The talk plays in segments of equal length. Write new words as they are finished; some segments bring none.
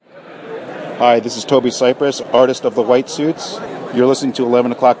Hi, this is Toby Cypress, artist of the White Suits. You're listening to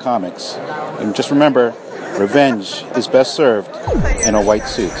 11 O'Clock Comics. And just remember, revenge is best served in a white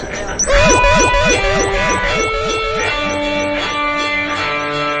suit.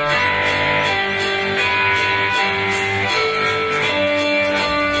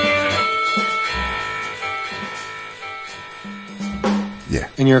 Yeah.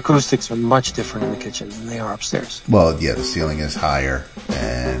 And your acoustics are much different in the kitchen than they are upstairs. Well, yeah, the ceiling is higher,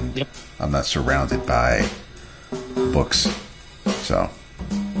 and Yep. I'm not surrounded by books. So,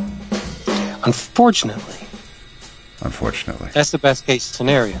 Unfortunately, that's the best case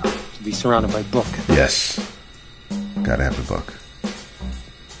scenario, to be surrounded by book. Yes. Gotta have the book.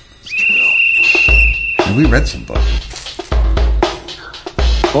 And we read some book.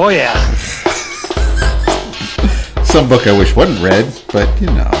 Oh, yeah. Some book I wish wasn't read, but you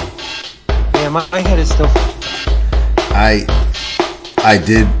know. Yeah, my head is still... I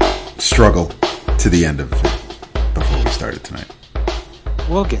did struggle to the end of it before we started tonight.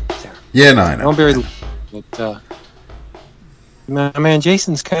 We'll get there. Yeah, no, I know. Don't bury the... But, my man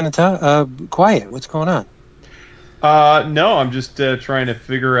Jason's kind of quiet. What's going on? No, I'm just trying to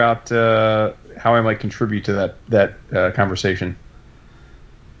figure out how I might contribute to that conversation.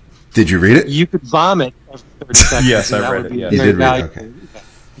 Did you read it? You could vomit after 30 seconds. Yes, I read it. Yes. You did read it, okay.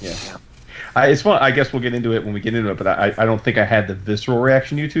 Yeah. It's fun. I guess we'll get into it when we get into it, but I don't think I had the visceral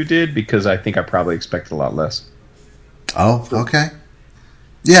reaction you two did, because I think I probably expected a lot less. Oh, okay.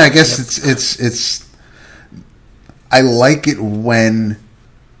 Yeah, I guess it's. I like it when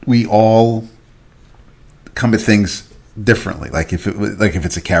we all come at things differently. Like if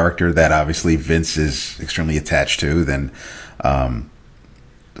it's a character that obviously Vince is extremely attached to, then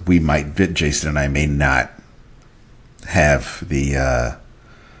Jason and I may not have the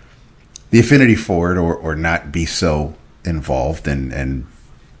affinity for it, or not be so involved, and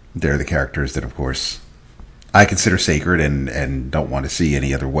they're the characters that, of course, I consider sacred and don't want to see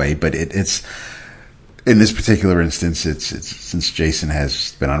any other way. But it's in this particular instance, it's since Jason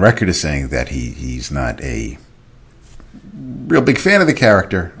has been on record as saying that he's not a real big fan of the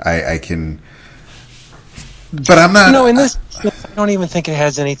character, I can. But I'm not. In this, I don't even think it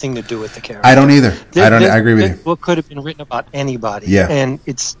has anything to do with the character. I don't either. I agree with you. This book could have been written about anybody. Yeah. And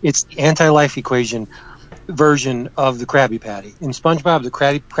it's the anti-life equation version of the Krabby Patty. In SpongeBob, the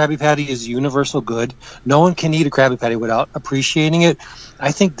Krabby Patty is universal good. No one can eat a Krabby Patty without appreciating it.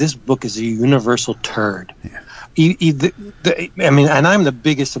 I think this book is a universal turd. Yeah. And I'm the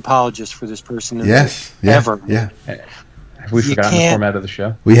biggest apologist for this person ever. Yeah. Have we forgotten the format of the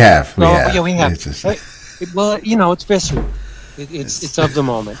show? We have. Yeah, we have. It's it's visceral. It's of the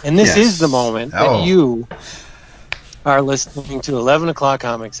moment. And this is the moment that you are listening to 11 O'Clock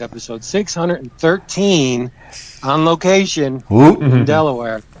Comics, episode 613, on location in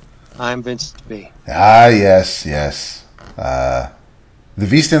Delaware. I'm Vince B. Ah, yes. The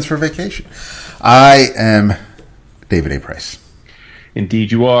V stands for vacation. I am David A. Price.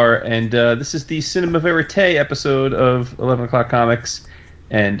 Indeed you are. And this is the Cinema Verite episode of 11 O'Clock Comics.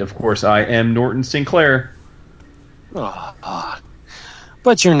 And, of course, I am Norton Sinclair.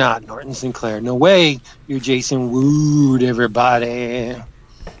 But you're not Norton Sinclair. No way. You're Jason Wood, everybody. And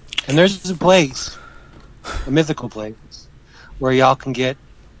there's a place, a mythical place, where y'all can get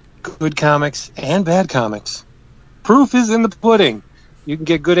good comics and bad comics. Proof is in the pudding. You can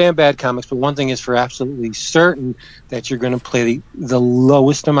get good and bad comics, but one thing is for absolutely certain, that you're going to pay the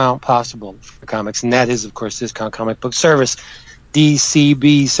lowest amount possible for comics, and that is, of course, Discount Comic Book Service.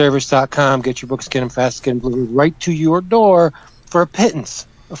 DCBService.com. Get your books, get them fast, get them delivered right to your door for a pittance,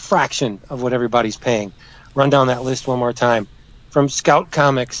 a fraction of what everybody's paying. Run down that list one more time. From Scout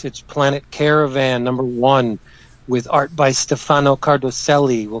Comics, it's Planet Caravan #1 with art by Stefano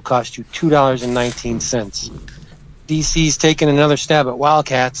Cardoselli. Will cost you $2.19. DC's taking another stab at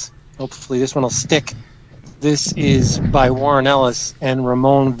Wildcats. Hopefully this one will stick. This is by Warren Ellis and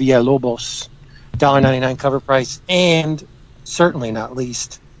Ramon Villalobos. $1.99 cover price, and certainly not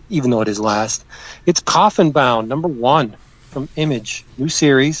least, even though it is last, it's Coffin Bound #1 from Image, new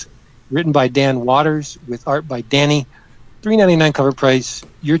series, written by Dan Waters with art by Danny. $3.99 cover price.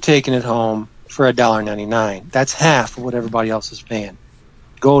 You're taking it home for $1.99. That's half of what everybody else is paying.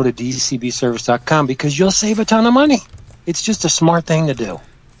 Go to DCBService.com because you'll save a ton of money. It's just a smart thing to do.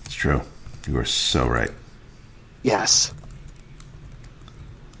 It's true. You are so right. Yes.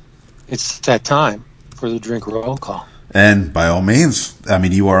 It's that time for the drink roll call. And by all means, I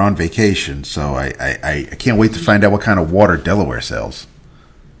mean, you are on vacation, so I can't wait to find out what kind of water Delaware sells.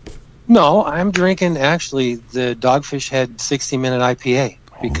 No, I'm drinking, actually, the Dogfish Head 60-minute IPA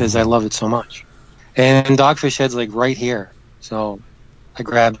because I love it so much. And Dogfish Head's like right here, so I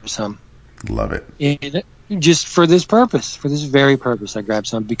grabbed some. Love it. Just for this purpose, for this very purpose, I grabbed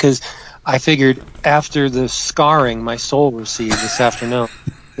some because I figured after the scarring my soul received this afternoon,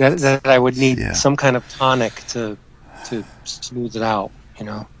 that I would need some kind of tonic to smooth it out. You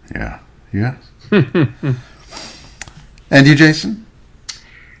know. Yeah. Yeah. And you, Jason?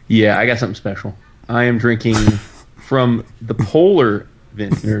 Yeah, I got something special. I am drinking from the Polar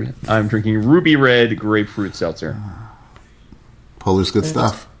Vineyard. I'm drinking Ruby Red Grapefruit Seltzer. Polar's good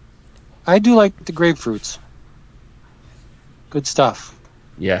stuff. I do like the grapefruits. Good stuff.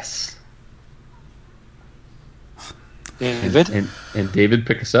 Yes. David? And David,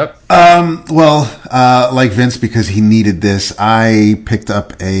 pick us up. Like Vince, because he needed this, I picked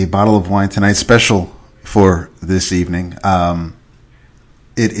up a bottle of wine tonight, special for this evening.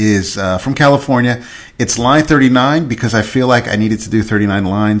 It is from California. It's line 39 because I feel like I needed to do 39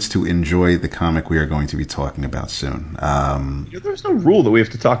 lines to enjoy the comic we are going to be talking about soon. There's no rule that we have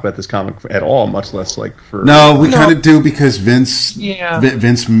to talk about this comic at all, much less like for... No, we kind of do because Vince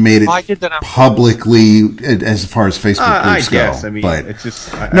made it publicly as far as Facebook groups go. I guess. I mean, but it's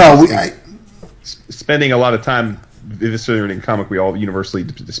just... spending a lot of time eviscerating a comic we all universally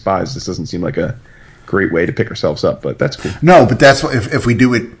despise, this doesn't seem like a great way to pick ourselves up, but that's cool. No, but that's what, if we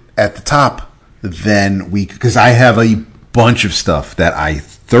do it at the top, then because I have a bunch of stuff that I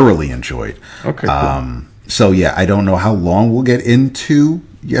thoroughly enjoyed. Okay, cool. So yeah, I don't know how long we'll get into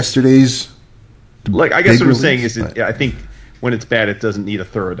yesterday's. Like, I guess what I'm saying is, I think when it's bad, it doesn't need a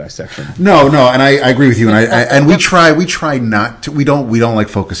thorough dissection. No, and I agree with you, and we try not to. We don't like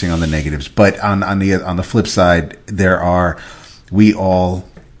focusing on the negatives, but on the flip side, there are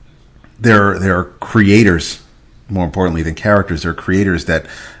creators, more importantly than characters. There are creators that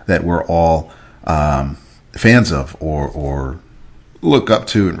we're all fans of or look up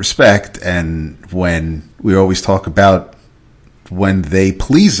to and respect. And when we always talk about when they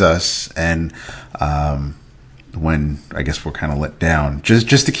please us and when I guess we're kind of let down,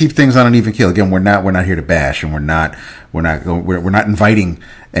 just to keep things on an even keel. Again, we're not here to bash, and we're not inviting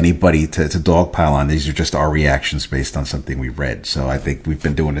anybody to dogpile on. These are just our reactions based on something we read. So I think we've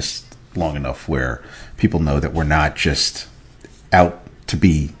been doing this long enough where people know that we're not just out to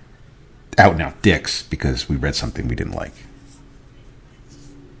be out and out dicks because we read something we didn't like.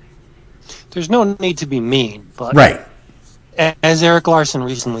 There's no need to be mean, but right. As Eric Larson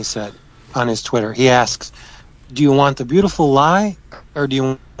recently said on his Twitter, he asks, do you want the beautiful lie or do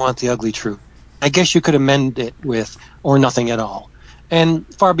you want the ugly truth? I guess you could amend it with or nothing at all. And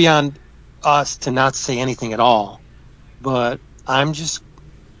far beyond us to not say anything at all, but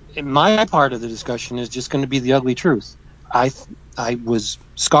my part of the discussion is just going to be the ugly truth. I was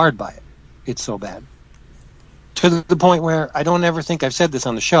scarred by it. It's so bad. To the point where I don't ever think I've said this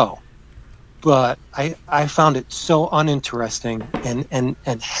on the show, but I found it so uninteresting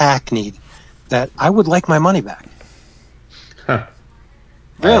and hackneyed that I would like my money back. Huh.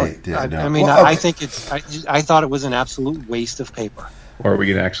 Really? I think I thought it was an absolute waste of paper. Or are we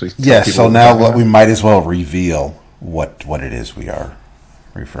going to actually... Yes, so now we might as well reveal what it is we are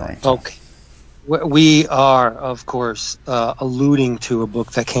referring to. Okay. We are, of course, alluding to a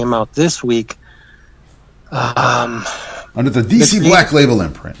book that came out this week. Under the DC Black Label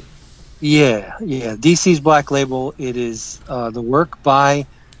imprint. Yeah. DC's Black Label. It is the work by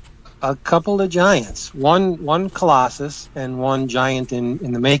a couple of giants. One Colossus and one giant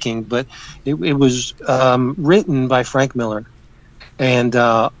in the making, but it was written by Frank Miller and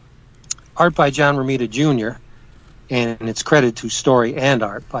art by John Romita Jr., and it's credited to story and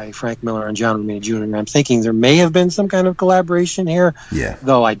art by Frank Miller and John Romita Jr. And I'm thinking there may have been some kind of collaboration here,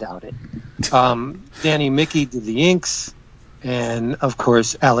 though I doubt it. Danny Mickey did the inks, and of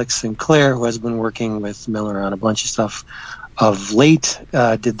course Alex Sinclair, who has been working with Miller on a bunch of stuff of late,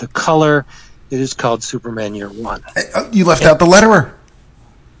 did the color. It is called Superman Year One. You left out the letterer.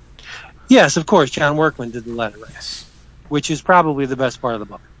 Yes, of course, John Workman did the letterer, which is probably the best part of the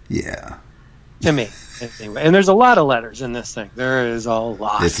book. Yeah. To me. Anyway, and there's a lot of letters in this thing. There is a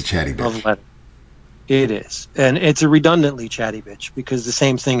lot. It's a chatty bitch. Of letters. It is. And it's a redundantly chatty bitch because the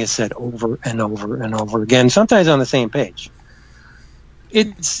same thing is said over and over and over again, sometimes on the same page.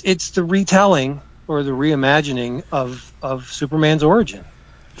 It's the retelling or the reimagining of Superman's origin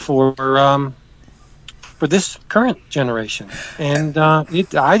for this current generation. And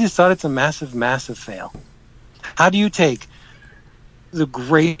I just thought it's a massive, massive fail. How do you take the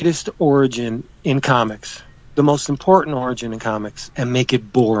greatest origin in comics, the most important origin in comics, and make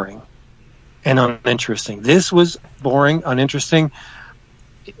it boring and uninteresting? This was boring, uninteresting.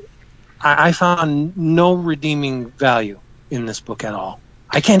 I found no redeeming value in this book at all.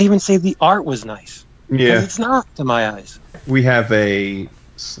 I can't even say the art was nice. Yeah. It's not to my eyes. We have a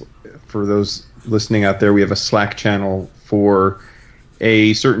for those listening out there, we have a Slack channel for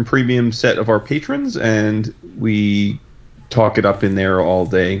a certain premium set of our patrons, and we talk it up in there all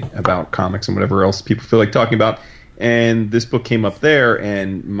day about comics and whatever else people feel like talking about. And this book came up there,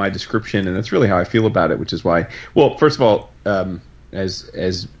 and my description, and that's really how I feel about it, which is why. Well, first of all,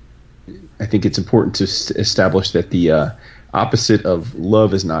 as I think it's important to establish that the opposite of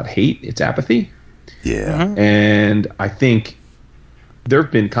love is not hate; it's apathy. Yeah, and I think there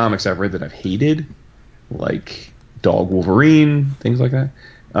have been comics I've read that I've hated, like Dog Wolverine, things like that.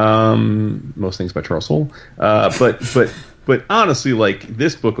 Most things by Charles Soule, but honestly, like,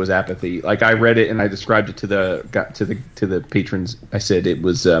 this book was apathy. Like, I read it and I described it to the patrons. I said it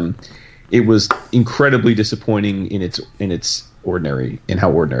was incredibly disappointing in its ordinary, in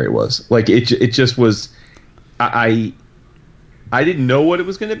how ordinary it was. Like, it just was. I didn't know what it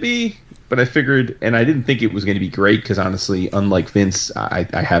was going to be, but I figured, and I didn't think it was going to be great because, honestly, unlike Vince, I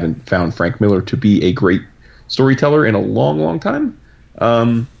haven't found Frank Miller to be a great storyteller in a long, long time.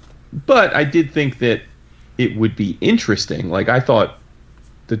 But I did think that it would be interesting. Like, I thought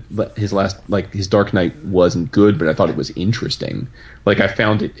that his Dark Knight wasn't good, but I thought it was interesting. Like, I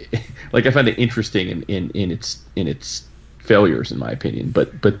found it interesting in its failures, in my opinion.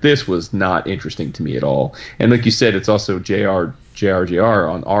 But this was not interesting to me at all. And like you said, it's also JR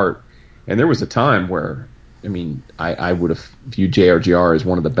on art. And there was a time where, I mean, I would have viewed JR as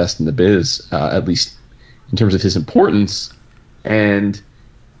one of the best in the biz, at least in terms of his importance. And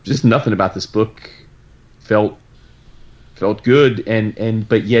just nothing about this book felt good,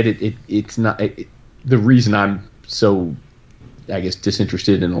 but yet it's not. The reason I'm so, I guess,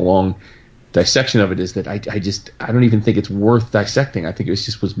 disinterested in a long dissection of it is that I don't even think it's worth dissecting. I think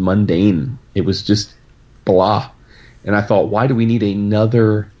it was mundane. It was just blah. And I thought, why do we need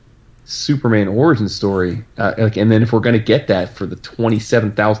another Superman origin story? And then if we're going to get that for the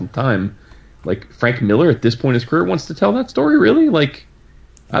 27,000th time, like, Frank Miller at this point in his career wants to tell that story, really? Like,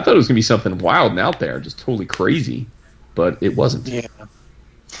 I thought it was going to be something wild and out there, just totally crazy, but it wasn't. Yeah.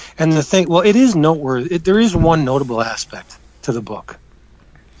 And the thing, well, it is noteworthy. There is one notable aspect to the book.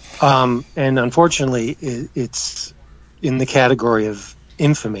 And unfortunately, it's in the category of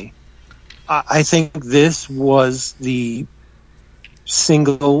infamy. I think this was the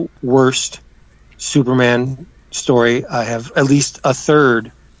single worst Superman story. I have at least a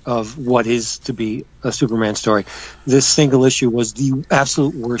third of what is to be a Superman story. This single issue was the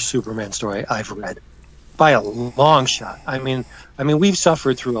absolute worst Superman story I've read, by a long shot. I mean, we've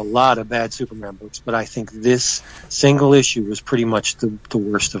suffered through a lot of bad Superman books, but I think this single issue was pretty much the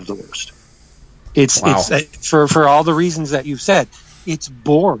worst of the worst. It's for all the reasons that you've said. It's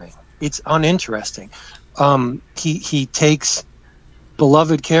boring. It's uninteresting. He takes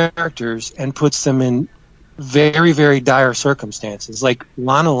beloved characters and puts them in very, very dire circumstances. Like,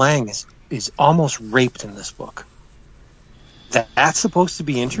 Lana Lang is almost raped in this book. That's supposed to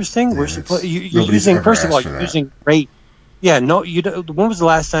be interesting. We're supposed you're using, first of all, you're using rape. Yeah, no, you don't. When was the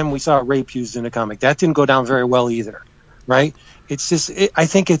last time we saw rape used in a comic? That didn't go down very well either, right? It's just, I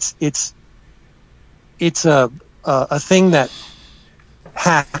think it's a thing that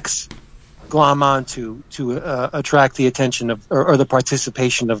hacks glom on to attract the attention of or the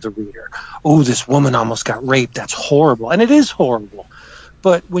participation of the reader. Oh, this woman almost got raped. That's horrible. And it is horrible.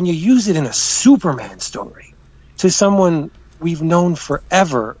 But when you use it in a Superman story to someone we've known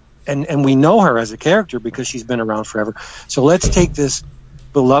forever, and we know her as a character because she's been around forever. So let's take this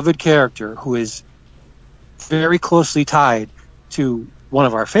beloved character who is very closely tied to one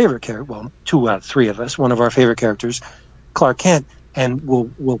of our favorite characters, well, 2 out of 3 of us, one of our favorite characters, Clark Kent, and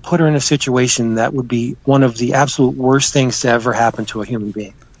we'll put her in a situation that would be one of the absolute worst things to ever happen to a human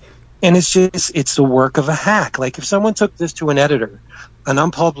being. And it's the work of a hack. Like, if someone took this to an editor, an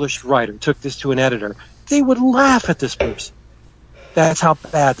unpublished writer took this to an editor, they would laugh at this person. That's how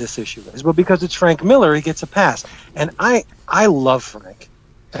bad this issue is. But because it's Frank Miller, he gets a pass. And I love Frank.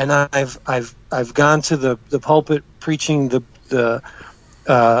 And I've gone to the pulpit preaching the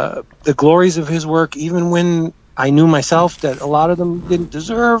glories of his work, even when I knew myself that a lot of them didn't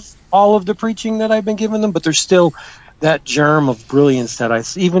deserve all of the preaching that I've been giving them, but there's still that germ of brilliance that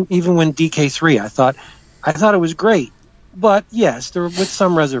even when DK3, I thought it was great. But yes, there with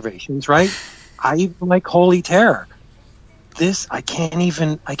some reservations, right? I even like Holy Terror. This, I can't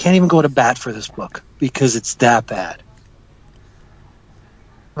even go to bat for this book because it's that bad.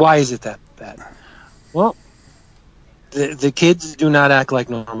 Why is it that bad? Well, the kids do not act like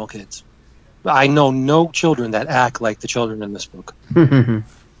normal kids. I know no children that act like the children in this book.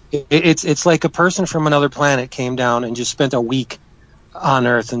 It's like a person from another planet came down and just spent a week on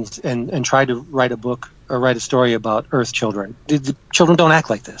Earth and tried to write a book or write a story about Earth children. The children don't act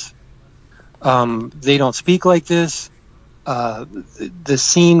like this. They don't speak like this. The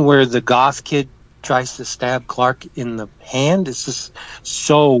scene where the goth kid tries to stab Clark in the hand is just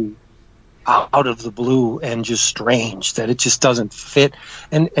so out of the blue and just strange that it just doesn't fit.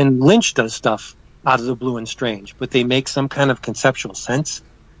 And Lynch does stuff out of the blue and strange, but they make some kind of conceptual sense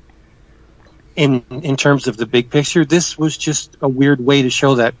in terms of the big picture. This was just a weird way to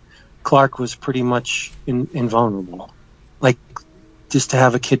show that Clark was pretty much invulnerable. Like, just to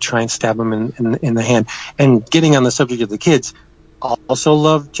have a kid try and stab him in the hand. And getting on the subject of the kids, also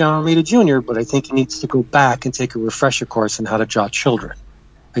love John Romita Jr., but I think he needs to go back and take a refresher course on how to draw children,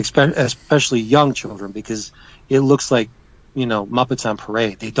 especially young children, because it looks like, Muppets on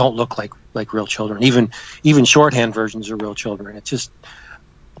Parade. They don't look like real children. Even shorthand versions are real children. It's just,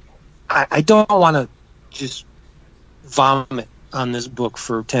 I don't want to just vomit on this book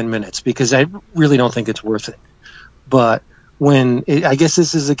for 10 minutes because I really don't think it's worth it. But I guess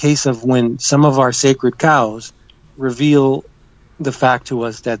this is a case of when some of our sacred cows reveal the fact to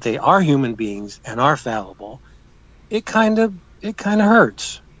us that they are human beings and are fallible, it kind of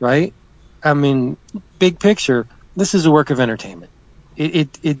hurts, right? I mean, big picture, this is a work of entertainment.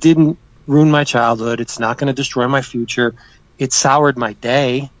 It didn't ruin my childhood. It's not going to destroy my future. It soured my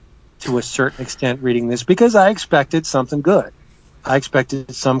day to a certain extent reading this because I expected something good. I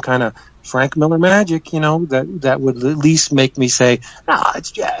expected some kind of Frank Miller magic, that would at least make me say,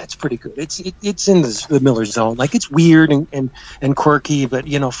 it's pretty good. It's in the Miller zone. Like, it's weird and quirky, but,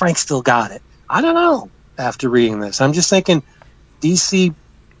 Frank still got it. I don't know after reading this. I'm just thinking DC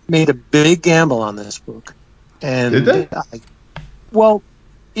made a big gamble on this book. And did they?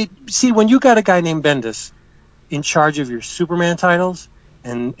 When you got a guy named Bendis in charge of your Superman titles,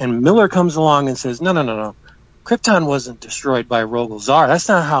 and Miller comes along and says, no. Krypton wasn't destroyed by Rogol Zaar. That's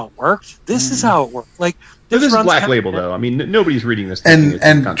not how it worked. This is how it worked. Like, this is Black Label, though. I mean, nobody's reading this.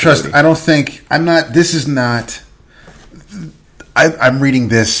 And trust, I don't think I'm not. This is not. I'm reading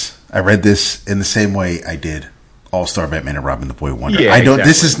this. I read this in the same way I did All-Star Batman and Robin the Boy Wonder. Yeah, I don't.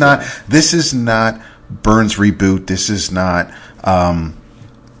 exactly. This is not Byrne's reboot. This is not.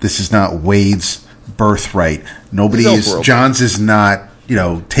 This is not Wade's Birthright. Johns is not.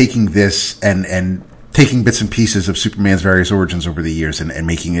 Taking this and taking bits and pieces of Superman's various origins over the years and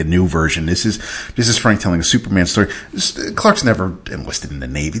making a new version. This is Frank telling a Superman story. Clark's never enlisted in the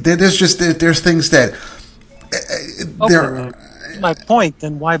Navy. There's things that my point.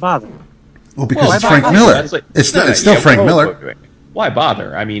 Then why bother? Well, because it's Frank Miller. It's still Frank Miller. Why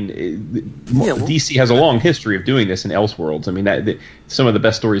bother? I mean, DC has a long history of doing this in Elseworlds. I mean, some of the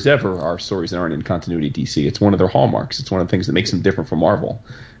best stories ever are stories that aren't in continuity DC. It's one of their hallmarks. It's one of the things that makes them different from Marvel.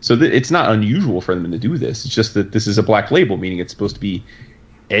 So it's not unusual for them to do this. It's just that this is a Black Label, meaning it's supposed to be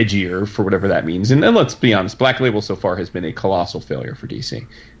edgier for whatever that means. And let's be honest, Black Label so far has been a colossal failure for DC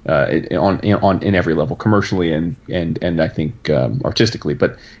in every level, commercially and I think artistically.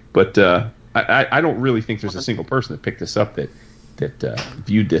 But I don't really think there's a single person that picked this up that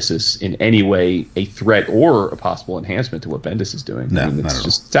viewed this as in any way a threat or a possible enhancement to what Bendis is doing. No, I mean,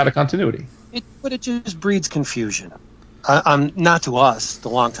 it's out of continuity. But it just breeds confusion. Not to us, the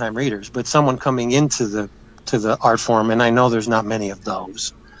longtime readers, but someone coming into the art form, and I know there's not many of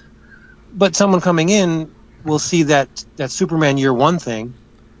those. But someone coming in will see that Superman Year One thing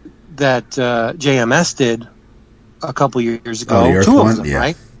that JMS did a couple years ago. The two Earth of them, yeah.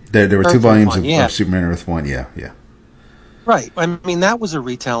 Right? There were Earth two volumes One, of Superman Earth One. Yeah. Right. I mean, that was a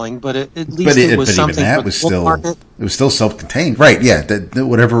retelling, but at least it was something. Even that was still it was still self-contained, right? Yeah. That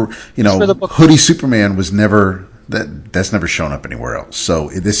whatever Hoodie Superman was never that's never shown up anywhere else. So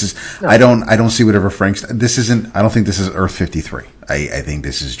this is I don't see whatever Frank's. This isn't. I don't think this is Earth 53. I think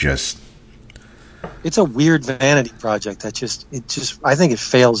this is just. It's a weird vanity project that I think it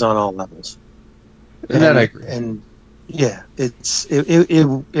fails on all levels. And I agree. And yeah,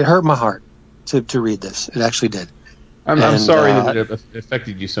 it hurt my heart to read this. It actually did. I'm sorry that it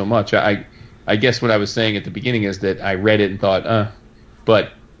affected you so much. I guess what I was saying at the beginning is that I read it and thought,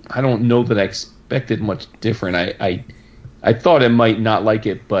 but I don't know that I expected much different. I thought I might not like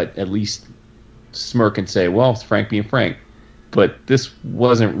it, but at least smirk and say, well, it's Frank being Frank. But this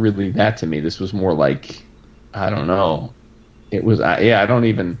wasn't really that to me. This was more like, I don't know. It was, I don't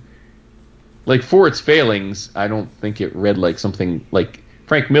even, like, for its failings, I don't think it read like something like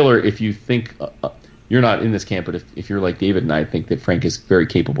Frank Miller. If you think, you're not in this camp, but if you're like David and I think that Frank is very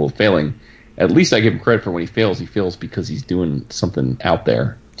capable of failing, at least I give him credit for when he fails because he's doing something out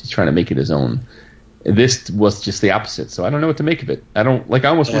there. He's trying to make it his own. This was just the opposite, so I don't know what to make of it. I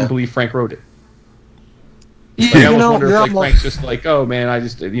almost wouldn't believe Frank wrote it. Like, I was wondering if you're like Frank's just like, oh man, I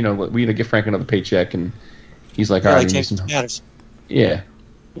just we gonna give Frank another paycheck, and he's like, all right, James Patterson. Yeah.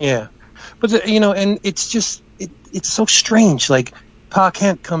 Yeah, but and it's just it's so strange. Like Pa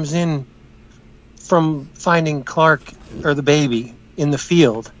Kent comes in from finding Clark or the baby in the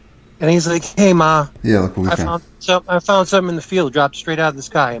field, and he's like, "Hey, Ma, Yeah, look what we found. I found something in the field, dropped straight out of the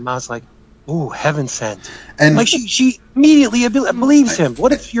sky." And Ma's like, "Ooh, heaven sent." And like she immediately believes him.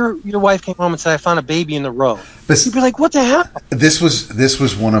 What if your wife came home and said, "I found a baby in the road"? You'd be like, "What the hell?" This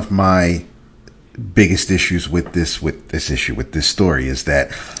was one of my biggest issues with this story is that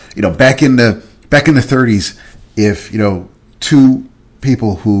back in the 30s, if two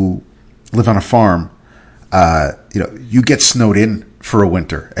people who live on a farm, you get snowed in for a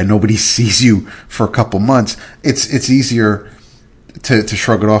winter and nobody sees you for a couple months, it's easier to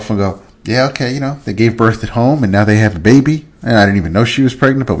shrug it off and go, yeah, okay, they gave birth at home and now they have a baby and I didn't even know she was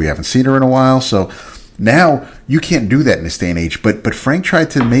pregnant, but we haven't seen her in a while. So now you can't do that in this day and age. But Frank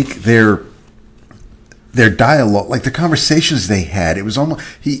tried to make their dialogue, like the conversations they had, it was almost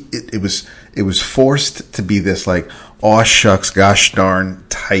it was forced to be this like aw shucks gosh darn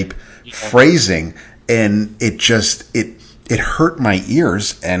type phrasing, and it hurt my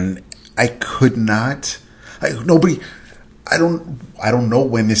ears, and I could not. I don't know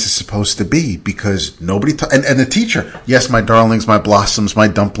when this is supposed to be, because nobody and the teacher, yes, my darlings, my blossoms, my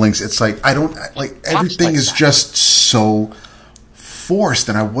dumplings. It's like I don't like everything is just so forced,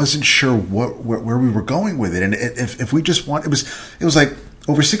 and I wasn't sure where we were going with it. And if we just want, it was like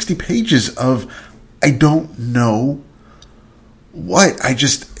over 60 pages of I don't know what. I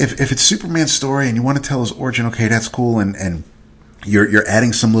just if it's Superman's story and you want to tell his origin, okay, that's cool, and you're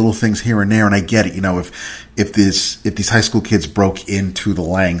adding some little things here and there, and I get it. If these high school kids broke into the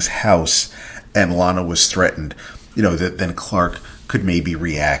Lang's house and Lana was threatened, then Clark could maybe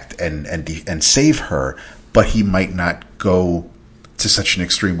react and save her, but he might not go to such an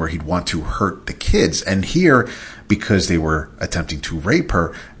extreme where he'd want to hurt the kids. And here, because they were attempting to rape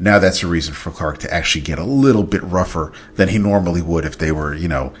her, now that's a reason for Clark to actually get a little bit rougher than he normally would if they were,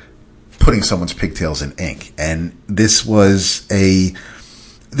 putting someone's pigtails in ink. And this was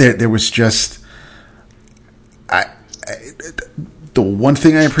there was just, the one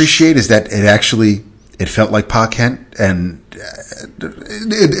thing I appreciate is that it felt like Pa Kent, and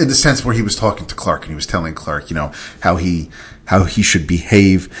in the sense where he was talking to Clark and he was telling Clark, how he should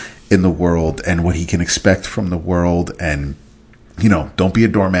behave in the world and what he can expect from the world, and don't be a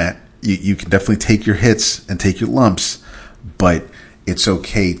doormat. You can definitely take your hits and take your lumps, but it's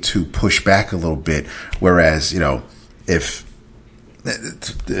okay to push back a little bit. Whereas if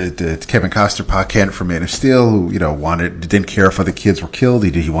the Kevin Costner, Pa Kent from Man of Steel, who didn't care if other kids were killed,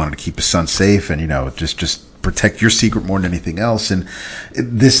 he wanted to keep his son safe and just protect your secret more than anything else. And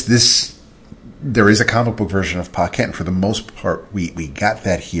this there is a comic book version of Pa Kent. For the most part, we got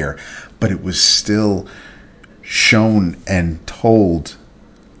that here, but it was still shown and told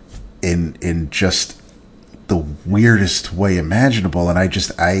in just the weirdest way imaginable. And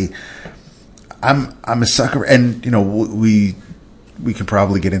I'm a sucker. And we can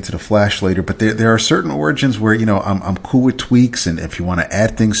probably get into the Flash later, but there are certain origins where I'm cool with tweaks, and if you want to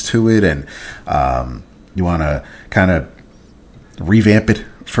add things to it, and you want to kind of revamp it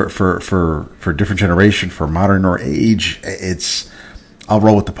for different generation, for modern or age, I'll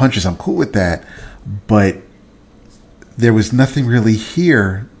roll with the punches. I'm cool with that, but there was nothing really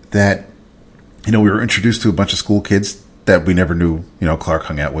here that we were introduced to a bunch of school kids that we never knew Clark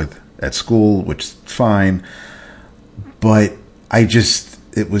hung out with at school, which is fine, but it's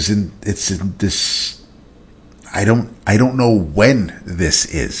in this. I don't know when this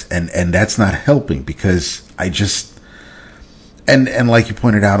is, and that's not helping, because and like you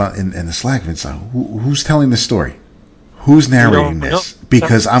pointed out in the Slack, Vince, who's telling this story? Who's narrating this?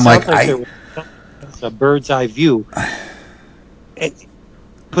 Because I'm like it's a bird's eye view,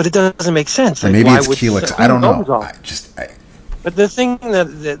 but it doesn't make sense. Like, maybe it's Keelix. I don't know. But the thing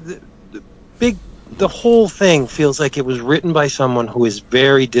the whole thing feels like it was written by someone who is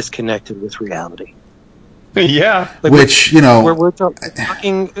very disconnected with reality. Yeah. Like which, we're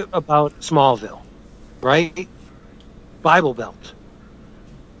talking about Smallville, right? Bible Belt,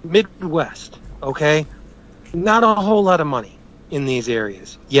 Midwest, okay? Not a whole lot of money in these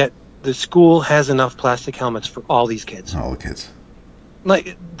areas, yet the school has enough plastic helmets for all these kids. All the kids.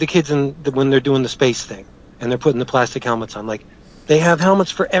 Like the kids when they're doing the space thing and they're putting the plastic helmets on, like, they have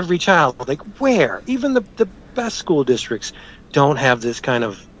helmets for every child. Like, where? Even the best school districts don't have this kind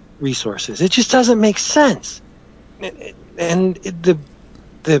of resources. It just doesn't make sense. And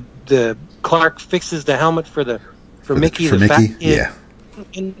the Clark fixes the helmet for Mickey, the fat kid. Yeah.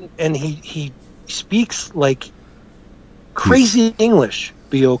 And he speaks like crazy English.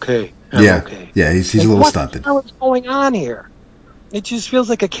 Be okay. I'm okay. Yeah, he's a little stunted. What the hell is going on here? It just feels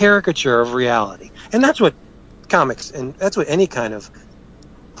like a caricature of reality. And that's what comics, and that's what any kind of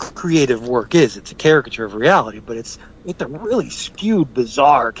creative work is. It's a caricature of reality, but it's a really skewed,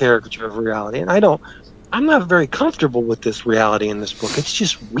 bizarre caricature of reality. And I'm not very comfortable with this reality in this book. It's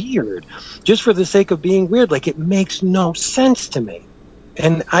just weird. Just for the sake of being weird. Like, it makes no sense to me.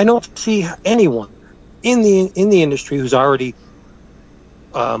 And I don't see anyone in the industry who's already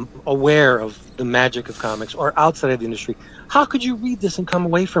aware of the magic of comics or outside of the industry. How could you read this and come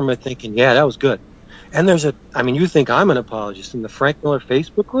away from it thinking, yeah, that was good? And you think I'm an apologist. In the Frank Miller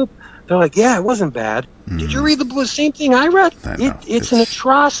Facebook group, they're like, yeah, it wasn't bad. Did you read the same thing I read? It's an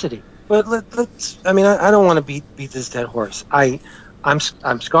atrocity. But let's. I don't want to beat this dead horse. I'm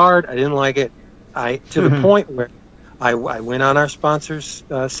scarred. I didn't like it. To the point where I went on our sponsor's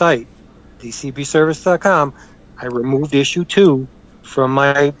site, dcbservice.com. I removed issue 2 from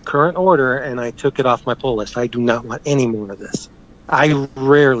my current order, and I took it off my pull list. I do not want any more of this. I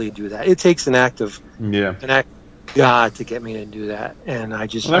rarely do that. It takes an act of God to get me to do that, and I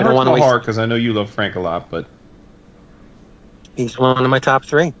don't want to. Hard because I know you love Frank a lot, but he's one of my top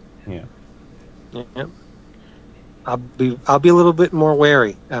 3. Yeah. I'll be a little bit more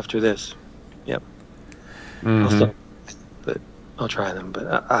wary after this. Yep. But I'll try them.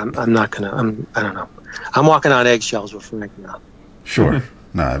 But I'm not gonna. I don't know. I'm walking on eggshells with Frank now. Sure.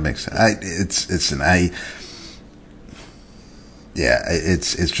 No, it makes sense.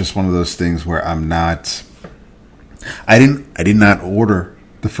 It's just one of those things where I'm not. I did not order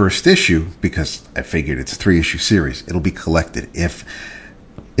the first issue because I figured it's a 3-issue series. It'll be collected. If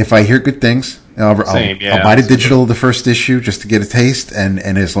I hear good things, I'll buy the digital of the first issue just to get a taste. And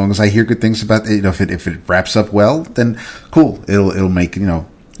as long as I hear good things about it, if it wraps up well, then cool. It'll make it'll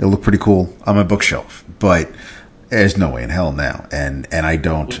look pretty cool on my bookshelf. But there's no way in hell now, and I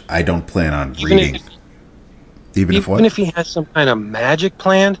don't plan on reading. Even if he has some kind of magic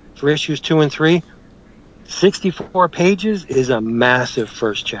planned for issues 2 and 3, 64 pages is a massive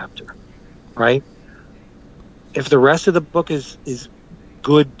first chapter, right? If the rest of the book is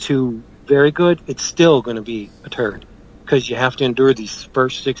good to very good, it's still going to be a turd because you have to endure these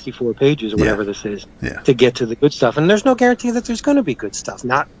first 64 pages or whatever this is to get to the good stuff. And there's no guarantee that there's going to be good stuff,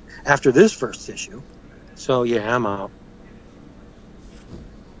 not after this first issue. So, yeah, I'm out.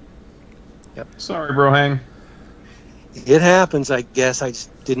 Yep. Sorry, Brohang. It happens, I guess. I just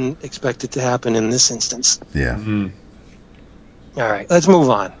didn't expect it to happen in this instance. Yeah. Mm-hmm. All right, let's move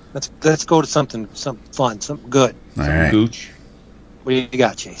on. Let's go to something fun, something good. All right. Gooch. What do you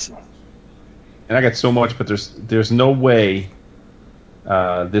got, Jason? And I got so much, but there's no way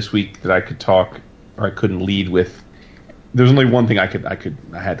this week that I could talk or I couldn't lead with. There's only one thing I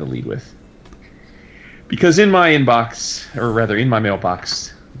had to lead with. Because in my inbox, or rather in my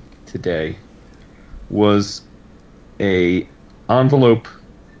mailbox today, was a envelope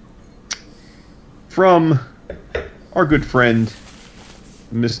from our good friend,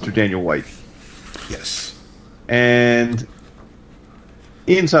 Mr. Daniel White. Yes. And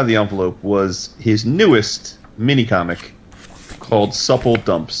inside the envelope was his newest mini-comic called Supple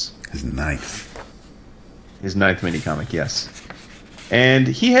Dumps. His ninth mini-comic, yes. And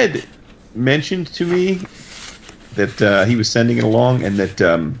he had mentioned to me that he was sending it along and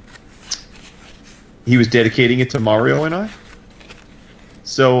that he was dedicating it to Mario and I.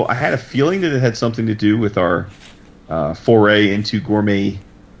 So I had a feeling that it had something to do with our foray into gourmet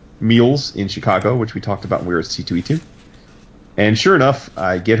meals in Chicago, which we talked about when we were at C2E2. And sure enough,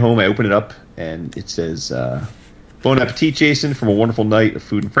 I get home, I open it up, and it says, Bon appetit, Jason, from a wonderful night of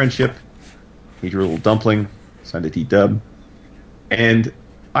food and friendship. Here's your little dumpling, signed to T-Dub. And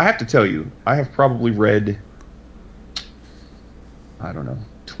I have to tell you, I have probably read, I don't know,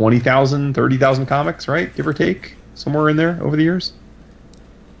 20,000, 30,000 comics, right? Give or take, somewhere in there over the years.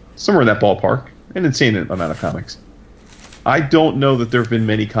 Somewhere in that ballpark. An insane amount of comics. I don't know that there have been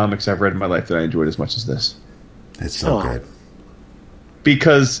many comics I've read in my life that I enjoyed as much as this. It's so good.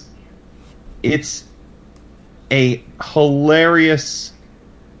 Because it's a hilarious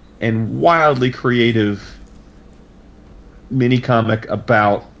and wildly creative mini-comic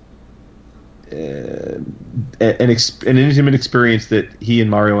about an intimate experience that he and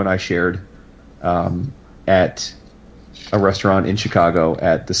Mario and I shared at a restaurant in Chicago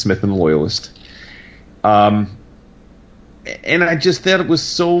at the Smith and Loyalist. And I just thought it was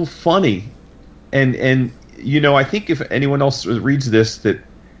so funny. And you know, I think if anyone else reads this that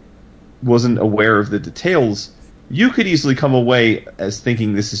wasn't aware of the details, you could easily come away as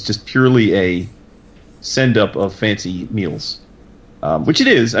thinking this is just purely a send-up of fancy meals. which it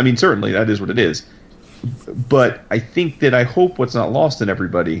is. I mean, certainly that is what it is. But I hope what's not lost in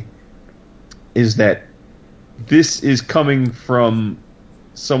everybody is that this is coming from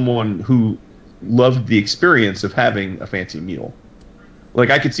someone who loved the experience of having a fancy meal. Like,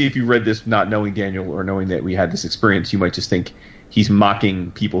 I could see if you read this not knowing Daniel or knowing that we had this experience, you might just think he's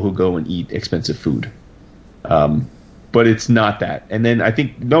mocking people who go and eat expensive food. But it's not that. And then I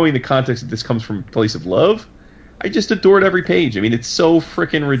think knowing the context that this comes from a place of love, I just adored every page. I mean, it's so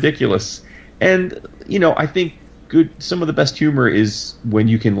freaking ridiculous. And, I think some of the best humor is when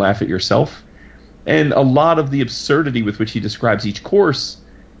you can laugh at yourself. And a lot of the absurdity with which he describes each course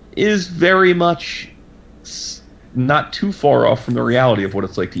is very much not too far off from the reality of what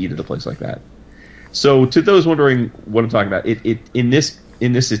it's like to eat at a place like that. So to those wondering what I'm talking about, in this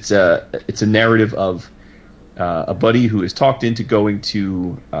it's a narrative of a buddy who is talked into going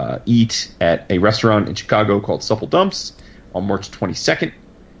to eat at a restaurant in Chicago called Supple Dumps on March 22nd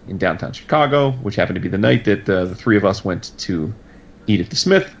in downtown Chicago, which happened to be the night that the three of us went to eat at the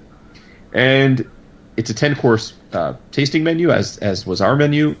Smith. And it's a 10-course tasting menu, as was our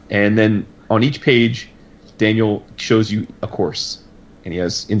menu. And then on each page, Daniel shows you a course, and he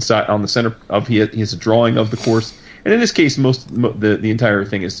has inside on the center of he has a drawing of the course. And in this case, the entire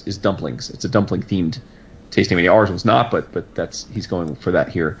thing is dumplings. It's a dumpling themed tasting menu. Ours was not, but he's going for that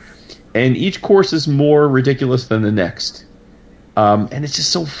here. And each course is more ridiculous than the next, and it's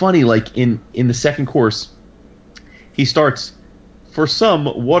just so funny. Like in the second course, he starts. For some,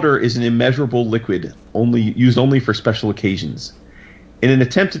 water is an immeasurable liquid used only for special occasions. In an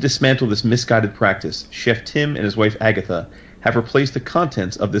attempt to dismantle this misguided practice, Chef Tim and his wife Agatha have replaced the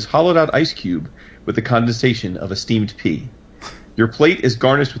contents of this hollowed-out ice cube with the condensation of a steamed pea. Your plate is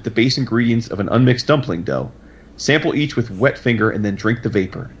garnished with the base ingredients of an unmixed dumpling dough. Sample each with wet finger and then drink the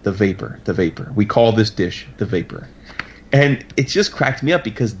vapor, the vapor, the vapor. We call this dish the vapor. And it just cracked me up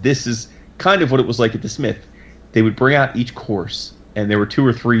because this is kind of what it was like at the Smith. They would bring out each course, and there were 2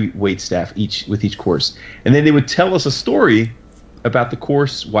 or 3 wait staff with each course. And then they would tell us a story about the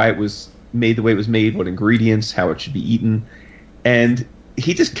course, why it was made the way it was made, what ingredients, how it should be eaten. And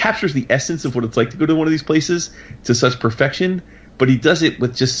he just captures the essence of what it's like to go to one of these places to such perfection, but he does it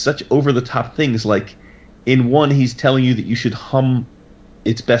with just such over-the-top things. Like, in one, he's telling you that you should hum.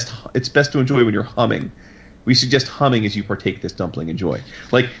 It's best to enjoy when you're humming. We suggest humming as you partake this dumpling. Enjoy.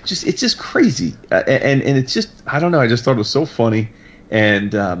 Like, it's just crazy. And it's just, I don't know, I just thought it was so funny.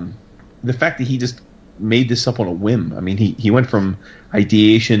 And the fact that he just made this up on a whim. I mean, he went from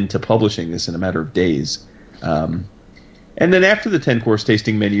ideation to publishing this in a matter of days. And then after the 10-course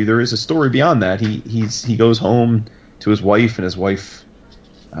tasting menu, there is a story beyond that. He goes home to his wife, and his wife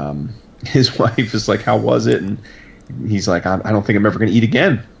is like, "How was it?" And he's like, "I don't think I'm ever going to eat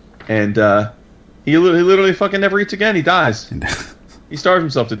again." And he literally fucking never eats again. He dies. He starves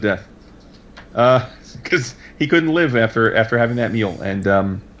himself to death because he couldn't live after having that meal.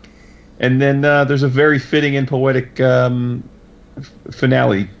 And then there's a very fitting and poetic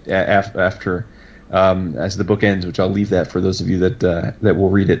finale after as the book ends, which I'll leave that for those of you that will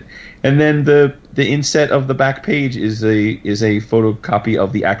read it. And then the inset of the back page is a photocopy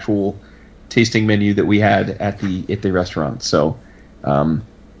of the actual tasting menu that we had at the restaurant. So,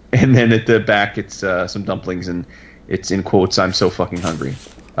 and then at the back it's some dumplings, and it's in quotes, "I'm so fucking hungry."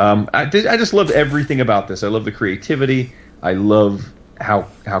 I just loved everything about this. I love the creativity. I love how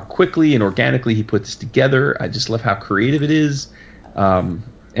quickly and organically he put this together. I just love how creative it is.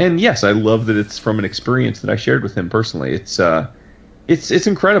 And yes, I love that it's from an experience that I shared with him personally. It's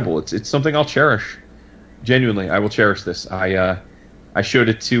incredible. It's something I'll cherish. Genuinely, I will cherish this. I showed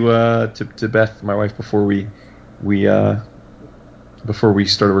it to Beth, my wife, before we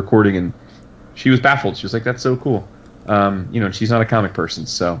started recording, and she was baffled. She was like, "That's so cool." She's not a comic person,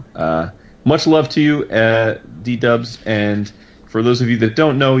 so much love to you, D-Dubs. And for those of you that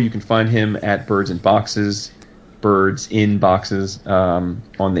don't know, you can find him at Birds in Boxes on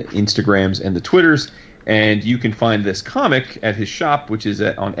the Instagrams and the Twitters. And you can find this comic at his shop, which is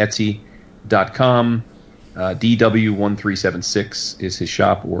on Etsy.com. DW1376 is his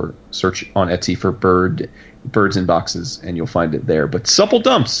shop, or search on Etsy for Birds in Boxes, and you'll find it there. But Supple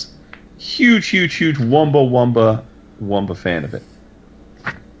Dumps, huge Wumba fan of it.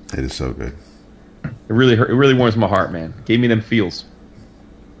 It is so good. It really warms my heart, man. Gave me them feels.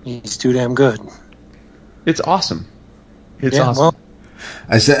 He's too damn good. It's awesome. It's awesome. Well,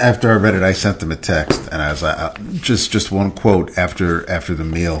 I said after I read it, I sent him a text, and I was like, just one quote after the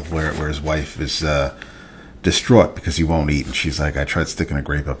meal where his wife is distraught because he won't eat, and she's like, "I tried sticking a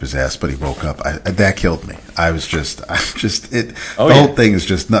grape up his ass, but he woke up." That killed me. The whole thing is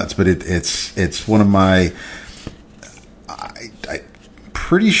just nuts. But it's one of my.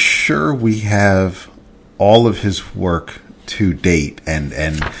 pretty sure we have all of his work to date, and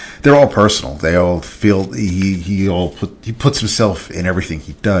they're all personal. They all feel he puts himself in everything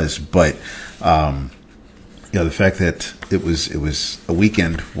he does. But the fact that it was a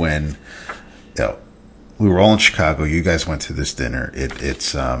weekend when we were all in Chicago. You guys went to this dinner.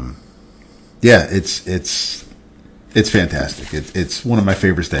 It's fantastic. It's one of my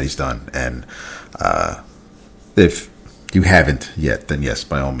favorites that he's done. And if you haven't yet, then yes,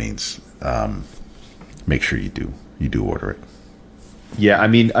 by all means, make sure you do order it. Yeah, I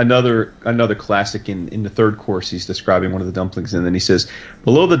mean, another classic in the third course, he's describing one of the dumplings, and then he says,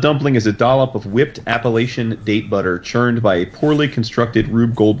 below the dumpling is a dollop of whipped Appalachian date butter churned by a poorly constructed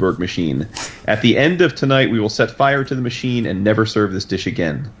Rube Goldberg machine. At the end of tonight, we will set fire to the machine and never serve this dish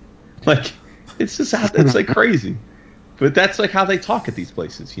again. Like, it's like crazy. But that's like how they talk at these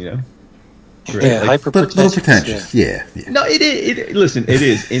places, you know? Right? Yeah, like, little pretentious. Yeah. No, listen, it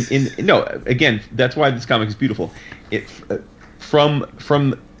is. No, again, that's why this comic is beautiful. From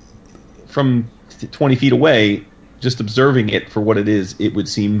 20 feet away, just observing it for what it is, it would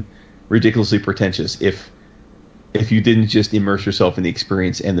seem ridiculously pretentious if you didn't just immerse yourself in the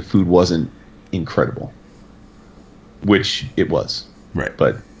experience and the food wasn't incredible, which it was. Right.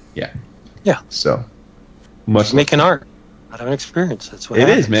 But yeah. So much making art out of an experience. That's what it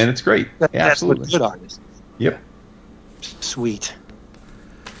is, man. It's great. That's absolutely what good art is. Yep. Sweet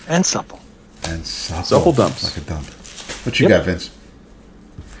and supple. Supple dumps like a dump. What you got, Vince?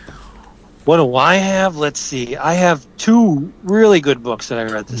 What do I have? Let's see. I have 2 really good books that I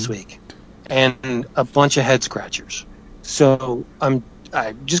read this week, and a bunch of head scratchers. So I'm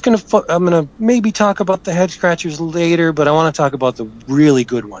gonna maybe talk about the head scratchers later, but I want to talk about the really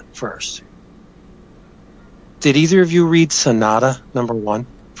good one first. Did either of you read Sonata #1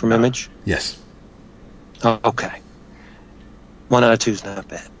 from Image? Yes. Oh, okay. 1 out of 2 is not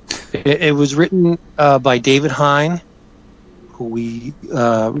bad. It was written by David Hine, who we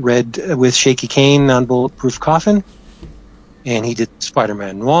read with Shaky Kane on Bulletproof Coffin, and he did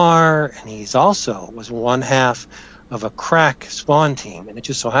Spider-Man Noir, and he's also was one half of a crack Spawn team, and it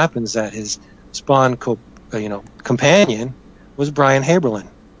just so happens that his Spawn companion was Brian Haberlin,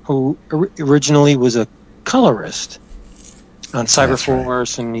 who originally was a colorist on Cyberforce,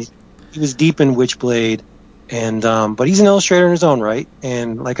 right. And he was deep in Witchblade, and but he's an illustrator in his own right,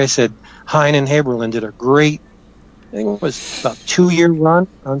 and like I said, Hine and Haberlin did a great, I think it was about 2-year run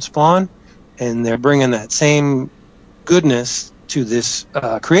on Spawn, and they're bringing that same goodness to this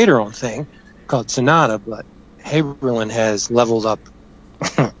creator-owned thing called Sonata, but Haberlin has leveled up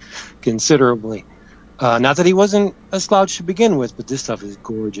considerably. Not that he wasn't a slouch to begin with, but this stuff is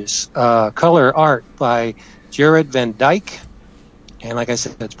gorgeous. Color art by Jared Van Dyke, and like I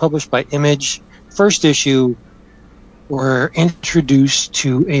said, it's published by Image. First issue, we're introduced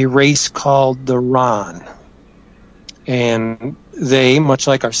to a race called the Ron. And they, much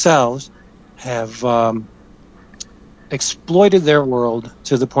like ourselves, have exploited their world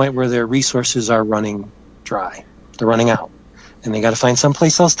to the point where their resources are running dry. They're running out. And they got to find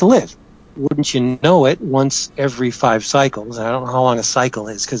someplace else to live. Wouldn't you know it, once every 5 cycles, and I don't know how long a cycle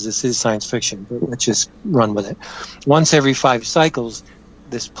is because this is science fiction, but let's just run with it. Once every 5 cycles,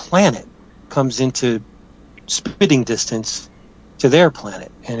 this planet comes into spitting distance to their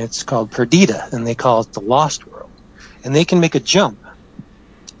planet, and it's called Perdita, and they call it the Lost World. And they can make a jump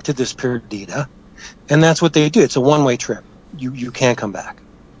to this Perdita, and that's what they do. It's a one-way trip. You can't come back.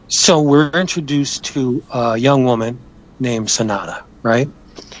 So we're introduced to a young woman named Sonata, right?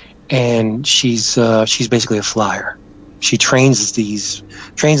 And she's basically a flyer. She trains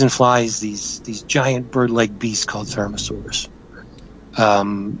and flies these giant bird-like beasts called thermosaurs.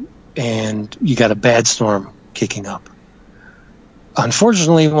 And you got a bad storm kicking up.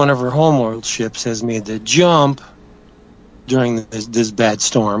 Unfortunately, one of her homeworld ships has made the jump during this bad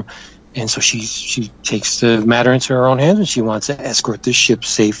storm, and so she takes the matter into her own hands, and she wants to escort this ship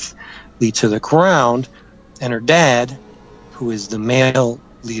safely to the ground. And her dad, who is the male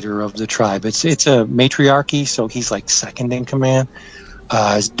leader of the tribe, it's a matriarchy, so he's like second in command.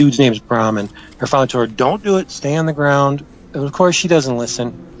 His dude's name is Brahmin. Her father told her, "Don't do it. Stay on the ground." And of course, she doesn't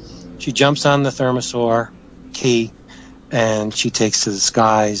listen. She jumps on the thermosaur key, and she takes to the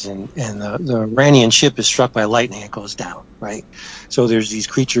skies, and the Ranian ship is struck by lightning and goes down, right? So there's these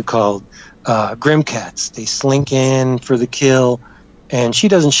creatures called Grimcats. They slink in for the kill, and she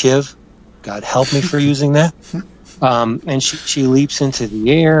doesn't shiv. God help me for using that. And she leaps into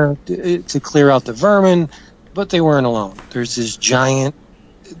the air to clear out the vermin, but they weren't alone. There's this giant,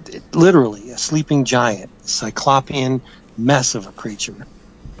 literally a sleeping giant, cyclopean mess of a creature.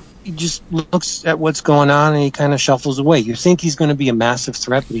 he just looks at what's going on and he kind of shuffles away. You think he's going to be a massive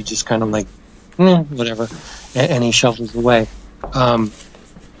threat, but he just kind of like, whatever, and he shuffles away.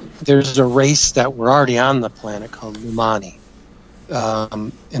 There's a race that were already on the planet called Lumani,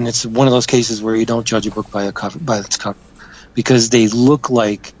 and it's one of those cases where you don't judge a book by its cover, because they look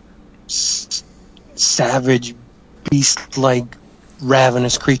like savage, beast-like,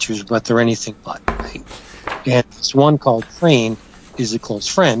 ravenous creatures, but they're anything but. Right? And this one called Crane is a close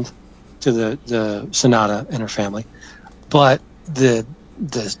friend to the Sonata and her family, but the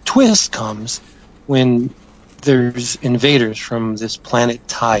twist comes when there's invaders from this planet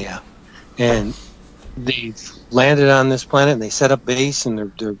Taya, and they've landed on this planet and they set up base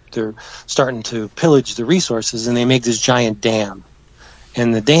and they're starting to pillage the resources, and they make this giant dam,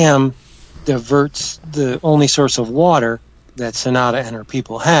 and the dam diverts the only source of water that Sonata and her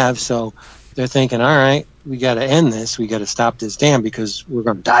people have. So they're thinking, all right, we got to end this. We got to stop this dam because we're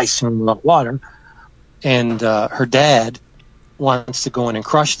going to die soon without water. And her dad wants to go in and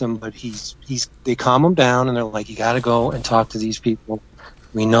crush them, but they calm him down, and they're like, you got to go and talk to these people.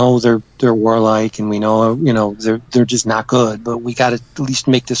 We know they're warlike, and we know they're just not good, but we got to at least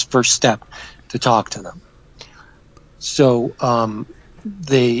make this first step to talk to them. So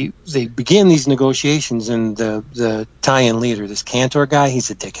they begin these negotiations, and the tie-in leader, this Cantor guy, he's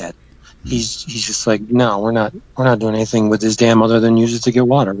a dickhead. He's just like, no, we're not doing anything with this dam other than use it to get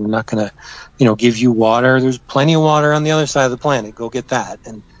water. We're not going to, give you water. There's plenty of water on the other side of the planet. Go get that.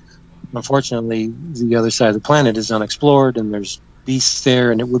 And unfortunately, the other side of the planet is unexplored, and there's beasts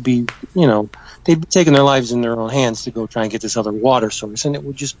there, and it would be, they'd be taking their lives in their own hands to go try and get this other water source, and it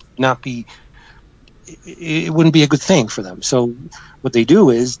would just not be, it wouldn't be a good thing for them. So what they do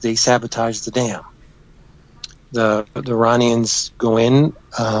is they sabotage the dam. The Iranians go in,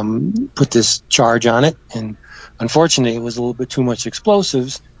 put this charge on it, and unfortunately it was a little bit too much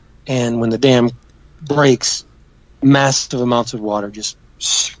explosives, and when the dam breaks, massive amounts of water just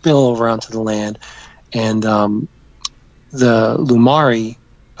spill over onto the land, and the Lumari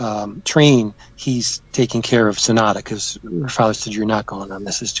train, he's taking care of Sonata because her father said, you're not going on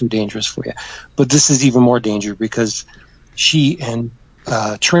this, is too dangerous for you. But this is even more danger because she and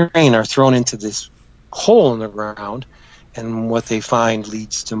Train are thrown into this hole in the ground, and what they find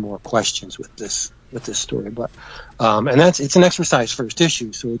leads to more questions with this story. But and it's an exercise first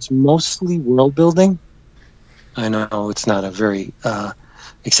issue, so it's mostly world building. I know it's not a very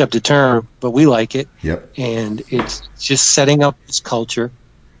accepted term, but we like it. Yep. And it's just setting up this culture,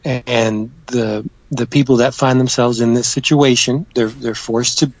 and the people that find themselves in this situation, they're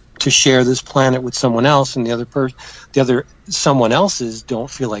forced to share this planet with someone else, and the other someone else's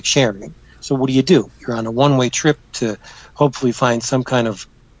don't feel like sharing. So what do? You're on a one-way trip to hopefully find some kind of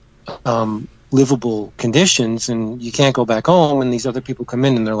livable conditions, and you can't go back home, and these other people come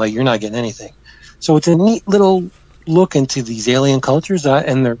in and they're like, you're not getting anything. So it's a neat little look into these alien cultures,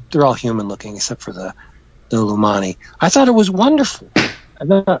 and they're all human looking except for the Lumani. I thought it was wonderful. I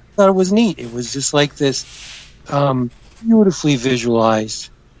thought it was neat. It was just like this beautifully visualized.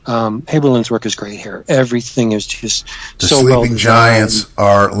 Haberlin's work is great here. Everything is just the so Sleeping well Giants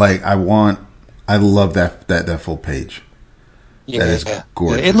are like, I love that full page. Yeah, that is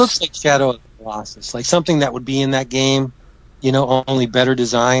gorgeous. It looks like Shadow of the Colossus, like something that would be in that game, only better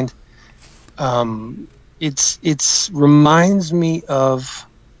designed. It's reminds me of.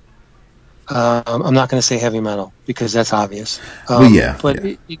 I'm not going to say heavy metal because that's obvious.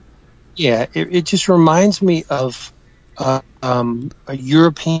 It just reminds me of a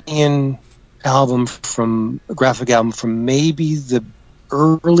European album a graphic album from maybe the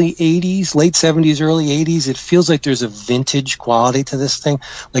early 80s, late 70s, early 80s. It feels like there's a vintage quality to this thing,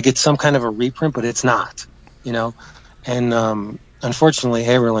 like it's some kind of a reprint, but it's not, And unfortunately,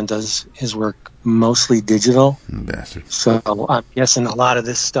 Haberlin does his work mostly digital. Bastard. So I'm guessing a lot of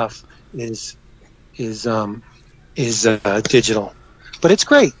this stuff is digital, but it's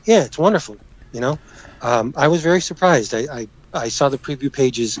great. Yeah, it's wonderful. I was very surprised. I saw the preview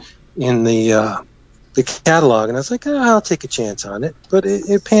pages in the catalog, and I was like, I'll take a chance on it. But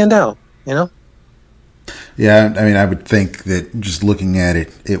it panned out, Yeah, I mean, I would think that just looking at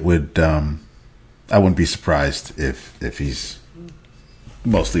it, it would. I wouldn't be surprised if he's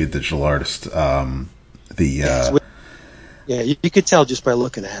mostly a digital artist. You could tell just by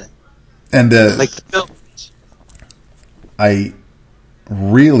looking at it. And like the film. I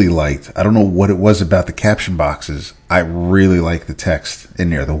really liked, I don't know what it was about the caption boxes, I really like the text in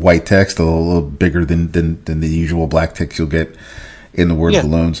there. The white text, a little bigger than the usual black text you'll get in the word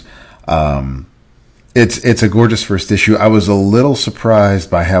balloons. It's a gorgeous first issue. I was a little surprised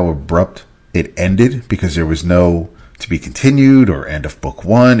by how abrupt it ended because there was no to be continued or end of book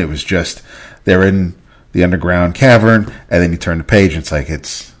one. It was just they're in the underground cavern, and then you turn the page, and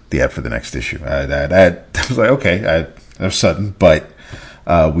it's the ad for the next issue. That was like, okay, that was sudden, but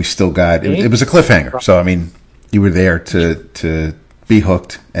we still got it was a cliffhanger. So I mean, you were there to be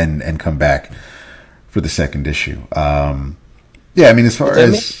hooked and come back for the second issue. Yeah, I mean, as far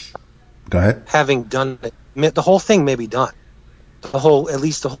as go ahead, having done it, the whole thing may be done. At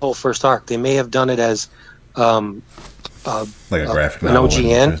least the whole first arc, they may have done it as like a graphic an novel,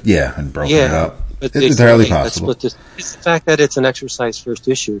 OGN, and broken it up. But It's entirely possible. It's the fact that it's an exercise first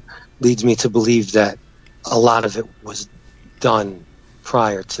issue leads me to believe that a lot of it was done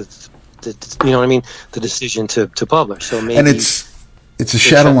prior to you know what I mean, the decision to publish. So maybe, and it's a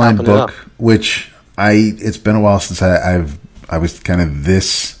Shadowline book, which it's been a while since I was kind of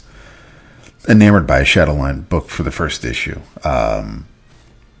this enamored by a Shadowline book for the first issue. I've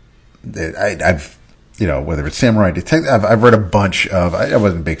whether it's Samurai Detective, I've read a bunch of. I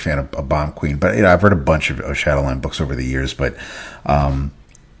wasn't a big fan of Bomb Queen, but I've read a bunch of Shadowline books over the years, but none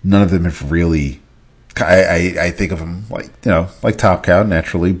of them have really. I think of them like Top Cow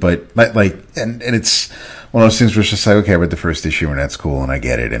naturally, but and it's one of those things where it's just like, okay, I read the first issue and that's cool and I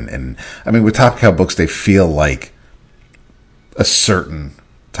get it, and I mean with Top Cow books they feel like a certain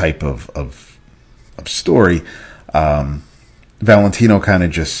type of story. Valentino kind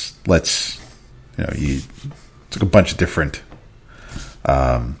of just lets it's like a bunch of different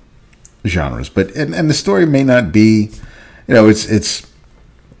genres, but and the story may not be it's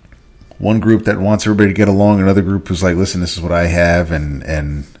one group that wants everybody to get along, another group who's like, listen, this is what I have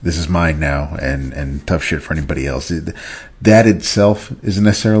and this is mine now, and tough shit for anybody else. That itself isn't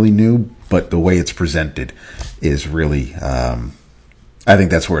necessarily new, but the way it's presented is really I think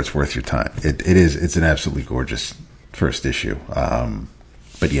that's where it's worth your time. It's an absolutely gorgeous first issue.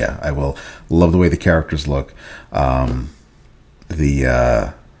 But yeah, I will love the way the characters look. You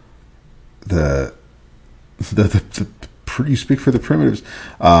speak for the primitives.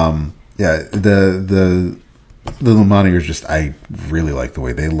 Yeah, the Lumaniers just, I really like the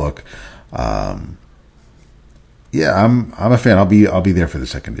way they look. Yeah, I'm a fan. I'll be there for the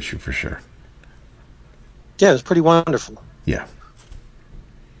second issue for sure. Yeah, it was pretty wonderful. Yeah.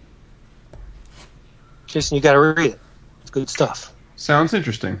 Jason, you got to read it. It's good stuff. Sounds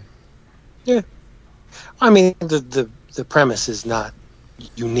interesting. Yeah, I mean the premise is not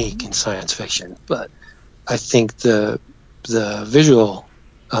unique in science fiction, but I think the visual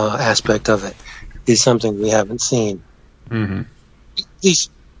aspect of it is something we haven't seen, at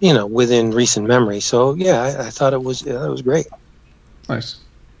least within recent memory. So yeah, I thought it was great. Nice.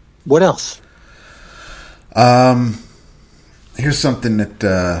 What else? Here's something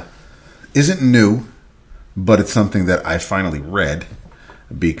that isn't new, but it's something that I finally read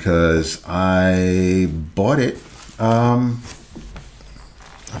because I bought it. I'm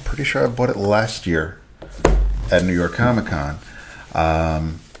pretty sure I bought it last year at New York Comic Con.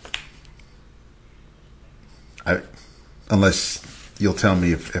 Unless you'll tell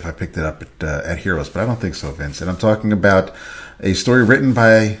me if I picked it up at Heroes, but I don't think so, Vince. And I'm talking about a story written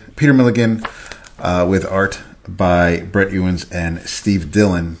by Peter Milligan with art by Brett Ewins and Steve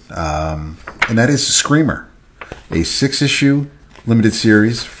Dillon, and that is Screamer, a 6-issue limited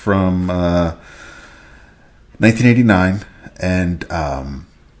series from 1989, and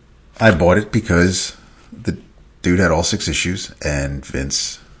I bought it because the dude had all 6 issues, and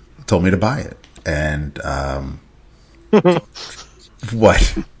Vince told me to buy it. And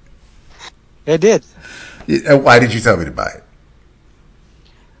what? I did. Why did you tell me to buy it?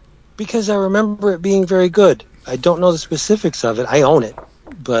 Because I remember it being very good. I don't know the specifics of it. I own it.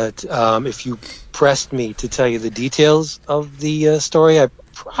 But if you pressed me to tell you the details of the story, I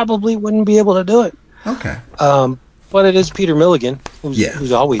probably wouldn't be able to do it. Okay. But it is Peter Milligan,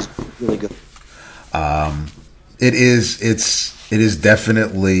 who's always really good. It is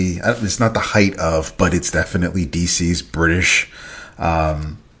definitely, it's not the height of, but it's definitely DC's British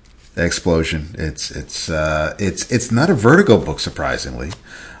explosion. It's not a Vertigo book, surprisingly.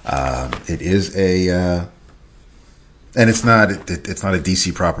 It is and it's not a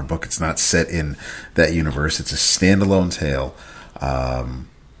DC proper book. It's not set in that universe. It's a standalone tale,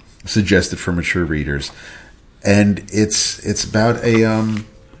 suggested for mature readers, and it's about a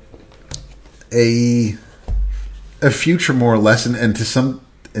future more or less, and to some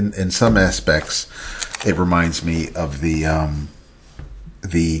in some aspects, it reminds me of the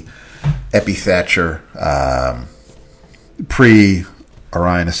Epi Thatcher pre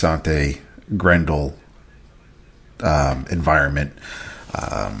Orion Asante Grendel environment.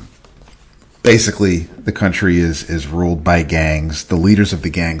 Basically, the country is ruled by gangs. The leaders of the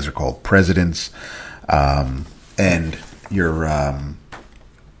gangs are called presidents, and and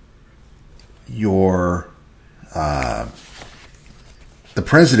the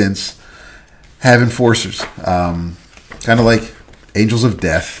presidents have enforcers, kind of like angels of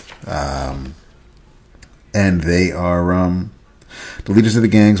death, and they are the leaders of the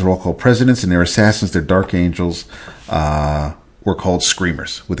gangs are all called presidents, and their assassins, their dark angels, were called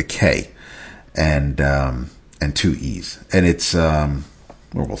screamers with a K and 2 E's, and it's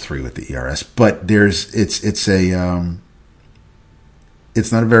well 3 with the ERS, but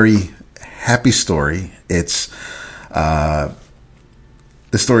it's not a very happy story. It's the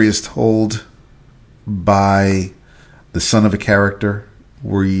story is told by the son of a character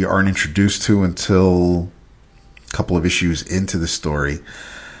we aren't introduced to until a couple of issues into the story,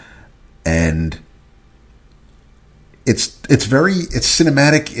 and it's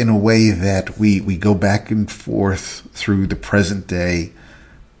cinematic in a way that we go back and forth through the present day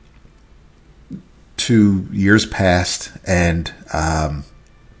to years past, and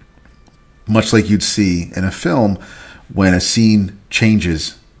much like you'd see in a film when a scene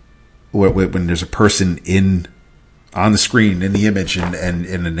changes, when there's a person on the screen in the image, and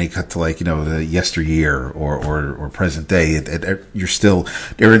then they cut to the yesteryear or present day,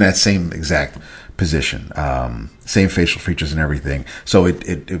 they're in that same exact position, same facial features and everything. So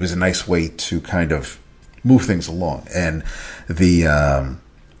it was a nice way to kind of move things along. And the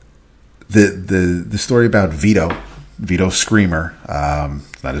story about Vito Screamer,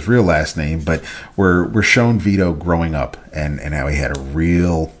 not his real last name, but we're shown Vito growing up and how he had a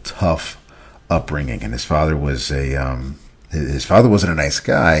real tough upbringing, and his father wasn't a nice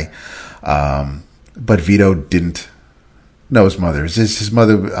guy, but Vito didn't know his mother. His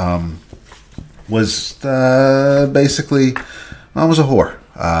mother was basically was a whore,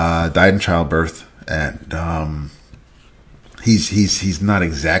 died in childbirth, and he's not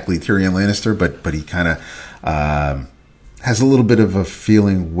exactly Tyrion Lannister, but he kind of has a little bit of a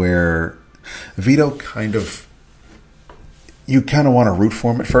feeling where Vito you kind of want to root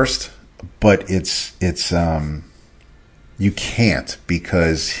for him at first, but it's you can't,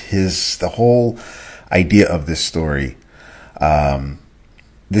 because the whole idea of this story,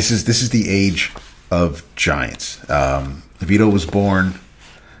 this is the age of giants. Vito was born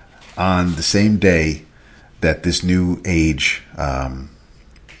on the same day that this new age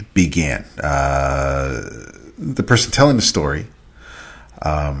began. The person telling the story,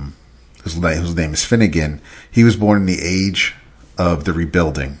 whose name is Finnegan, he was born in the age of the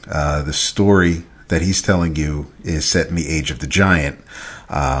rebuilding. The story that he's telling you is set in the age of the giant.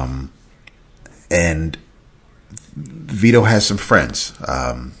 And Vito has some friends,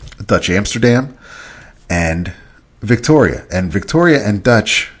 Dutch Amsterdam and Victoria. And Victoria and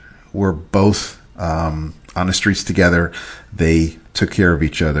Dutch were both on the streets together. They took care of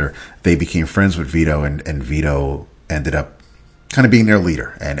each other. They became friends with Vito, and Vito ended up kind of being their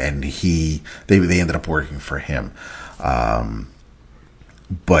leader. And they ended up working for him.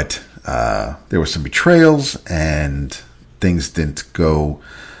 But there were some betrayals, and things didn't go.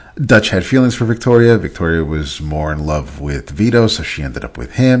 Dutch had feelings for Victoria. Victoria was more in love with Vito, so she ended up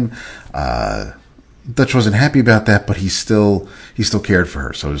with him. Dutch wasn't happy about that, but he still cared for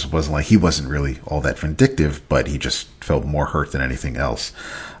her. So it wasn't like he wasn't really all that vindictive, but he just felt more hurt than anything else.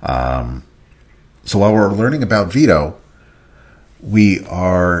 So while we're learning about Vito, we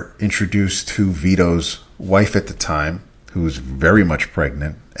are introduced to Vito's wife at the time, who was very much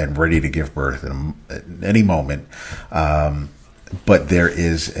pregnant and ready to give birth at any moment. But there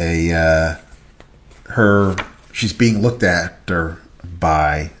is she's being looked after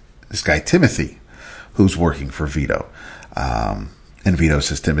by this guy, Timothy, who's working for Vito. And Vito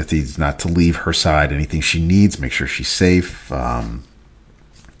says Timothy's not to leave her side, anything she needs, make sure she's safe.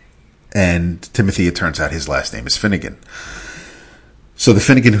 And Timothy, it turns out his last name is Finnegan. So the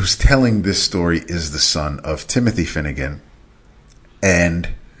Finnegan who's telling this story is the son of Timothy Finnegan. And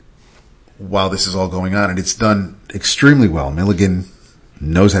while this is all going on, and it's done extremely well, Milligan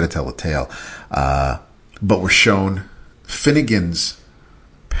knows how to tell a tale. But we're shown Finnegan's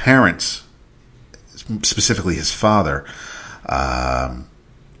parents, specifically his father, and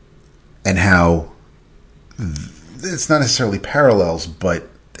how it's not necessarily parallels, but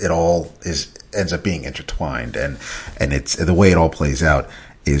it all ends up being intertwined, and it's the way it all plays out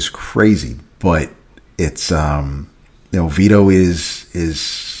is crazy. But it's Vito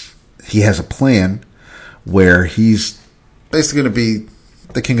he has a plan where he's basically going to be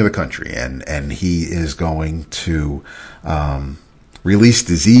the king of the country, and he is going to release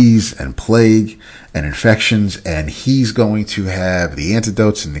disease and plague and infections, and he's going to have the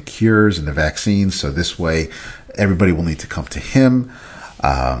antidotes and the cures and the vaccines, so this way everybody will need to come to him.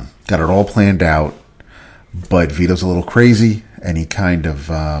 Got it all planned out, but Vito's a little crazy, and he kind of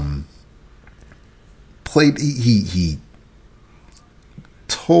played. He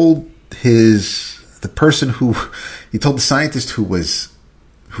told the scientist who's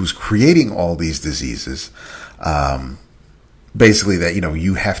creating all these diseases, basically that,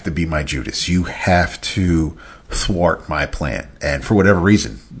 you have to be my Judas. You have to thwart my plan. And for whatever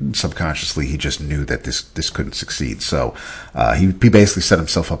reason, subconsciously, he just knew that this couldn't succeed. So he basically set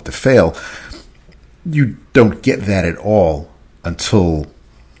himself up to fail. You don't get that at all until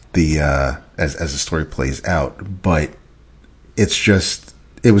as the story plays out. But it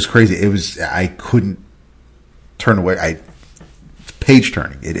was crazy. I couldn't turn away. Page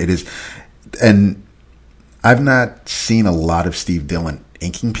turning. It is. And I've not seen a lot of Steve Dillon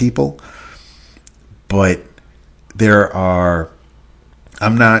inking people, but there are.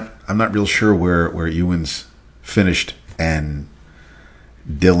 I'm not real sure where Ewins finished and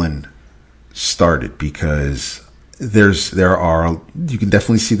Dillon started, because there are, you can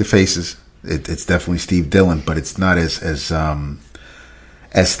definitely see the faces. It's definitely Steve Dillon, but it's not as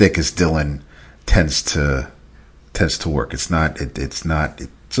thick as Dillon tends to work. It's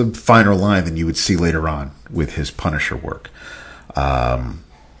a finer line than you would see later on with his Punisher work.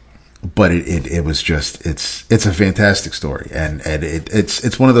 But it was just, it's a fantastic story. And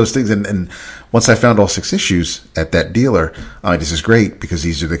it's one of those things. And once I found all 6 issues at that dealer, this is great, because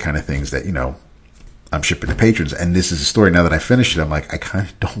these are the kind of things that, I'm shipping to patrons. And this is a story, now that I finished it, I'm like, I kind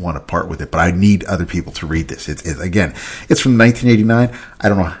of don't want to part with it, but I need other people to read this. It's from 1989. I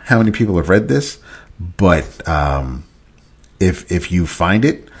don't know how many people have read this, but, if you find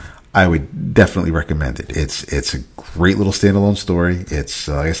it, I would definitely recommend it. It's a great little standalone story. It's,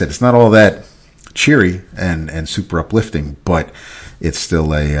 like I said, it's not all that cheery and super uplifting, but it's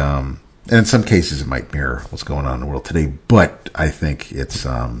still and in some cases it might mirror what's going on in the world today, but I think it's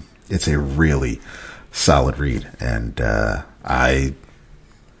a really solid read. And, I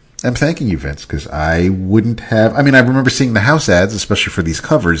am thanking you, Vince, because I wouldn't have, I remember seeing the house ads, especially for these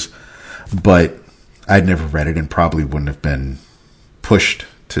covers, but I'd never read it and probably wouldn't have been pushed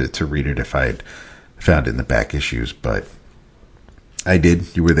to read it if I'd found it in the back issues, but I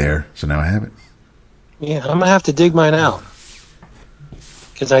did. You were there, so now I have it. Yeah, I'm gonna have to dig mine out,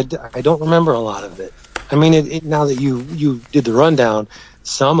 because I don't remember a lot of it. Now that you did the rundown,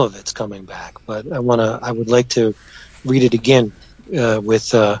 some of it's coming back, but I would like to read it again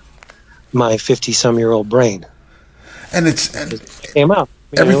with my 50-some-year-old brain. And it came out.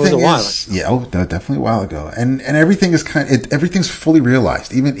 Everything it was a while ago. Definitely a while ago, and everything is everything's fully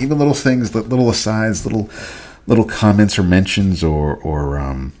realized. Even little things, little asides, little comments or mentions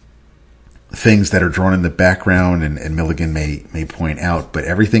or things that are drawn in the background, and Milligan may point out, but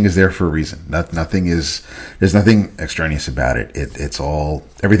everything is there for a reason. There's nothing extraneous about it.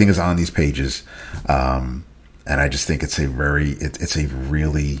 Everything is on these pages, and I just think it's a really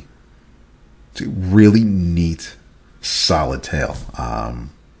neat, solid tale.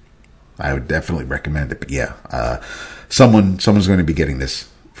 I would definitely recommend it, but yeah, someone's going to be getting this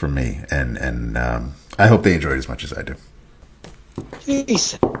from me, and I hope they enjoy it as much as I do.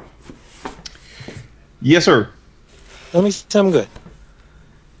 Jason. Yes, sir. Let me tell him good.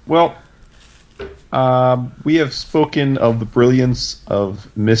 Well, we have spoken of the brilliance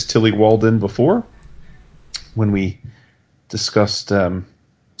of Miss Tilly Walden before, when we discussed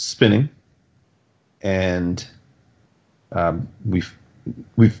spinning, and we've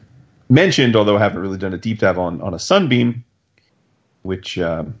mentioned, although I haven't really done a deep dive on a Sunbeam, which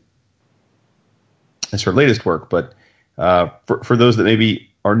is her latest work. But for those that maybe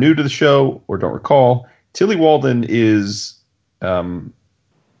are new to the show or don't recall, Tilly Walden is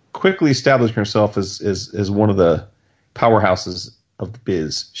quickly establishing herself as one of the powerhouses of the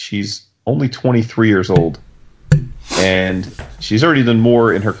biz. She's only 23 years old, and she's already done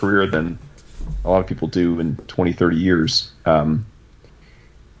more in her career than a lot of people do in 20, 30 years.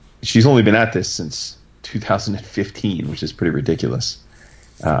 She's only been at this since 2015, which is pretty ridiculous.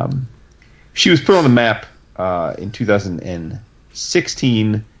 She was put on the map in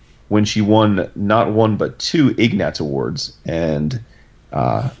 2016 when she won not one but 2 Ignatz Awards. And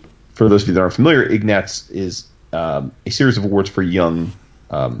for those of you that aren't familiar, Ignatz is a series of awards for young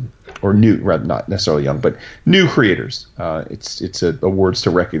or new, rather not necessarily young, but new creators. It's awards to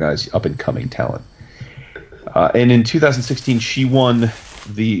recognize up-and-coming talent. And in 2016, she won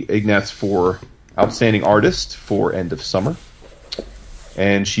the Ignatz for Outstanding Artist for End of Summer.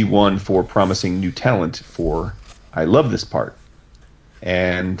 And she won for Promising New Talent for I Love This Part.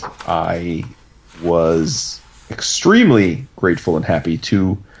 And I was extremely grateful and happy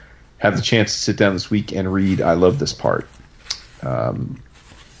to have the chance to sit down this week and read I Love This Part.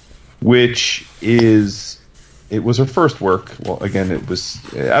 Which is it was her first work. Well, again, it was,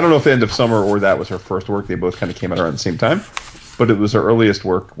 I don't know if End of Summer or that was her first work. They both kind of came out around the same time, but it was her earliest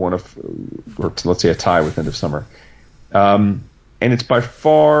work, or let's say a tie with End of Summer. And it's by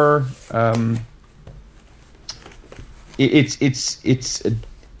far,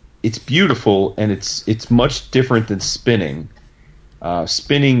 it's beautiful, and it's much different than Spinning.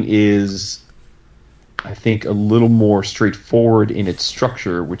 Spinning is, I think, a little more straightforward in its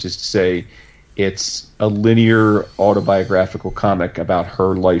structure, which is to say, it's a linear autobiographical comic about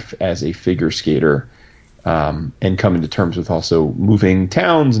her life as a figure skater, and coming to terms with also moving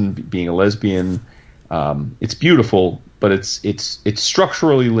towns and being a lesbian. It's beautiful, but it's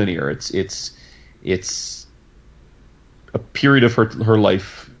structurally linear. It's a period of her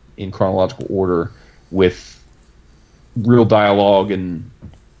life in chronological order with real dialogue, and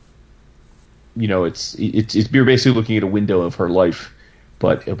it's you're basically looking at a window of her life,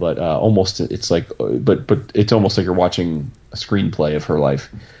 but almost it's like but it's almost like you're watching a screenplay of her life.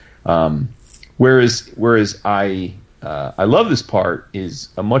 Whereas I love this part is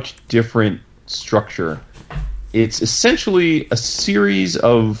a much different structure. It's essentially a series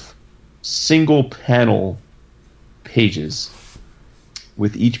of single panel pages,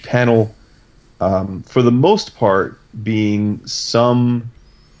 with each panel, for the most part, being some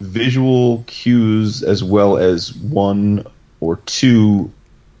visual cues as well as one or two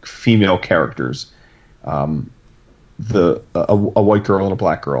female characters. A white girl and a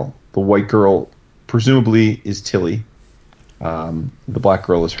black girl. The white girl presumably is Tilly. The black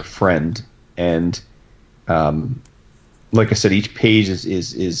girl is her friend, and like I said, each page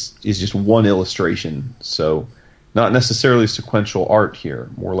is just one illustration. So not necessarily sequential art here,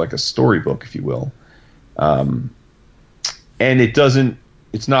 more like a storybook, if you will. And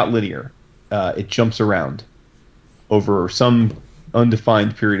it's not linear. It jumps around over some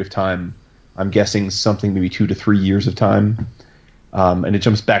undefined period of time. I'm guessing something maybe 2 to 3 years of time. And it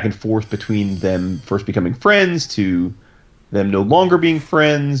jumps back and forth between them first becoming friends to them no longer being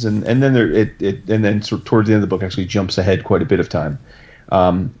friends, and then sort of towards the end of the book actually jumps ahead quite a bit of time.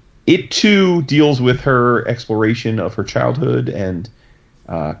 It too deals with her exploration of her childhood and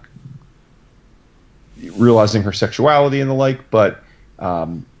realizing her sexuality and the like, but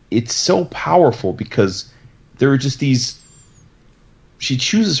it's so powerful because there are just these. She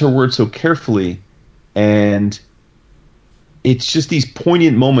chooses her words so carefully, and it's just these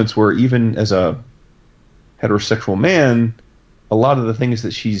poignant moments where even as a heterosexual man, a lot of the things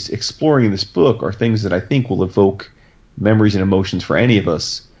that she's exploring in this book are things that I think will evoke memories and emotions for any of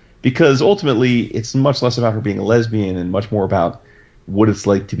us, because ultimately it's much less about her being a lesbian and much more about what it's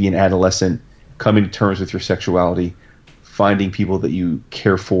like to be an adolescent, coming to terms with your sexuality, finding people that you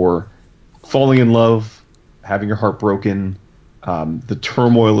care for, falling in love, having your heart broken, the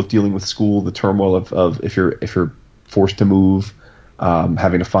turmoil of dealing with school, the turmoil of if you're forced to move,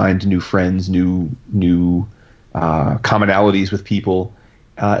 having to find new friends, new commonalities with people,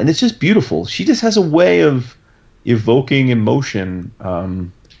 and it's just beautiful. She just has a way of evoking emotion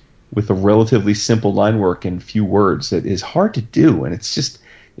with a relatively simple line work and few words that is hard to do, and it's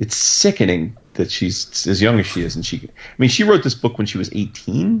sickening that she's as young as she is. And she wrote this book when she was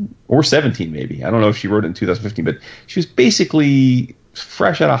 18 or 17, maybe. I don't know if she wrote it in 2015, but she was basically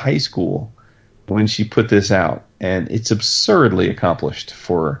fresh out of high school when she put this out, and it's absurdly accomplished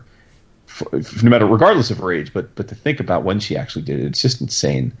for no matter, regardless of her age, but to think about when she actually did it, it's just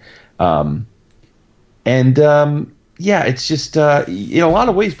insane. It's just in a lot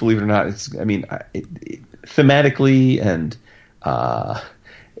of ways, believe it or not, thematically and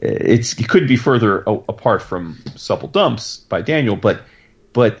it couldn't be further apart from Supple Dumps by Daniel, but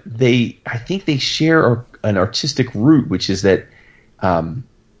I think they share an artistic root, which is that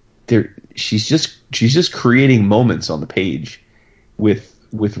she's just creating moments on the page with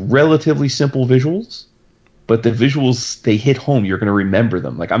relatively simple visuals, but the visuals, they hit home. You're going to remember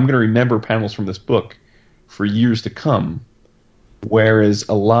them. Like, I'm going to remember panels from this book for years to come, whereas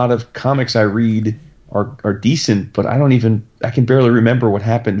a lot of comics I read are decent, but I can barely remember what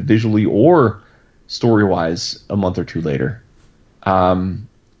happened visually or story-wise a month or two later. And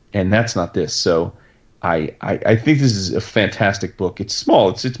that's not this. So I think this is a fantastic book. It's small.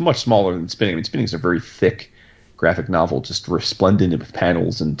 It's much smaller than Spinning. I mean, Spinning is a very thick graphic novel, just resplendent with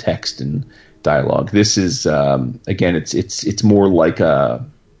panels and text and dialogue. This is again, it's more like a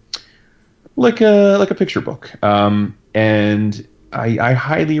picture book, and I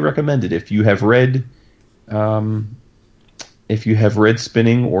highly recommend it if you have read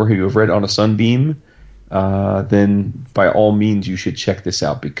Spinning or you have read On a Sunbeam. Then by all means you should check this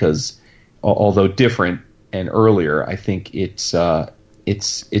out, because although different and earlier, I think it's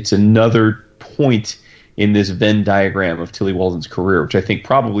another point in this Venn diagram of Tillie Walden's career, which I think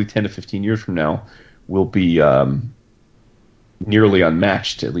probably 10 to 15 years from now will be nearly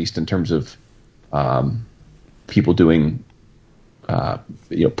unmatched, at least in terms of people doing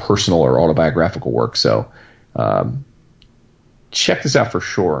personal or autobiographical work. So check this out for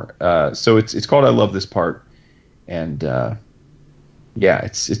sure. So it's called I Love This Part, and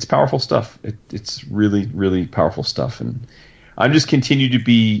it's powerful stuff. It's really, really powerful stuff, and I'm just continue to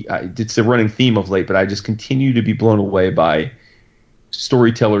be. It's a running theme of late, but I just continue to be blown away by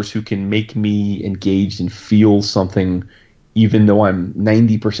storytellers who can make me engaged and feel something, even though I'm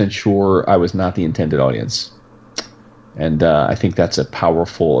 90% sure I was not the intended audience. And I think that's a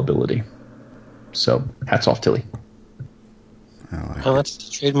powerful ability. So hats off, Tillie. Well, that's the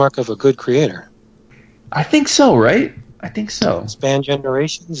trademark of a good creator. I think so, right? I think so. Span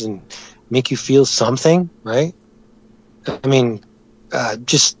generations and make you feel something, right? I mean,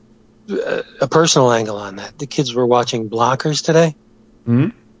 just a personal angle on that. The kids were watching Blockers today,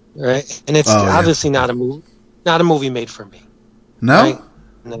 right? And it's obviously not a movie made for me. No, right?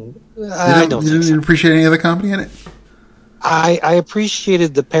 No, I don't. You didn't appreciate any of the comedy in it. I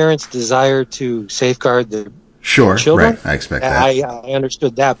appreciated the parents' desire to safeguard their children. Right. I expect that. I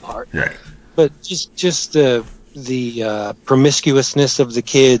understood that part. Right. But just the promiscuousness of the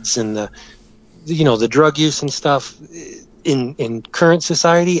kids and the drug use and stuff in current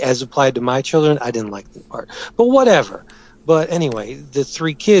society as applied to my children, I didn't like that part. But whatever. But anyway, the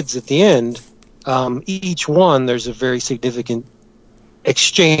three kids at the end, each one, there's a very significant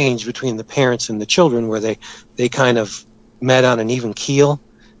exchange between the parents and the children where they kind of met on an even keel,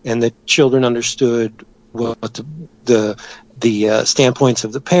 and the children understood what the standpoints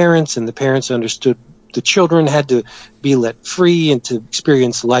of the parents, and the parents understood the children had to be let free and to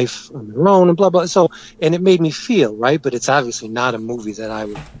experience life on their own and blah, blah. So, and it made me feel, right? But it's obviously not a movie that I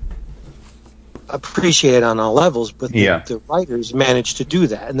would appreciate on all levels, but the writers managed to do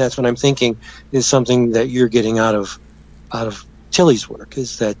that. And that's what I'm thinking is something that you're getting out of Tillie's work,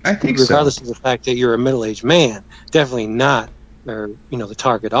 is that I think regardless of the fact that you're a middle-aged man, definitely not, the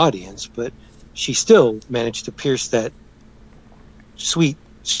target audience, but she still managed to pierce that sweet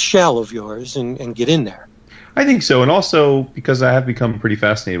shell of yours and get in there. I think so, and also because I have become pretty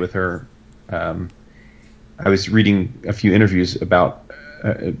fascinated with her. I was reading a few interviews with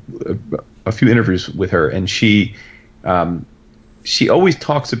her, and she always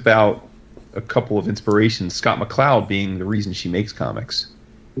talks about a couple of inspirations, Scott McCloud being the reason she makes comics.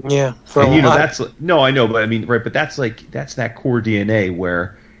 Yeah, and that's no, I know, but I mean, right, but that's that core DNA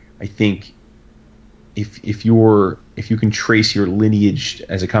where I think if you can trace your lineage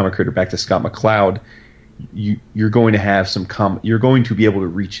as a comic creator back to Scott McCloud, you're going to have you're going to be able to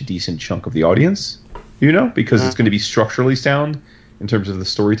reach a decent chunk of the audience, because it's going to be structurally sound in terms of the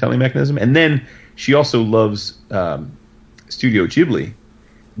storytelling mechanism. And then she also loves Studio Ghibli,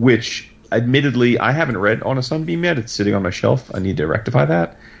 which admittedly I haven't read On a Sunbeam yet. It's sitting on my shelf. I need to rectify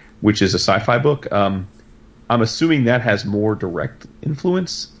that, which is a sci-fi book. I'm assuming that has more direct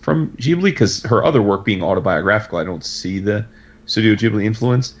influence from Ghibli, because her other work being autobiographical, I don't see the Studio Ghibli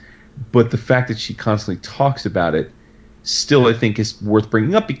influence. But the fact that she constantly talks about it still, I think, is worth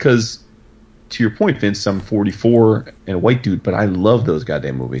bringing up, because, to your point, Vince, I'm 44 and a white dude, but I love those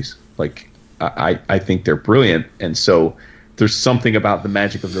goddamn movies. Like, I think they're brilliant, and so there's something about the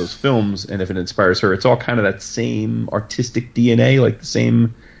magic of those films, and if it inspires her, it's all kind of that same artistic DNA, like the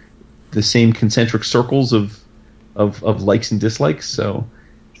same concentric circles of likes and dislikes. So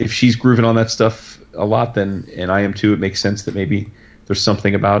if she's grooving on that stuff a lot, then, and I am too, it makes sense that maybe there's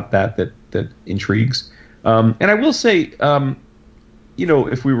something about that intrigues. And I will say,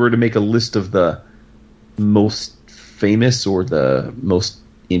 if we were to make a list of the most famous or the most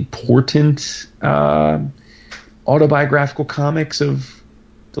important autobiographical comics of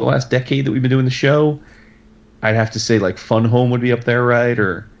the last decade that we've been doing the show, I'd have to say like Fun Home would be up there, right?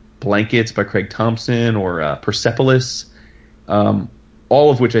 Or Blankets by Craig Thompson, or Persepolis, all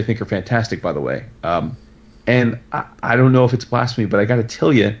of which I think are fantastic, by the way. And I don't know if it's blasphemy, but I got to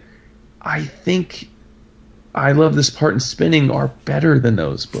tell you, I think I Love This Part and Spinning are better than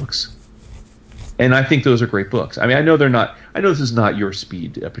those books. And I think those are great books. I mean, I know they're not. I know this is not your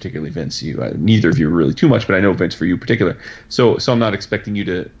speed, particularly Vince. Neither of you are really too much, but I know Vince for you in particular. So I'm not expecting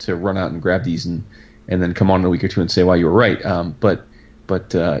you to run out and grab these and then come on in a week or two and say, "Well, you were right."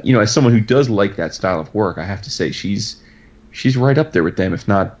 But as someone who does like that style of work, I have to say she's right up there with them, if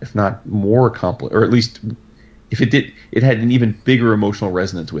not more accomplished, or at least if it had an even bigger emotional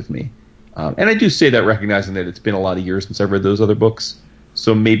resonance with me. And I do say that recognizing that it's been a lot of years since I've read those other books.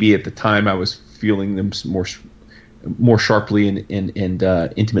 So maybe at the time I was feeling them more sharply and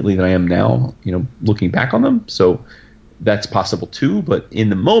intimately than I am now, looking back on them. So that's possible too. But in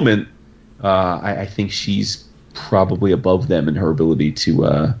the moment, I think she's probably above them in her ability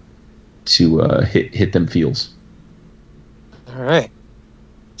to hit them feels. All right.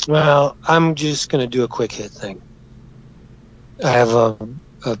 Well, I'm just going to do a quick hit thing. I have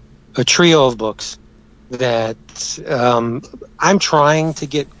a trio of books that I'm trying to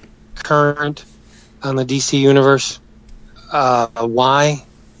get current on the DC universe. Why?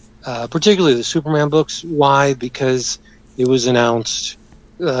 Particularly the Superman books. Why? Because it was announced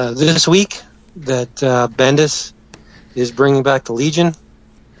this week that Bendis is bringing back the Legion.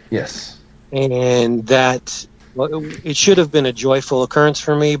 Yes. And that it should have been a joyful occurrence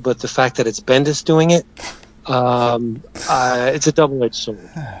for me, but the fact that it's Bendis doing it, it's a double-edged sword,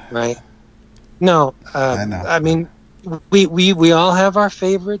 right? No, I know. I mean, we all have our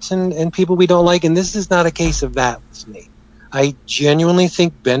favorites and people we don't like, and this is not a case of that with me. I genuinely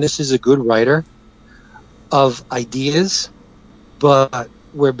think Bendis is a good writer of ideas, but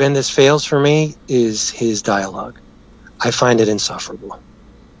where Bendis fails for me is his dialogue. I find it insufferable.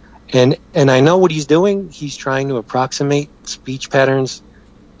 And I know what he's doing. He's trying to approximate speech patterns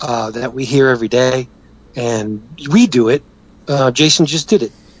that we hear every day, and we do it. Jason just did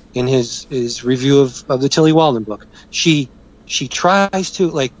it in his review of the Tilly Walden book. She tries to,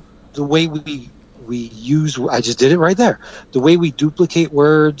 like, the way we use. I just did it right there. The way we duplicate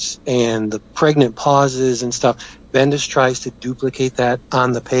words and the pregnant pauses and stuff. Bendis tries to duplicate that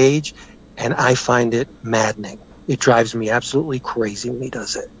on the page, and I find it maddening. It drives me absolutely crazy when he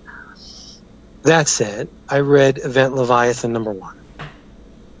does it. That said, I read Event Leviathan #1,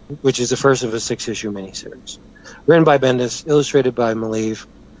 which is the first of a 6-issue miniseries. Written by Bendis, illustrated by Maleev.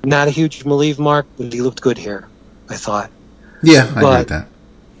 Not a huge Maleev mark, but he looked good here, I thought. Yeah, I agree with that.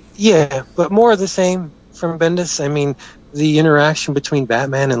 Yeah, but more of the same from Bendis. I mean, the interaction between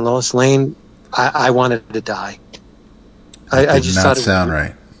Batman and Lois Lane, I wanted to die. I just thought it sound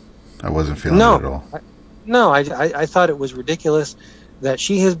right. I wasn't feeling it at all. I thought it was ridiculous that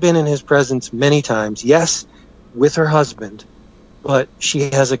she has been in his presence many times. Yes, with her husband, but she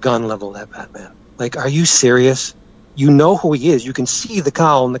has a gun leveled at Batman. Like, are you serious? You know who he is. You can see the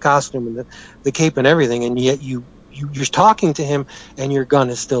cowl and the costume and the cape and everything, and yet you're talking to him and your gun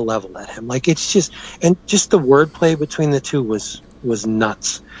is still leveled at him. Like, it's just the wordplay between the two was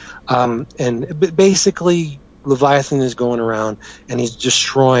nuts. And basically, Leviathan is going around and he's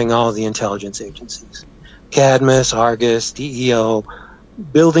destroying all the intelligence agencies. Cadmus, Argus, DEO,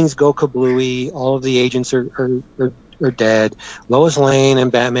 buildings go kablooey, all of the agents are dead. Lois Lane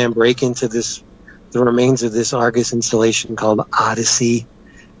and Batman break into the remains of this Argus installation called Odyssey,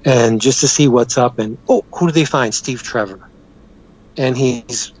 and just to see what's up, and who do they find? Steve Trevor. And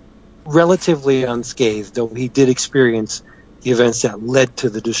he's relatively unscathed, though he did experience the events that led to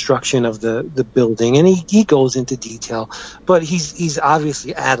the destruction of the building, and he goes into detail, but he's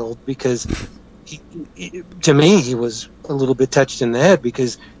obviously addled because to me he was a little bit touched in the head,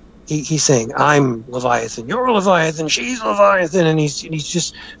 because he's saying, I'm Leviathan, you're Leviathan, she's Leviathan, and he's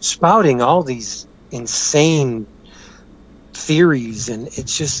just spouting all these insane theories, and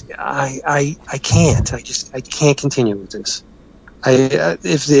it's just I can't continue with this.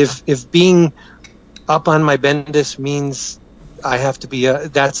 If being up on my Bendis means I have to be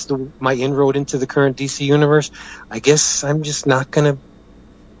that's my inroad into the current DC universe, I guess I'm just not going to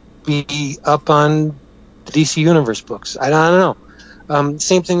be up on the DC universe books. I don't know.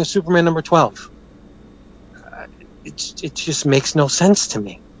 Same thing with Superman #12. It just makes no sense to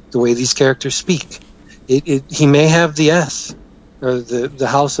me the way these characters speak. He may have the S or the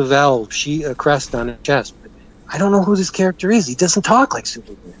House of L crest on his chest, but I don't know who this character is. He doesn't talk like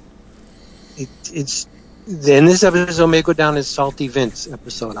Superman. It's then this episode may go down as Salty Vince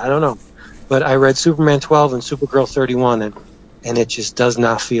episode. I don't know, but I read Superman 12 and Supergirl 31, and it just does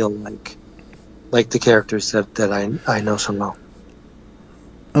not feel like the characters that I know so well.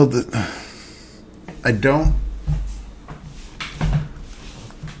 Oh, I don't.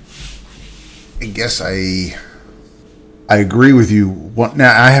 I guess I agree with you.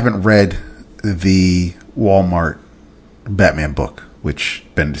 Now, I haven't read the Walmart Batman book, which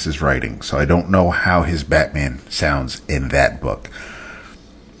Bendis is writing, so I don't know how his Batman sounds in that book.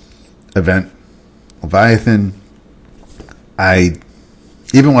 Event Leviathan,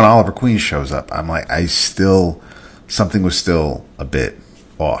 even when Oliver Queen shows up, I'm like, something was still a bit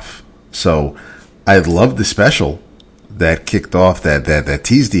off. So I loved the special that kicked off that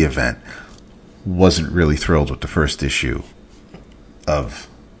teased the event. Wasn't really thrilled with the first issue of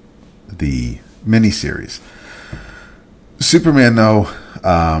the miniseries. Superman, though,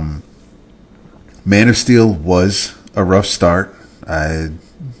 Man of Steel was a rough start.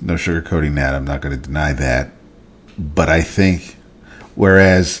 No sugarcoating that. I'm not going to deny that. But I think,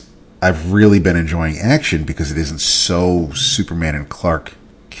 whereas I've really been enjoying Action because it isn't so Superman and Clark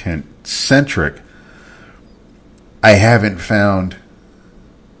Kent centric, I haven't found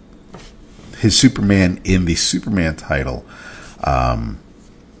his Superman in the Superman title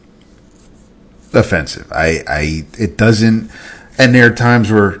offensive. It doesn't, and there are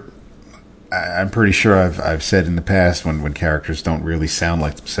times where I'm pretty sure I've said in the past when characters don't really sound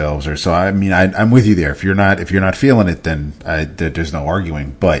like themselves, or so. I mean, I'm with you there. If you're not feeling it, then there's no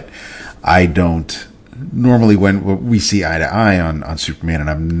arguing. But I don't normally, when we see eye to eye on Superman, and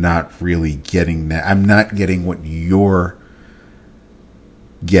I'm not really getting that. I'm not getting what you're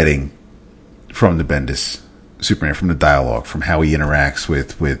getting from the Bendis Superman, from the dialogue, from how he interacts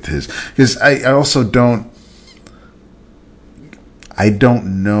with his. Because I also don't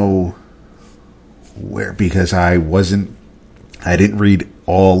know where, because I didn't read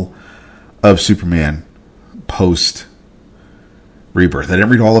all of Superman post Rebirth. I didn't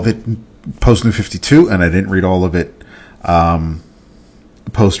read all of it post New 52, and I didn't read all of it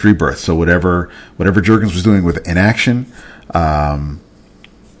post Rebirth. So whatever Jurgens was doing with Inaction, I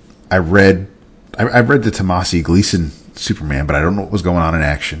read the Tomasi Gleason Superman, but I don't know what was going on in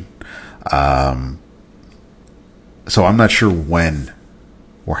Action. So I'm not sure when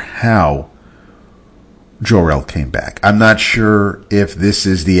or how Jor-El came back. I'm not sure if this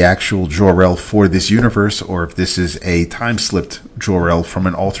is the actual Jor-El for this universe, or if this is a time-slipped Jor-El from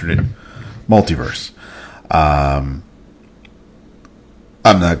an alternate multiverse. I'm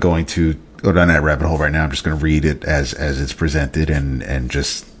not going to go down that rabbit hole right now. I'm just going to read it as it's presented and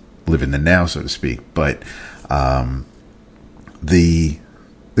just live in the now, so to speak. But the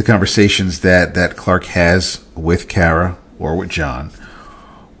conversations that Clark has with Kara, or with John,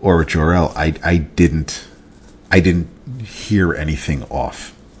 or with Jor-El, I didn't hear anything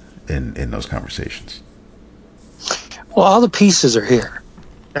off in those conversations. Well, all the pieces are here.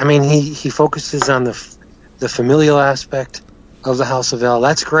 I mean, he focuses on the familial aspect of the House of El.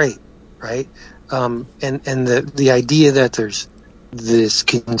 That's great, right? And the idea that there's this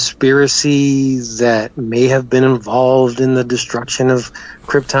conspiracy that may have been involved in the destruction of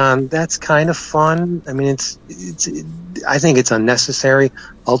Krypton, that's kind of fun. I mean, I think it's unnecessary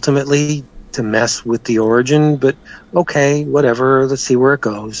ultimately to mess with the origin, but okay, whatever, let's see where it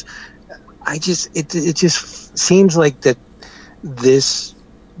goes. It just seems like that these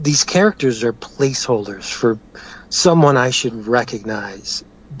characters are placeholders for someone I should recognize,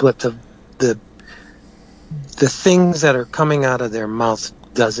 but the things that are coming out of their mouth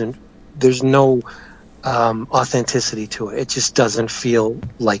there's no authenticity to it. It just doesn't feel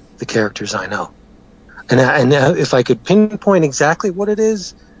like the characters I know. And if I could pinpoint exactly what it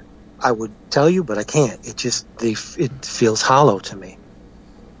is, I would tell you, but I can't. It feels hollow to me.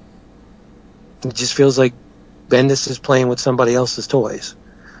 It just feels like Bendis is playing with somebody else's toys,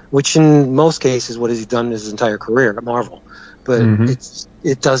 which in most cases, what has he done his entire career at Marvel? But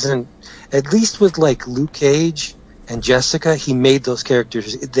it doesn't. At least with like Luke Cage and Jessica, he made those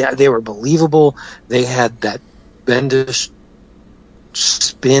characters. They were believable. They had that Bendis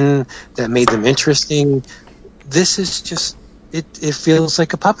spin that made them interesting. This is just. It feels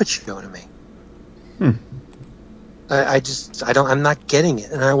like a puppet show to me. I'm not getting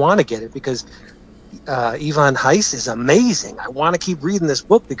it, and I want to get it because Ivan Heiss is amazing. I want to keep reading this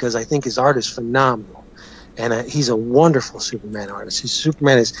book because I think his art is phenomenal, and he's a wonderful Superman artist. His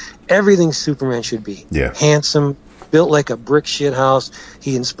Superman is everything Superman should be. Yeah. Handsome, built like a brick shit house.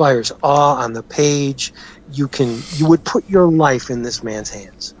 He inspires awe on the page. You would put your life in this man's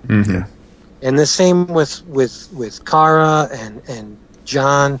hands. Mm-hmm. And the same with Kara and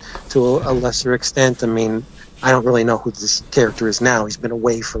John to a lesser extent. I mean, I don't really know who this character is now. He's been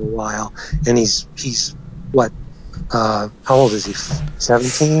away for a while, and he's what? How old is he?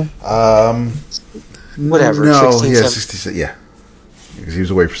 17? Whatever. No, 16, yeah, 66. Yeah, because he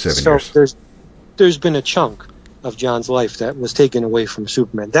was away for 7 years. So there's been a chunk of John's life that was taken away from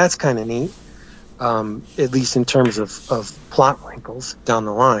Superman. That's kind of neat, at least in terms of plot wrinkles down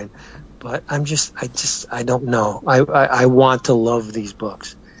the line. But I don't know. I want to love these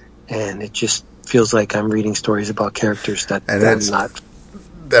books, and it just feels like I'm reading stories about characters that I'm not.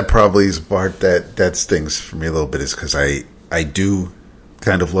 That probably is the part that stings for me a little bit, is because I do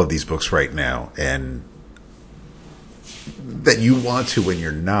kind of love these books right now, and that you want to when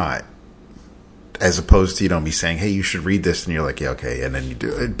you're not, as opposed to me saying, hey, you should read this, and you're like, yeah, okay, and then you do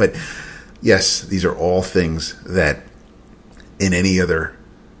it. But yes, these are all things that in any other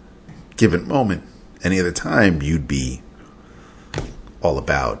given moment, any other time, you'd be all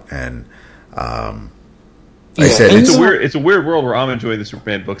about. And Like I said, it's a weird world where I'm enjoying the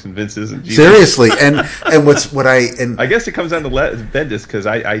Superman books and Vince isn't. Seriously, and I guess it comes down to Bendis because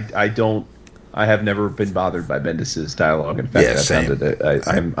I have never been bothered by Bendis's dialogue. In fact,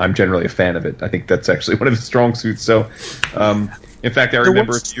 I'm generally a fan of it. I think that's actually one of his strong suits. So, in fact, I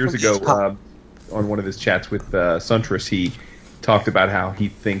remember years ago on one of his chats with Suntress, he talked about how he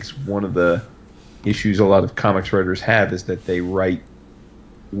thinks one of the issues a lot of comics writers have is that they write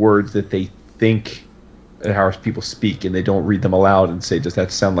words that they think how people speak, and they don't read them aloud and say, does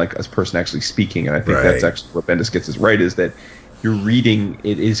that sound like a person actually speaking? And I think that's actually what Bendis gets is right, is that you're reading,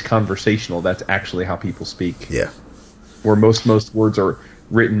 it is conversational. That's actually how people speak. Yeah. Where most words are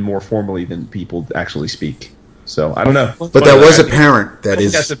written more formally than people actually speak. So, I don't know. But that was apparent.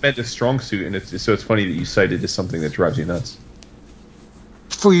 That's a Bendis strong suit, and it's funny that you cite it as something that drives you nuts.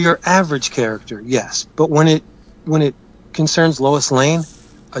 For your average character, yes. But when it concerns Lois Lane,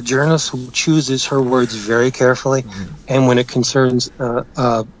 a journalist who chooses her words very carefully, and when it concerns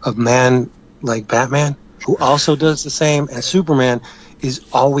a man like Batman, who also does the same, and Superman is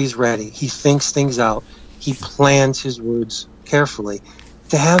always ready. He thinks things out. He plans his words carefully.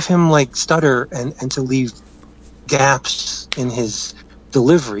 To have him like stutter and to leave gaps in his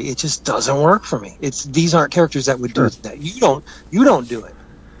delivery, it just doesn't work for me. These aren't characters that would do that. You don't do it.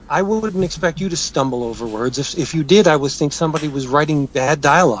 I wouldn't expect you to stumble over words. If you did, I would think somebody was writing bad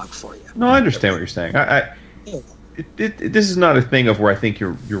dialogue for you. No, I understand what you're saying. This is not a thing of where I think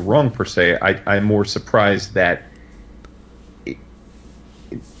you're wrong per se. I'm more surprised that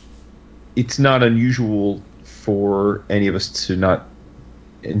it's not unusual for any of us to not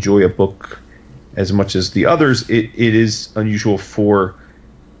enjoy a book as much as the others. It is unusual for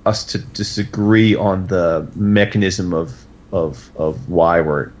us to disagree on the mechanism of why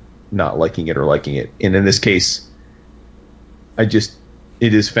we're not liking it or liking it. And in this case, it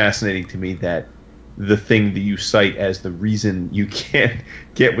is fascinating to me that the thing that you cite as the reason you can't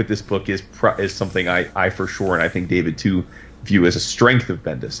get with this book is something I for sure, and I think David too, view as a strength of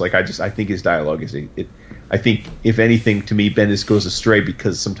Bendis. Like I think his dialogue is I think if anything to me, Bendis goes astray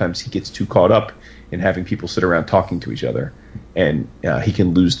because sometimes he gets too caught up in having people sit around talking to each other, and he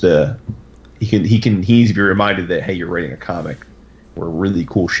can lose he needs to be reminded that, hey, you're writing a comic where really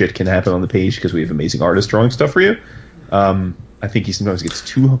cool shit can happen on the page because we have amazing artists drawing stuff for you. I think he sometimes gets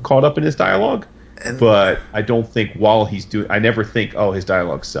too caught up in his dialogue, but I don't think while he's doing, I never think, oh, his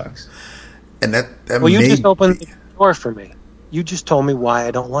dialogue sucks. And that you just opened the door for me. You just told me why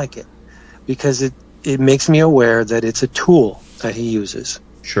I don't like it, because it makes me aware that it's a tool that he uses.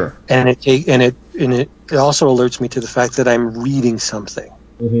 Sure. And it also alerts me to the fact that I'm reading something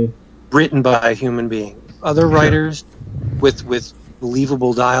written by a human being. Other writers with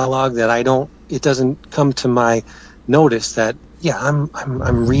believable dialogue that it doesn't come to my notice that, yeah,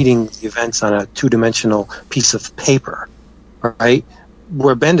 I'm reading the events on a two-dimensional piece of paper, right?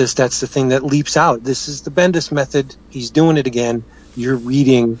 Where Bendis, that's the thing that leaps out. This is the Bendis method. He's doing it again. You're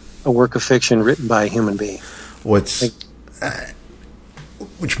reading a work of fiction written by a human being. Which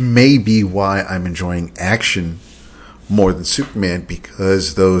may be why I'm enjoying Action more than Superman,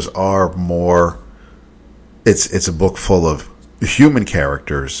 because those are more. It's a book full of human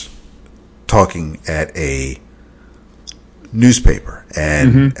characters talking at a newspaper,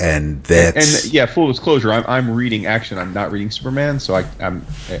 and that's and full disclosure, I'm reading Action. I'm not reading Superman, so I'm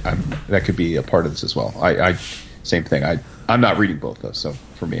that could be a part of this as well. I same thing. I'm not reading both though, so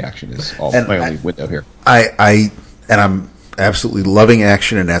for me, Action is my only window here. I'm absolutely loving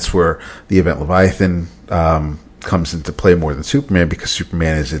Action, and that's where the Event Leviathan comes into play more than Superman, because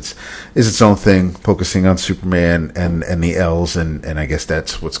Superman is its own thing, focusing on Superman and the L's, and I guess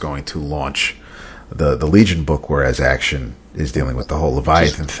that's what's going to launch the Legion book, whereas Action is dealing with the whole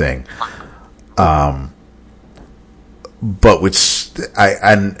Leviathan thing. But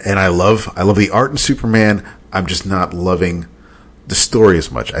I love the art in Superman. I'm just not loving the story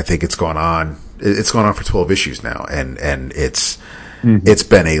as much. I think it's gone on for 12 issues now, and it's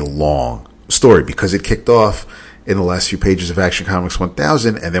been a long story, because it kicked off in the last few pages of Action Comics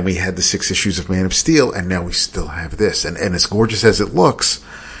 1000, and then we had the 6 issues of Man of Steel, and now we still have this. And as gorgeous as it looks,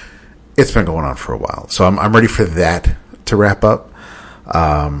 it's been going on for a while. So I'm ready for that to wrap up.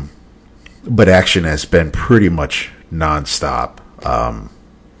 But Action has been pretty much nonstop.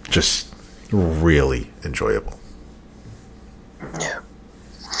 Just really enjoyable. Yeah.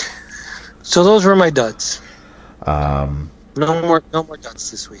 So those were my duds. No more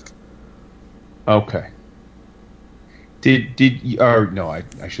duds this week. Okay. Did you? Or no, I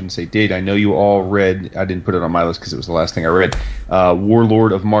shouldn't say did. I know you all read. I didn't put it on my list because it was the last thing I read.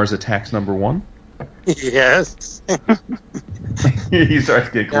 Warlord of Mars Attacks #1. Yes. You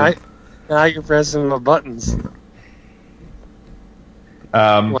started to get cool. Now you're pressing my buttons.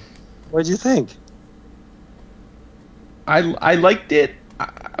 What'd you think? I liked it,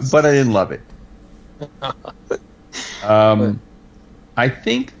 but I didn't love it. I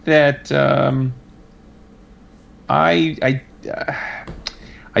think that I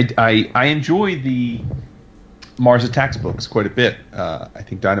enjoy the Mars Attacks books quite a bit. I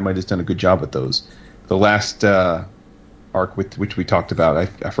think Dynamite has done a good job with those. The last arc with which we talked about,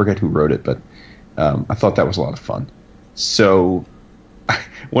 I forget who wrote it, but I thought that was a lot of fun. So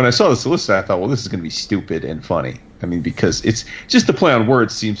when I saw the solicit, I thought, well, this is going to be stupid and funny. I mean, because it's just the play on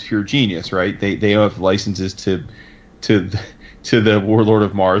words seems pure genius, right? They have licenses to the Warlord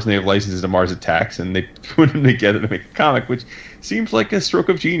of Mars, and they have licenses to Mars Attacks, and they put them together to make a comic, which seems like a stroke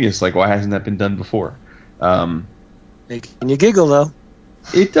of genius. Like, why hasn't that been done before? Making you giggle, though.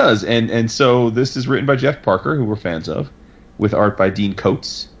 It does, and so this is written by Jeff Parker, who we're fans of, with art by Dean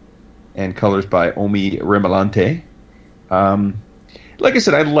Coates, and colors by Omi Remalante. Like I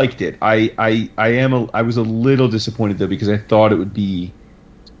said, I liked it. I was a little disappointed though, because I thought it would be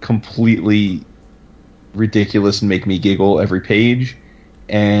completely ridiculous and make me giggle every page,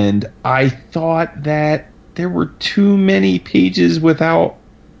 and I thought that there were too many pages without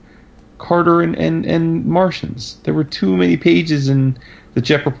Carter and Martians. There were too many pages in the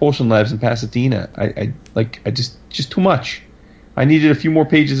Jet Propulsion Labs in Pasadena. I just too much. I needed a few more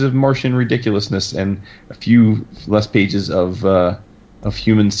pages of Martian ridiculousness and a few less pages of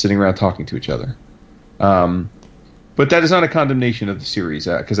humans sitting around talking to each other. But that is not a condemnation of the series,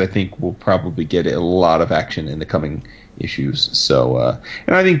 because I think we'll probably get a lot of action in the coming issues. So,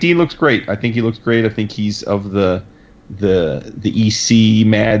 and I think Dean looks great. I think he looks great. I think he's of the EC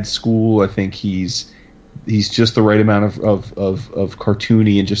mad school. I think he's just the right amount of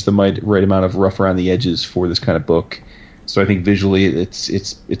cartoony and just the right amount of rough around the edges for this kind of book. So I think visually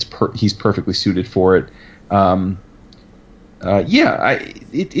he's perfectly suited for it. I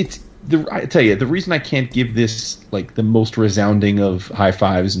tell you, the reason I can't give this like the most resounding of high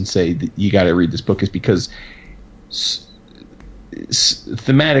fives and say that you got to read this book is because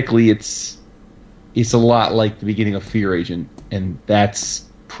thematically it's a lot like the beginning of Fear Agent, and that's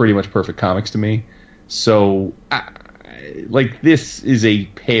pretty much perfect comics to me. So, like, this is a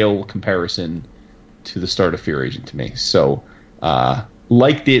pale comparison to the start of Fear Agent to me. So,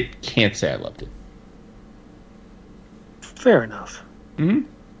 liked it, can't say I loved it. Fair enough. Mm-hmm.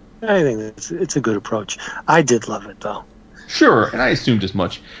 I think it's a good approach. I did love it, though. Sure, and I assumed as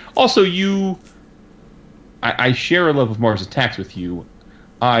much. Also, I share a love of Mars Attacks with you.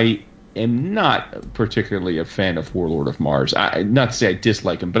 I am not particularly a fan of Warlord of Mars. Not to say I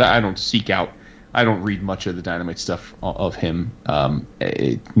dislike him, but I don't seek out. I don't read much of the Dynamite stuff of him.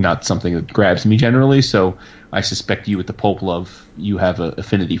 Not something that grabs me generally. So I suspect you, with the Pulp love, you have an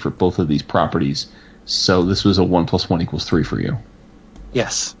affinity for both of these properties. So this was a 1 + 1 = 3 for you.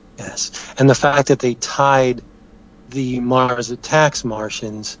 Yes. And the fact that they tied the Mars Attacks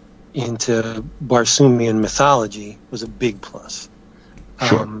Martians into Barsoomian mythology was a big plus.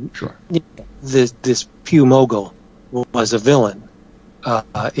 Sure. This Pew Mogul was a villain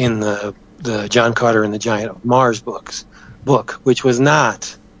in the John Carter and the Giant of Mars book, which was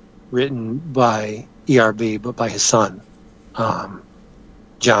not written by ERB but by his son,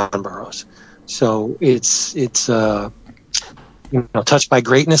 John Burroughs. So it's touched by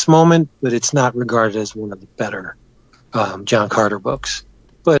greatness moment, but it's not regarded as one of the better John Carter books.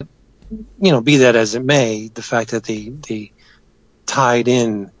 But be that as it may, the fact that they tied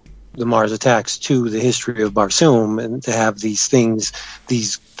in the Mars Attacks to the history of Barsoom, and to have these things,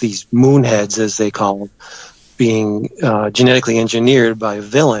 these moonheads as they call them, being genetically engineered by a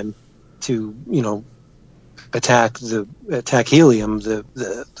villain to attack Helium,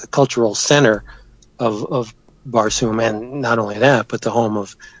 the cultural center of Barsoom, and not only that, but the home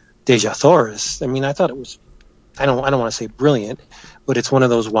of Dejah Thoris. I mean, I thought it was, I don't want to say brilliant, but it's one of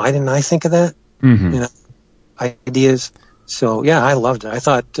those, why didn't I think of that? Mm-hmm. Ideas. So yeah, I loved it. I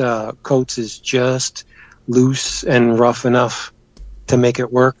thought Coates is just loose and rough enough to make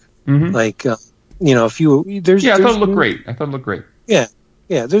it work. Mm-hmm. Like, if you I thought it looked great. Yeah.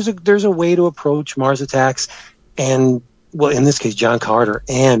 There's a way to approach Mars Attacks, and in this case, John Carter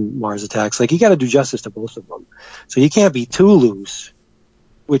and Mars Attacks. Like, you got to do justice to both of them. So you can't be too loose,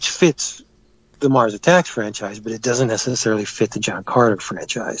 which fits the Mars Attacks franchise, but it doesn't necessarily fit the John Carter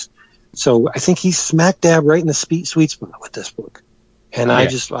franchise. So I think he's smack dab right in the sweet spot with this book, and I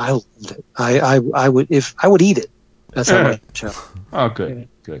loved it. I would eat it. That's how much. Oh, good.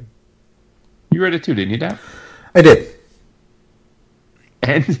 You read it too, didn't you, Dad? I did.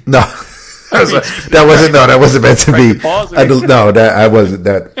 And no, that wasn't meant to be. I wasn't.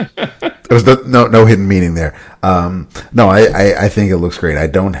 was no hidden meaning there. No, I think it looks great. I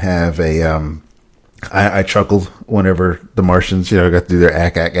don't have a. I chuckled whenever the Martians, got to do their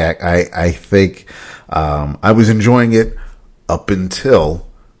ack. I think I was enjoying it up until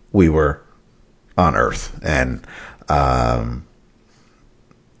we were on Earth, and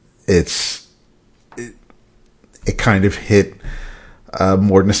it kind of hit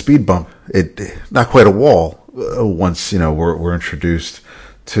more than a speed bump. It not quite a wall. Once we're introduced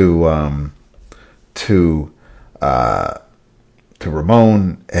to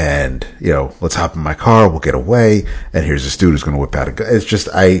Ramon, and let's hop in my car, we'll get away, and here's this dude who's going to whip out a gun. It's just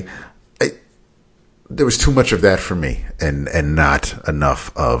there was too much of that for me, and not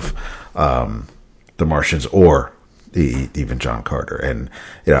enough of the Martians or even John Carter. And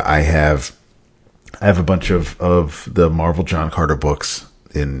I have a bunch of the Marvel John Carter books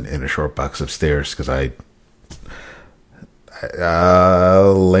in a short box upstairs because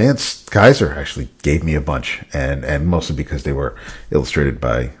Lance Kaiser actually gave me a bunch, and mostly because they were illustrated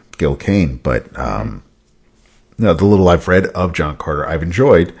by Gil Kane. But the little I've read of John Carter, I've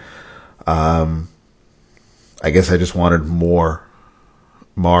enjoyed. I guess I just wanted more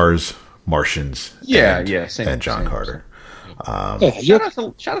Martians, and John Carter. Shout out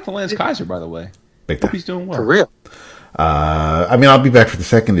to Lance Kaiser, by the way. Big Hope time. he's doing well. For real. I'll be back for the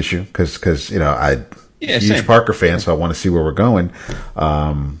second issue because I'm a huge same. Parker fan, so I want to see where we're going.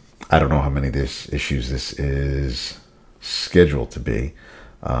 I don't know how many issues this is scheduled to be,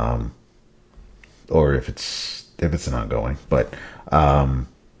 or if it's an ongoing. But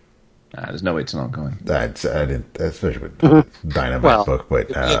there's no way it's not ongoing. I didn't, especially with the Dynamite book, but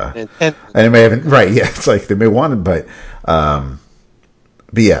and and it may have right. Yeah, it's like they may want it, but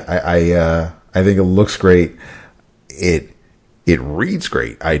yeah, I think it looks great. It reads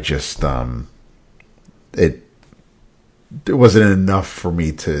great. I just it wasn't enough for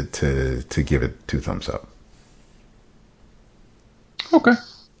me to give it 2 thumbs up. Okay,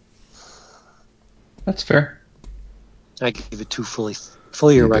 that's fair. I give it 2 fully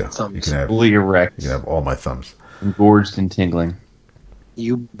erect thumbs. You can have Fully erect. You can have all my thumbs. Engorged and tingling.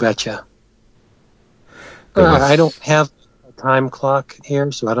 You betcha. I don't have a time clock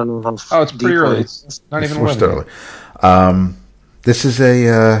here, so I don't know how. Oh, it's pretty deep early. it It's is. not even We're 11 still yet. early. This is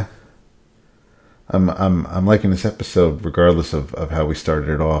a. I'm liking this episode regardless of how we started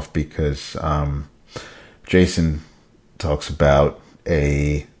it off because Jason talks about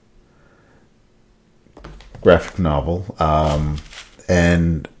a graphic novel,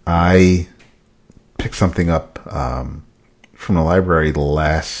 and I picked something up from the library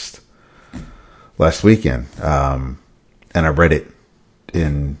last weekend, and I read it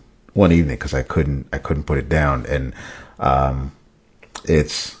in one evening because I couldn't put it down, and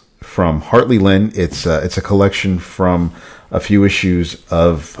it's from Hartley Lynn. It's a collection from a few issues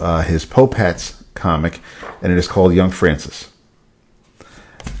of his Popats comic, and it is called Young Francis.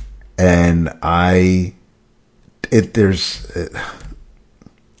 And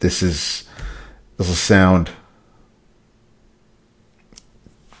this will sound.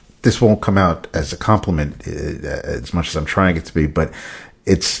 This won't come out as a compliment as much as I'm trying it to be, but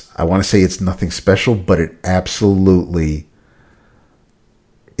I want to say it's nothing special, but it absolutely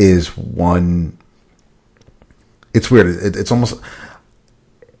is one. It's weird. It's almost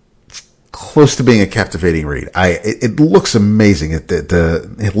close to being a captivating read. It looks amazing.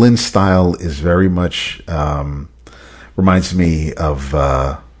 The Lynn's style is very much reminds me of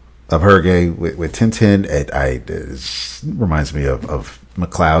Hergé with Tintin. It reminds me of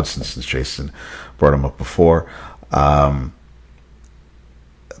McCloud since Jason brought him up before. But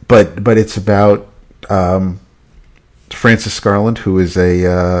it's about Frances Scarland, who is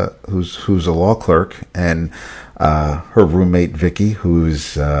who's a law clerk, and her roommate Vicky,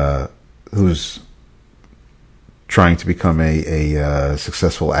 who's trying to become a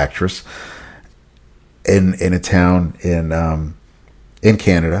successful actress in a town in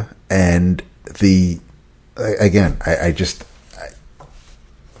Canada. And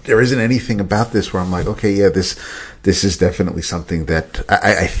there isn't anything about this where I'm like, okay, yeah, this is definitely something that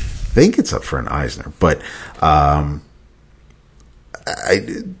I think it's up for an Eisner, but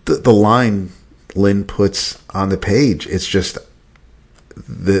the line Lynn puts on the page, it's just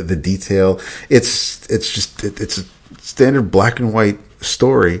the detail. It's a standard black and white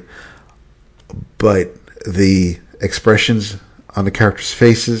story, but the expressions on the characters'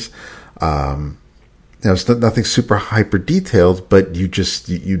 faces, it's nothing super hyper detailed, but you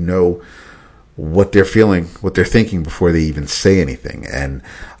know what they're feeling, what they're thinking before they even say anything. And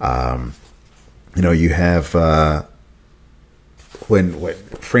you have when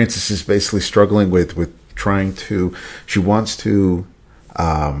Frances is basically struggling with trying to, she wants to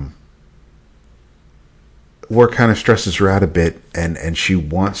work kind of stresses her out a bit, and she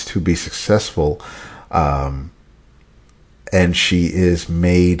wants to be successful, and she is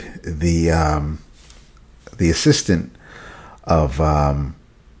made the assistant of the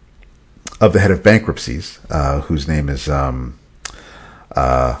head of bankruptcies, whose name is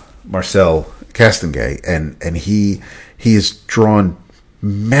Marcel Castengay, and he is drawn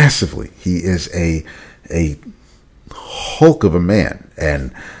massively. He is a hulk of a man,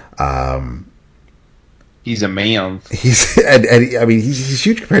 and he's a man. He's I mean he's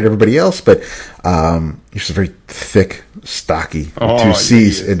huge compared to everybody else, but he's a very thick, stocky, two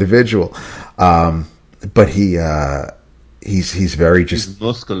C's individual. But he's very he's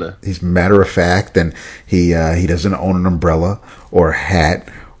muscular. He's matter of fact, and he doesn't own an umbrella or a hat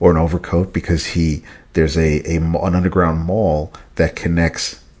or an overcoat because there's an underground mall that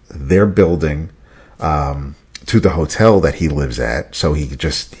connects their building to the hotel that he lives at. So he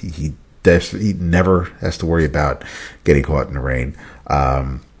never has to worry about getting caught in the rain.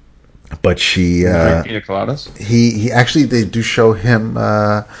 But she pina coladas. He actually, they do show him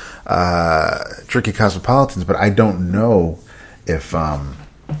drinking Cosmopolitans, but I don't know if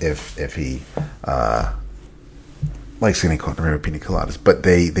he likes getting caught in the rain with pina coladas. But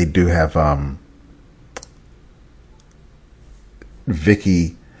they do have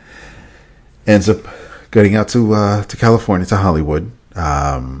Vicky ends up getting out to California, to Hollywood,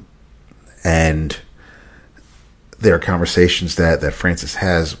 and there are conversations that Francis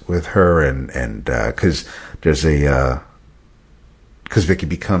has with her, and because Vicky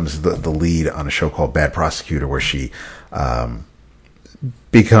becomes the lead on a show called Bad Prosecutor, where she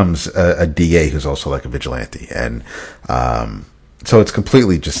becomes a DA who's also like a vigilante, and so it's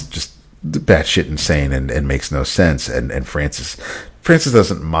completely just batshit insane and makes no sense. And Francis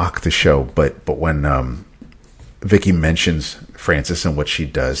doesn't mock the show, but when Vicky mentions Francis and what she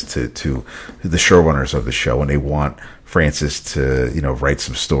does to the showrunners of the show, and they want Francis to write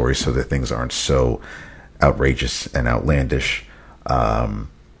some stories so that things aren't so outrageous and outlandish,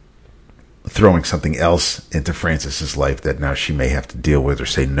 throwing something else into Francis's life that now she may have to deal with or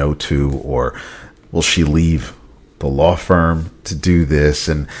say no to, or will she leave the law firm to do this?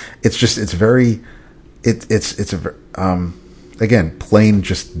 And again, Plane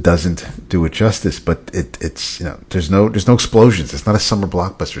just doesn't do it justice, but it's there's no explosions. It's not a summer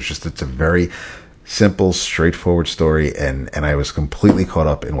blockbuster. It's a very simple, straightforward story, and I was completely caught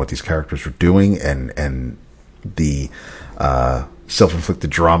up in what these characters were doing, and the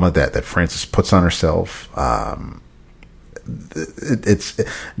self-inflicted drama that Frances puts on herself.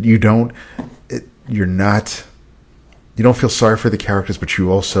 You don't feel sorry for the characters, but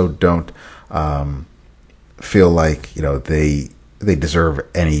you also don't feel like they deserve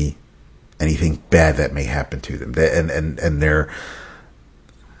anything bad that may happen to them. And their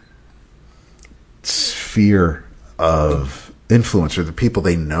sphere of influence, or the people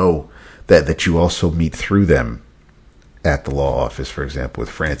they know that you also meet through them at the law office, for example, with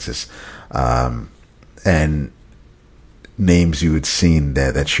Frances, and names you had seen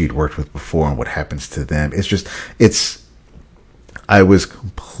that she'd worked with before, and what happens to them. I was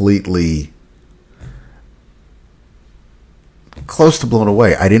completely close to blown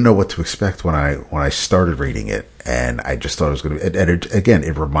away. I didn't know what to expect when I started reading it, and I just thought it was going to be. And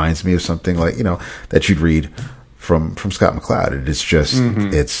it reminds me of something like that you'd read from Scott McCloud. It is just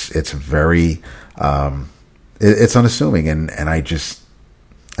it's very it's unassuming, and I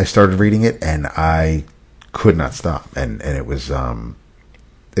started reading it, and I could not stop, and it's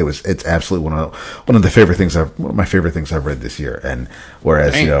absolutely one of my favorite things I've read this year. And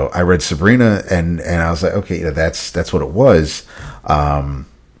whereas I read Sabrina and I was like, okay, that's what it was.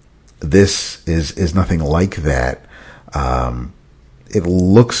 This is nothing like that. It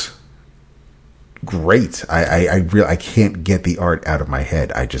looks great. I can't get the art out of my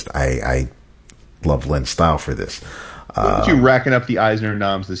head. I love Lynn's style for this. Look at you racking up the Eisner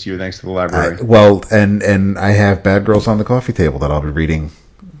noms this year, thanks to the library. And I have Bad Girls on the Coffee Table that I'll be reading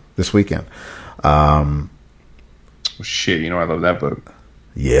this weekend. Shit, I love that book.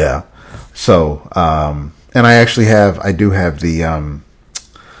 Yeah. So, and I do have the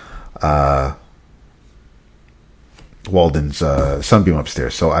Walden's Sunbeam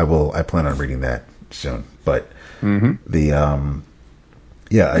upstairs, so I plan on reading that soon. But I'm in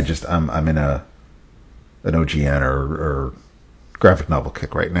an OGN or graphic novel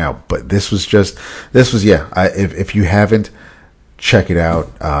kick right now. But this was if you haven't, check it out.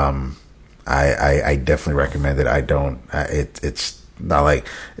 I definitely recommend it. It's not like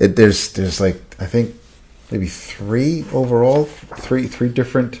it. There's like, I think maybe three overall, three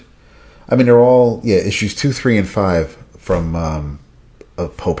different. I mean, they're all issues 2, 3, and 5 from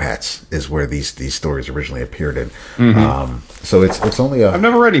Pope Hats is where these stories originally appeared in. So it's only I've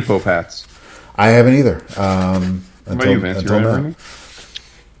never read any Pope Hats. I haven't either. Until now.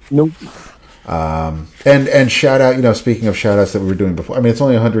 Nope. And shout out, speaking of shout outs that we were doing before, I mean, it's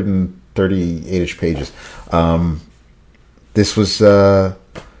only 138-ish pages. This was,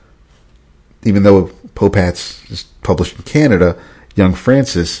 even though Pope Hats is published in Canada, Young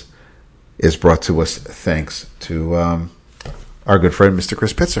Francis is brought to us thanks to our good friend Mr.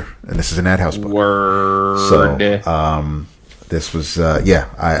 Chris Pitzer, and this is an Ad House book. Word. So this was,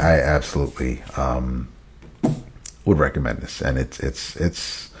 I absolutely would recommend this, and it's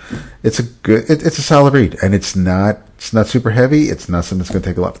a good, it's a solid read, and it's not super heavy. It's not something that's going to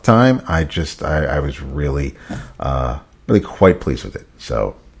take a lot of time. I was really quite pleased with it.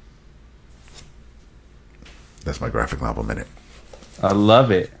 So that's my graphic novel minute. I love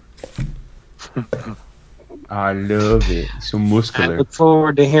it. I love it. So muscular. I look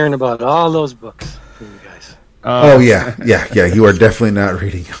forward to hearing about all those books from you guys. Yeah. You are definitely not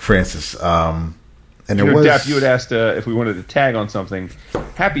reading Francis. And there was. Daph, you had asked if we wanted to tag on something.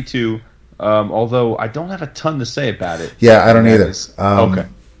 Happy to. Although I don't have a ton to say about it. Yeah, I don't either. Okay.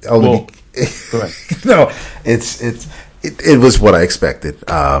 Go ahead. No, it was what I expected.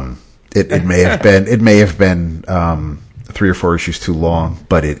 It may have been 3 or 4 issues too long,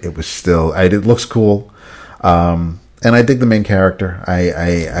 but it was still. It looks cool, and I dig the main character.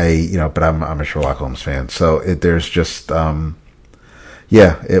 But I'm a Sherlock Holmes fan, so there's just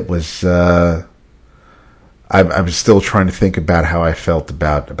it was. I'm still trying to think about how I felt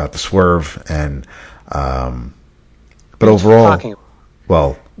about the swerve, and but overall,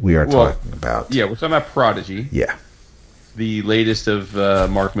 we are talking about we're talking about Prodigy. Yeah. The latest of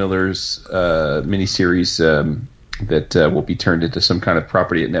Mark Miller's miniseries that will be turned into some kind of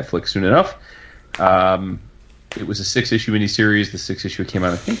property at Netflix soon enough. It was a 6-issue miniseries. The 6th issue came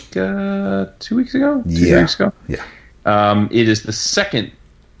out, I think, 2 weeks ago? 2 weeks ago? Yeah. It is the second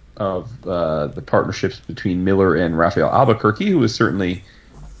of the partnerships between Miller and Raphael Albuquerque, who is certainly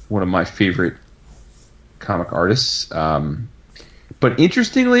one of my favorite comic artists. But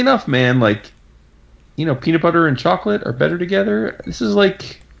interestingly enough, man, peanut butter and chocolate are better together. This is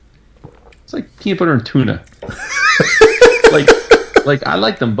it's like peanut butter and tuna. I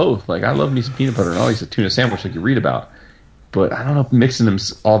like them both. I love me some peanut butter and always a tuna sandwich like you read about. But I don't know if mixing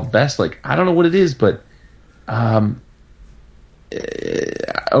them's all the best. I don't know what it is, but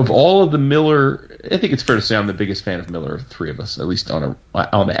of all of the Miller, I think it's fair to say I'm the biggest fan of Miller of the three of us, at least on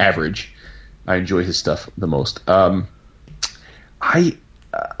the average. I enjoy his stuff the most.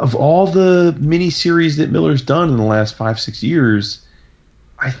 Of all the miniseries that Miller's done in the last 5-6 years,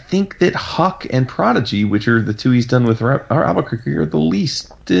 I think that Huck and Prodigy, which are the two he's done with Albuquerque, are the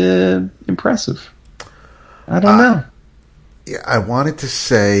least impressive. I don't know. Yeah, I wanted to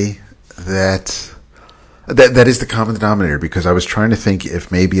say that is the common denominator, because I was trying to think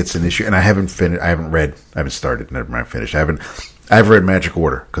if maybe it's an issue, and I haven't started, never mind finished. I've read Magic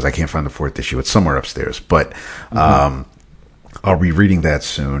Order because I can't find the 4th issue. It's somewhere upstairs, but I'll be reading that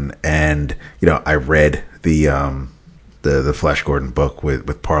soon. And I read the Flash Gordon book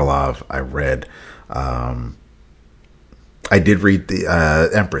with Parlov. I read. I did read the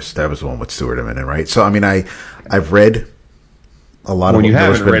Empress. That was the one with Stuart in it, right? So I mean, I've read a lot of what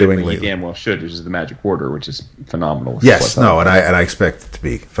Miller's been doing lately. You damn well should, which is the Magic Order, which is phenomenal. Yes, and I expect it to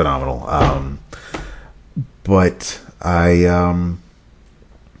be phenomenal. But I,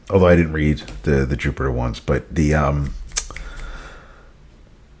 although I didn't read the Jupiter ones, but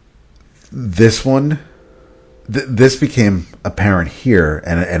this one, this became apparent here,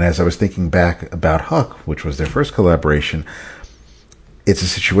 and as I was thinking back about Huck, which was their first collaboration, it's a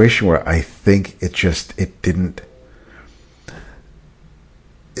situation where I think it didn't.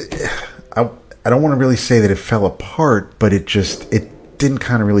 I don't want to really say that it fell apart, but it didn't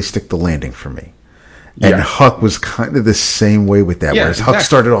kind of really stick the landing for me. And Huck was kind of the same way with that, whereas Huck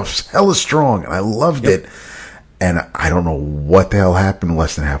started off hella strong, and I loved it. And I don't know what the hell happened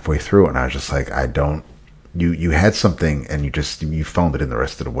less than halfway through, and I was just like, you had something, and you phoned it in the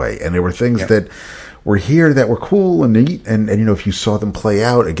rest of the way. And there were things that were here that were cool and neat, and if you saw them play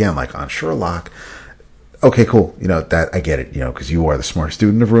out, again, like on Sherlock, okay, cool, that I get it, because you are the smartest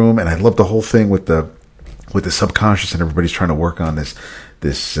dude in the room, and I love the whole thing with the subconscious, and everybody's trying to work on this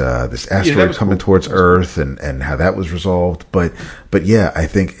asteroid coming towards Earth, and how that was resolved. But yeah, I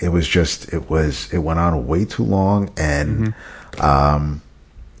think it went on way too long, and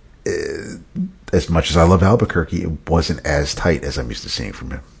as much as I love Albuquerque, it wasn't as tight as I'm used to seeing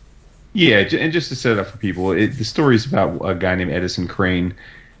from him. Yeah, and just to set it up for people, the story is about a guy named Edison Crane,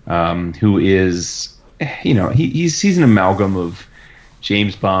 who is, he's an amalgam of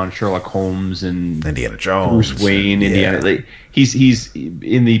James Bond, Sherlock Holmes, and Indiana Jones, Bruce Wayne, Indiana. Like, he's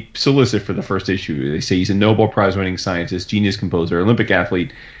in the solicit for the first issue. They say he's a Nobel Prize-winning scientist, genius composer, Olympic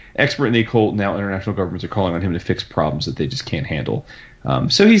athlete, expert in the occult. Now international governments are calling on him to fix problems that they just can't handle.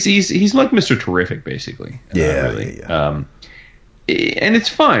 So he's like Mr. Terrific, basically. Really. Yeah. And it's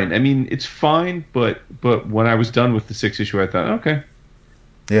fine. I mean, it's fine. But when I was done with the 6th issue, I thought, okay,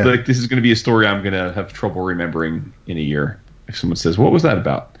 like this is going to be a story I'm going to have trouble remembering in a year. If someone says, "What was that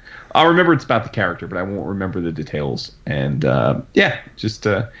about?" I'll remember it's about the character, but I won't remember the details. And just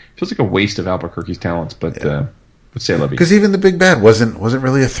feels like a waste of Albuquerque's talents. But say I love you. Because even the big bad wasn't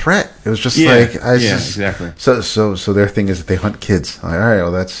really a threat. It was just exactly. So their thing is that they hunt kids. Like, all right,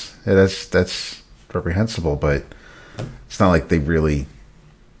 well that's reprehensible, but it's not like they really.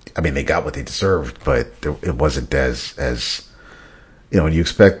 I mean, they got what they deserved, but it wasn't as when you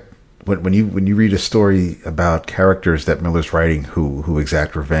expect. When you read a story about characters that Miller's writing who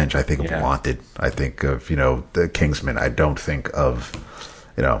exact revenge, I think of Wanted. I think of the Kingsman. I don't think of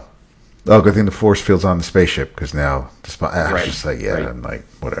good thing the force field's on the spaceship because now I was just like I'm like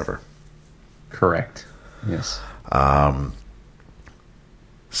whatever. Correct. Yes.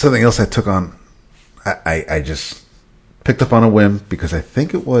 Something else I took on. I just picked up on a whim because I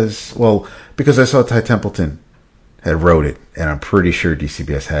think it was because I saw Ty Templeton had wrote it, and I'm pretty sure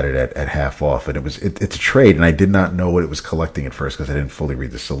DCBS had it at half off, and it's a trade, and I did not know what it was collecting at first because I didn't fully read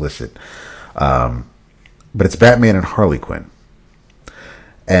the solicit. But it's Batman and Harley Quinn,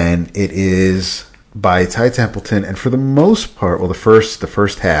 and it is by Ty Templeton, and for the most part, the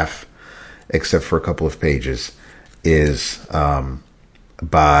first half, except for a couple of pages, is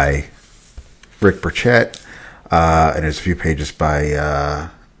by Rick Burchett, and there's a few pages by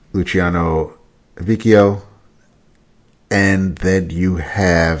Luciano Vecchio. And then you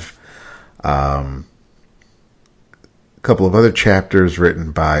have a couple of other chapters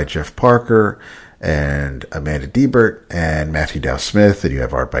written by Jeff Parker and Amanda Diebert and Matthew Dow Smith. And you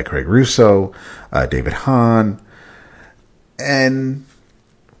have art by Craig Russo, David Hahn. And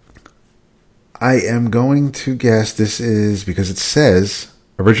I am going to guess this is because it says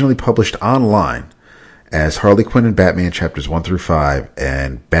originally published online as Harley Quinn and Batman chapters 1 through 5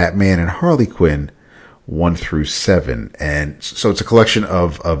 and Batman and Harley Quinn 1 through 7, and so it's a collection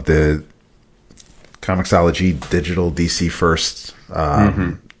of the Comixology digital DC First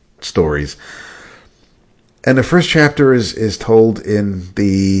stories. And the first chapter is told in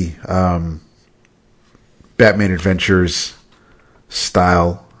the Batman Adventures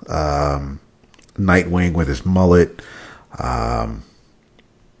style, Nightwing with his mullet,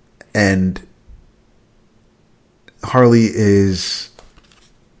 and Harley is.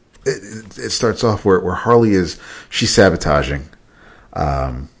 It starts off where Harley she's sabotaging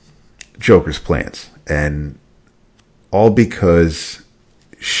Joker's plans, and all because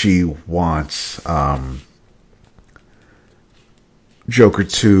she wants Joker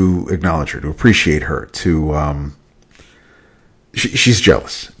to acknowledge her, to appreciate her, she's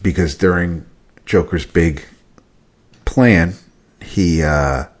jealous because during Joker's big plan, he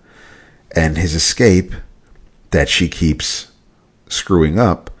and his escape that she keeps screwing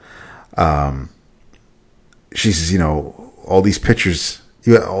up. She says, all these pictures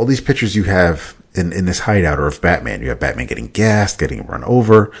you have in this hideout are of Batman. You have Batman getting gassed, getting run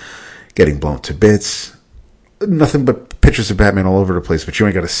over, getting blown to bits. Nothing but pictures of Batman all over the place, but you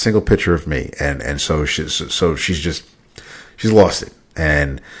ain't got a single picture of me. And so she's lost it.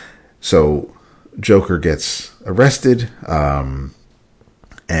 And so Joker gets arrested, and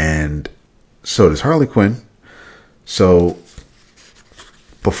so does Harley Quinn. So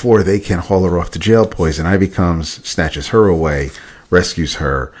before they can haul her off to jail, Poison Ivy comes, snatches her away, rescues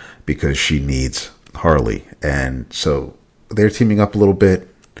her because she needs Harley. And so they're teaming up a little bit.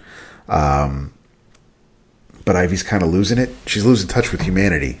 But Ivy's kind of losing it. She's losing touch with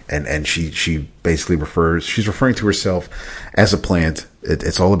humanity. And she basically she's referring to herself as a plant.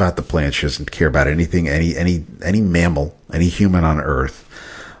 It's all about the plant. She doesn't care about anything, any mammal, any human on Earth.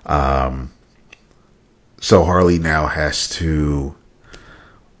 So Harley now has to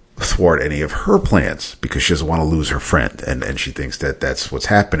thwart any of her plans because she doesn't want to lose her friend, and she thinks that that's what's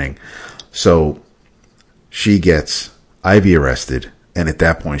happening. So she gets Ivy arrested, and at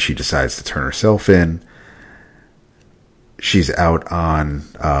that point she decides to turn herself in. She's out on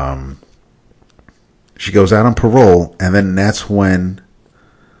she goes out on parole, and then that's when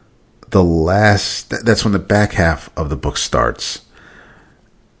the back half of the book starts.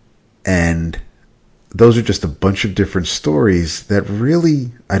 And those are just a bunch of different stories that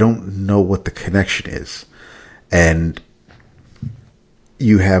really, I don't know what the connection is. And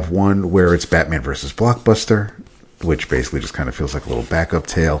you have one where it's Batman versus Blockbuster. which basically just kind of feels like a little backup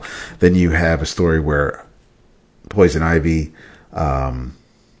tale. Then you have a story where Poison Ivy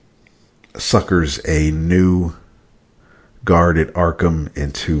suckers a new guard at Arkham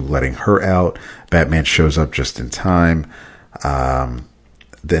into letting her out. Batman shows up just in time.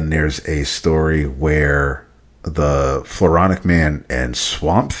 Then there's a story where the Floronic Man and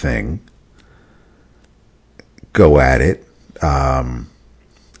Swamp Thing go at it,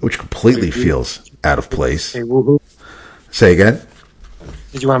 which completely feels out of place. Say woohoo. Say again?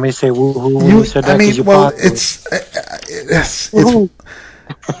 Did you want me to say woohoo when you said that? I mean, well, it's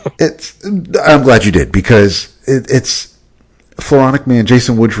I'm glad you did, because it's Floronic Man,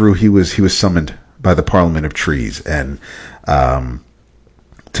 Jason Woodrue. He was summoned by the Parliament of Trees and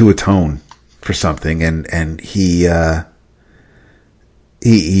to atone for something, and he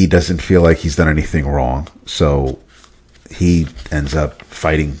doesn't feel like he's done anything wrong, so he ends up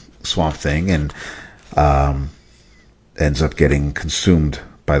fighting Swamp Thing and ends up getting consumed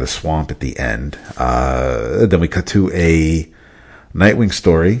by the swamp at the end. Then we cut to a Nightwing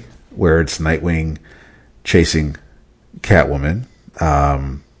story where it's Nightwing chasing Catwoman.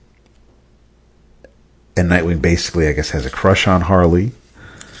 And Nightwing basically, I guess, has a crush on Harley.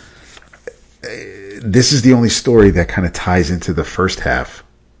 This is the only story that kind of ties into the first half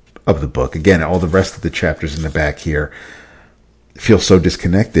of the book. Again, all the rest of the chapters in the back here feel so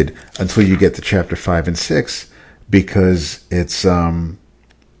disconnected until you get to chapter 5 and 6, because it's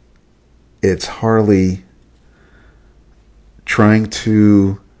Harley trying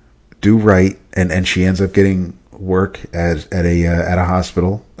to do right, and she ends up getting work at a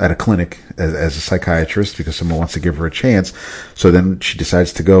hospital, at a clinic as a psychiatrist, because someone wants to give her a chance. So then she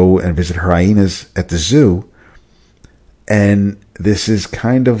decides to go and visit her hyenas at the zoo, and this is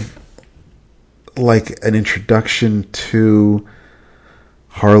kind of like an introduction to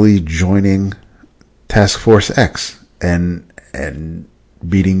Harley joining Task Force X and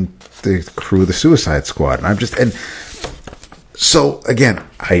beating the crew of the Suicide Squad. And so again,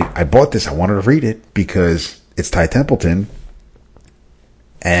 I bought this. I wanted to read it because it's Ty Templeton,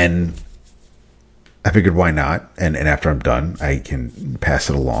 and I figured, why not? And after I'm done, I can pass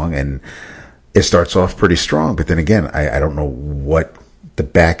it along. And it starts off pretty strong, but then again, I don't know what the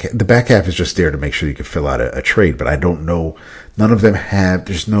back half is, just there to make sure you can fill out a trade, but I don't know. None of them have.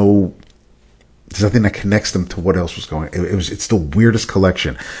 There's nothing that connects them to what else was going. It's the weirdest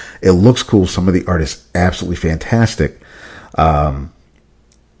collection. It looks cool. Some of the art is absolutely fantastic. Some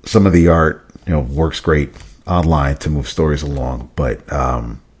of the art, works great online to move stories along, but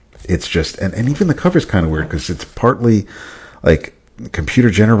it's just, and even the cover's kind of weird because it's partly like computer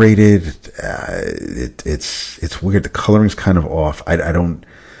generated. It's weird. The coloring's kind of off.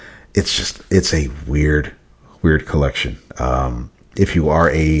 It's a weird collection. If you are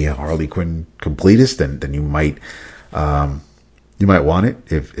a Harley Quinn completist, then you might want it.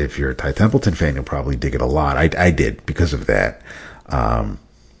 If you're a Ty Templeton fan, you'll probably dig it a lot. I did because of that. And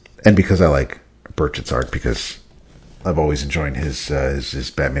because I like Burchett's art, because I've always enjoyed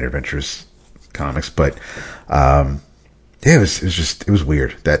his Batman Adventures comics. But it was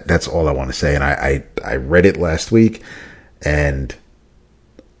weird. That's all I want to say. And I read it last week, and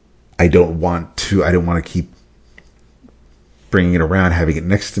I don't want to keep bringing it around, having it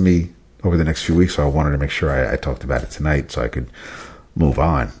next to me over the next few weeks. So I wanted to make sure I talked about it tonight so I could move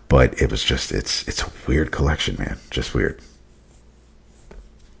on. But it was just, it's a weird collection, man. Just weird.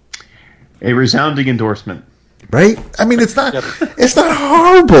 A resounding endorsement. Right? I mean, it's not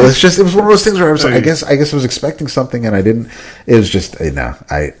horrible. It was one of those things where I was like, I guess I was expecting something and I didn't. It was just,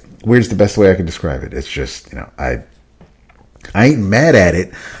 weird's the best way I can describe it. It's just, I ain't mad at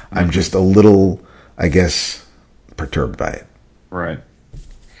it. I'm just a little, I guess, perturbed by it. Right.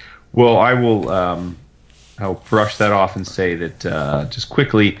 Well, I'll brush that off and say that, just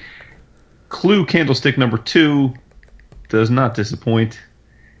quickly, Clue Candlestick number 2 does not disappoint.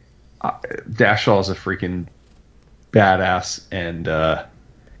 Dashaw is a freaking badass, and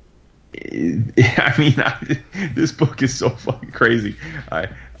this book is so fucking crazy.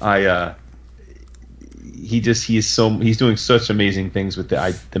 He's doing such amazing things with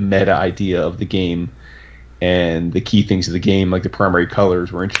the meta idea of the game and the key things of the game, like the primary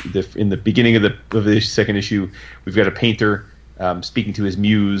colors. We're in the beginning of the second issue. We've got a painter speaking to his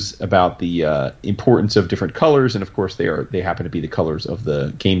muse about the importance of different colors, and of course they happen to be the colors of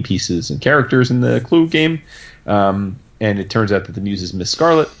the game pieces and characters in the Clue game. And it turns out that the muse is Miss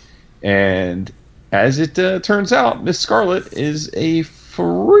Scarlet, and as it turns out, Miss Scarlet is a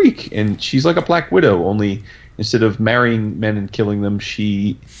freak, and she's like a Black Widow, only instead of marrying men and killing them,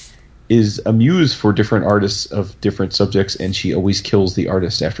 she is a muse for different artists of different subjects, and she always kills the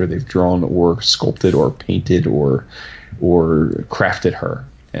artist after they've drawn or sculpted or painted or crafted her.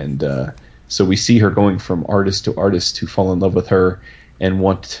 And so we see her going from artist to artist to fall in love with her and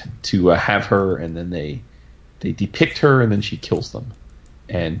want to have her, and then they depict her, and then she kills them.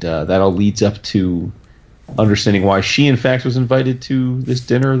 And that all leads up to understanding why she, in fact, was invited to this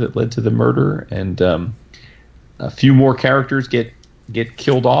dinner that led to the murder. And a few more characters get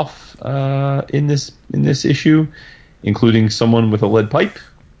killed off in this issue, including someone with a lead pipe.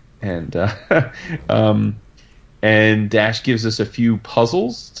 And and Dash gives us a few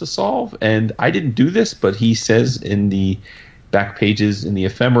puzzles to solve. And I didn't do this, but he says in the back pages in the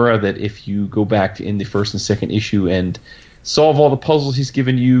ephemera that if you go back in the first and second issue and solve all the puzzles he's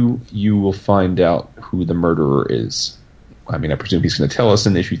given you, you will find out who the murderer is. I mean, I presume he's going to tell us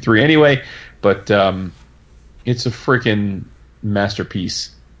in issue 3 anyway, but it's a freaking masterpiece,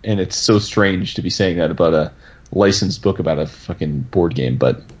 and it's so strange to be saying that about a licensed book about a fucking board game,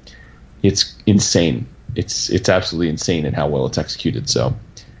 but it's insane. It's absolutely insane in how well it's executed. So,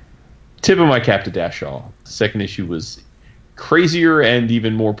 tip of my cap to Dash Shaw. The second issue was crazier and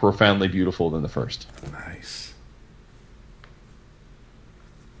even more profoundly beautiful than the first. Nice.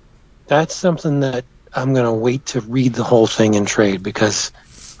 That's something that I'm going to wait to read the whole thing in trade, because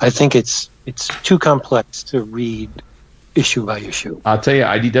I think it's too complex to read issue by issue. I'll tell you,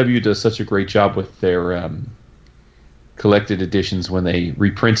 IDW does such a great job with their collected editions when they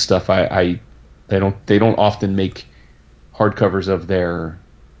reprint stuff. They don't often make hardcovers of their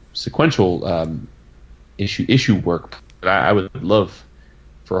sequential issue work. But I would love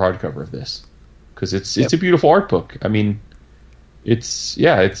for a hardcover of this, because it's a beautiful art book. I mean, it's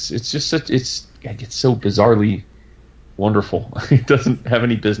just such it's so bizarrely wonderful. It doesn't have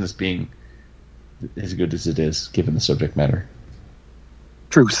any business being as good as it is, given the subject matter.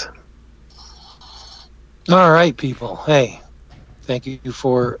 Truth. All right, people. Hey, thank you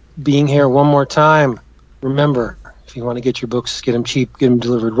for being here one more time. Remember, if you want to get your books, get them cheap, get them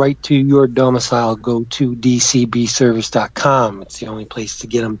delivered right to your domicile, go to dcbservice.com. It's the only place to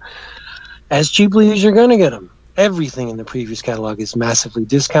get them as cheaply as you're going to get them. Everything in the previous catalog is massively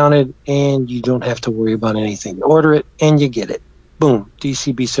discounted, and you don't have to worry about anything. You order it, and you get it. Boom,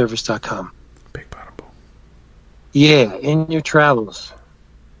 dcbservice.com. Big bada boom. Yeah, in your travels,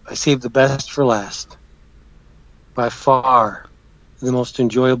 I saved the best for last. By far, the most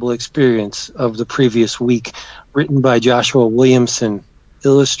enjoyable experience of the previous week, written by Joshua Williamson,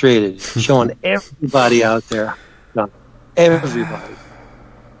 illustrated, showing everybody out there, everybody,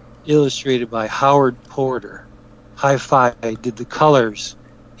 illustrated by Howard Porter. Hi-Fi did the colors.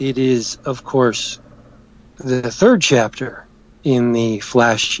 It is, of course, the third chapter in the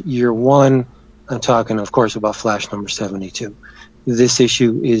Flash Year 1. I'm talking, of course, about Flash number 72. This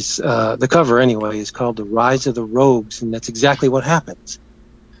issue is, the cover anyway, is called The Rise of the Rogues, and that's exactly what happens.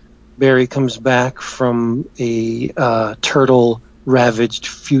 Barry comes back from a turtle-ravaged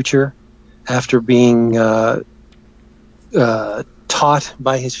future after being taught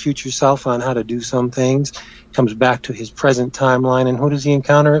by his future self on how to do some things. Comes back to his present timeline, and who does he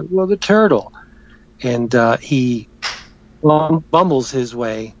encounter? Well, the turtle. And he bumbles his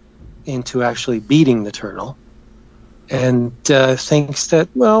way into actually beating the turtle, and thinks that,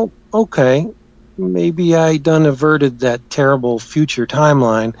 well, okay, maybe I done averted that terrible future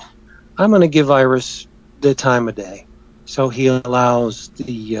timeline. I'm going to give Iris the time of day. So he allows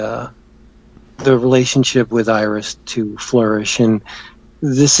the relationship with Iris to flourish. And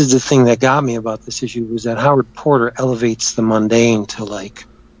this is the thing that got me about this issue, was that Howard Porter elevates the mundane to like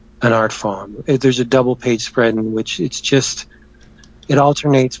an art form. There's a double page spread in which it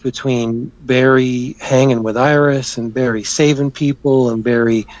alternates between Barry hanging with Iris and Barry saving people and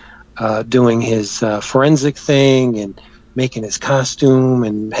Barry doing his forensic thing and making his costume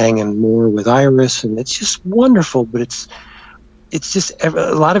and hanging more with Iris. And it's just wonderful, but it's just a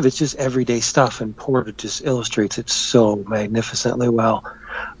lot of it's just everyday stuff, and Porter just illustrates it so magnificently well.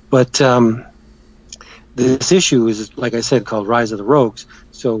 But this issue is, like I said, called Rise of the Rogues,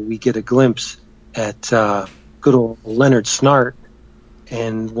 so we get a glimpse at good old Leonard Snart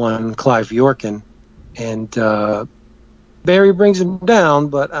and one Clive Yorkin, and Barry brings him down,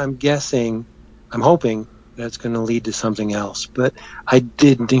 but I'm hoping that's going to lead to something else. But I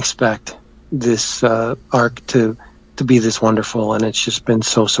didn't expect this arc to be this wonderful, and it's just been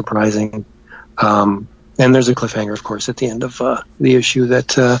so surprising. And there's a cliffhanger, of course, at the end of the issue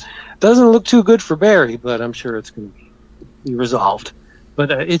that doesn't look too good for Barry, but I'm sure it's going to be resolved.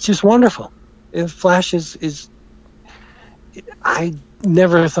 But it's just wonderful. Flash is I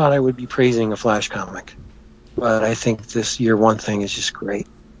never thought I would be praising a Flash comic, but I think this Year 1 thing is just great.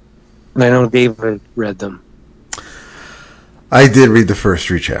 And I know David read them. I did read the first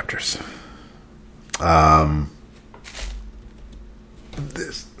 3 chapters.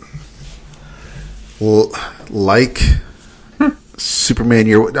 Like Superman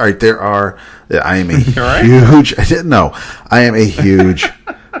Year. All right, there are. I am a huge. I am a huge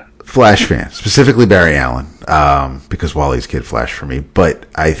Flash fan, specifically Barry Allen, because Wally's Kid Flash for me. But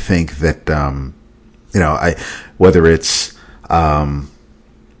I think that whether it's from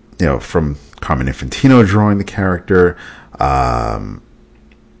Carmen Infantino drawing the character,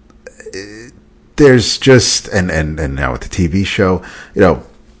 there's just and now with the TV show,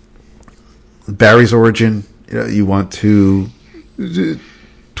 Barry's origin. You want to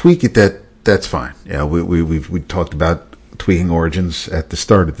tweak it. That's fine. We talked about tweaking origins at the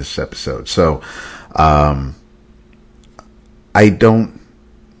start of this episode. So, I'm reading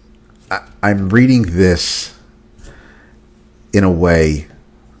this in a way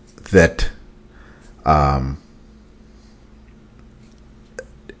that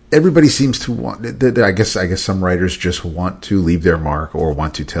everybody seems to want. I guess some writers just want to leave their mark or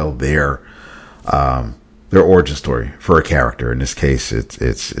want to tell their origin story for a character. In this case,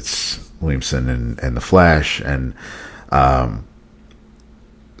 it's Williamson and the Flash, and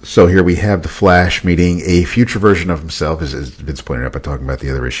so here we have the Flash meeting a future version of himself, as Vince pointed out by talking about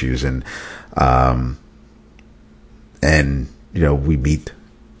the other issues, and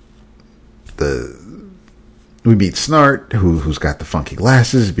we meet Snart, who's got the funky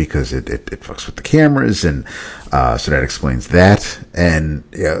glasses because it fucks with the cameras, and so that explains that, and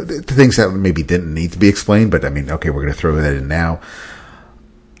the things that maybe didn't need to be explained, but I mean, okay, we're going to throw that in now.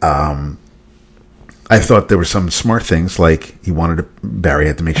 I thought there were some smart things, like Barry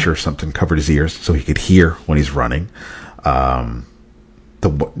had to make sure something covered his ears so he could hear when he's running.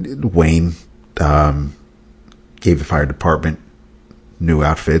 Wayne gave the fire department new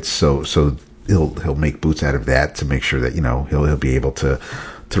outfits, so he'll make boots out of that to make sure that he'll be able to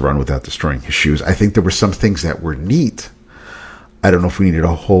run without destroying his shoes. I think there were some things that were neat. I don't know if we needed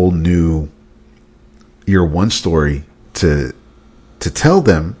a whole new Year One story to tell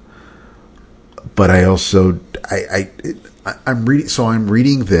them, but I also I'm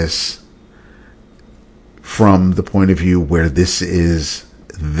reading this from the point of view where this is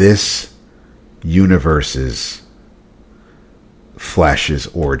this universe's Flash's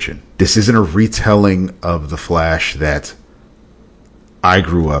origin. This isn't a retelling of the Flash that I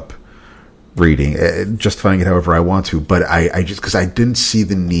grew up reading, justifying it however I want to, but I just, because I didn't see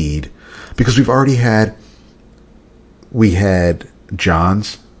the need, because we had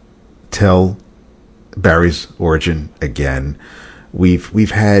Johns tell Barry's origin again.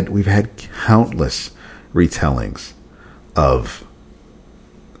 We've had countless retellings of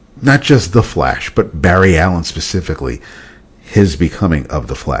not just the Flash, but Barry Allen specifically, his becoming of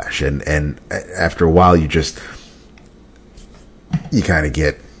the Flash, and after a while you kind of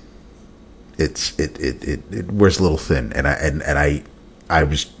get it wears a little thin, and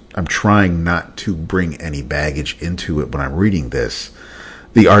I'm trying not to bring any baggage into it when I'm reading this.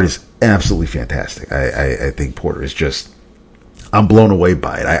 The art is absolutely fantastic. I think Porter is just, I'm blown away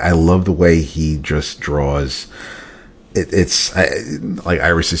by it. I love the way he just draws. It's like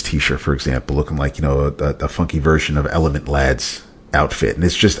Iris's t-shirt, for example, looking like a funky version of Element Lad's outfit, and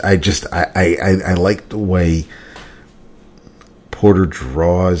it's just I like the way Porter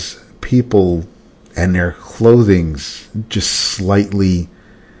draws people and their clothing's just slightly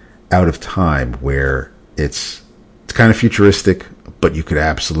out of time, where it's kind of futuristic, but you could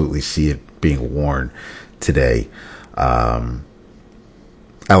absolutely see it being worn today. I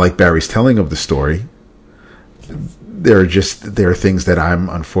like Barry's telling of the story. There are things that I'm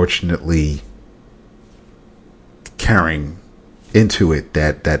unfortunately carrying into it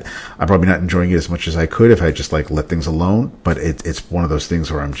that I'm probably not enjoying it as much as I could if I just let things alone. But it's one of those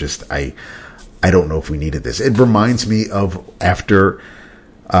things where I'm just I don't know if we needed this. It reminds me of after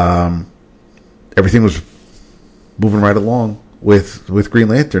everything was moving right along with Green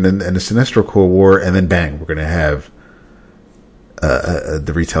Lantern and the Sinestro Corps War, and then bang, we're going to have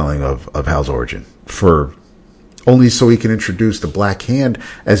the retelling of Hal's origin, for only so he can introduce the Black Hand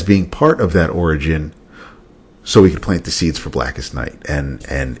as being part of that origin, so he could plant the seeds for Blackest Night, and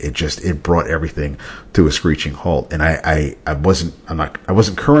it brought everything to a screeching halt. And I wasn't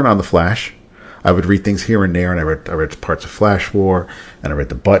current on the Flash. I would read things here and there, and I read parts of Flash War, and I read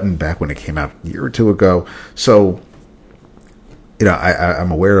The Button back when it came out a year or two ago. So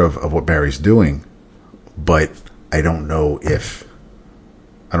I'm aware of what Barry's doing, but I don't know if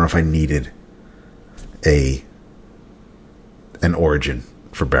I needed an origin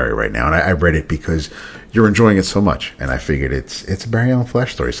for Barry right now, and I read it because you're enjoying it so much, and I figured it's a Barry Allen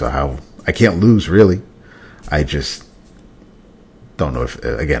Flash story, so I can't lose, really. I just don't know if,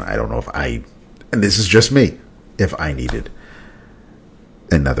 again, I don't know if and this is just me, if I needed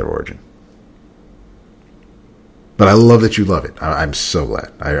another origin. But I love that you love it. I'm so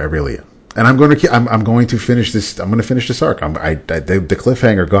glad. I really am. And I'm going to finish this. I'm going to finish this arc. The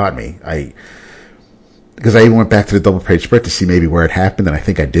cliffhanger got me. Because I even went back to the double page spread to see maybe where it happened, and I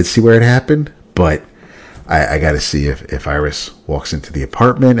think I did see where it happened. But I got to see if Iris walks into the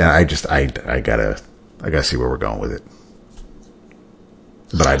apartment, and I gotta see where we're going with it.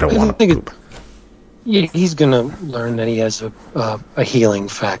 But I don't want to poop. He's going to learn that he has a healing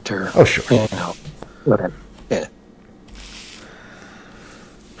factor. Oh, sure. You know, whatever. Yeah.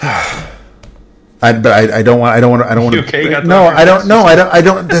 I don't want. You okay? No, I don't. No, I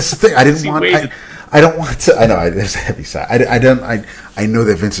don't. That's the thing. I didn't want. I don't want to. I know there's a heavy side. I don't. I know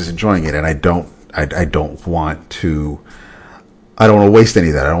that Vince is enjoying it, and I don't want to. I don't want to waste any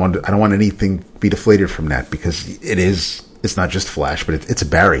of that. I don't want anything be deflated from that, because it's not just Flash, but it's a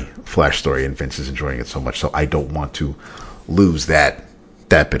Barry Flash story, and Vince is enjoying it so much. So I don't want to lose that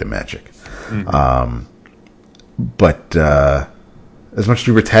bit of magic. Mm-hmm. But as much as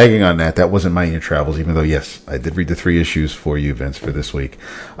we were tagging on that wasn't my inner travels, even though, yes, I did read the 3 issues for you, Vince, for this week.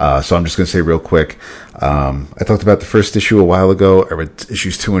 So I'm just going to say real quick, I talked about the first issue a while ago. I read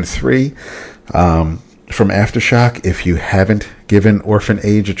issues 2 and 3 from Aftershock. If you haven't given Orphan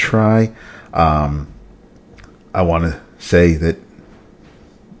Age a try, I want to say that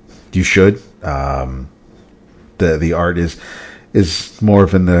you should. The art is more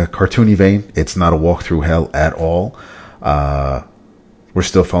of in the cartoony vein. It's not a walk through hell at all. We're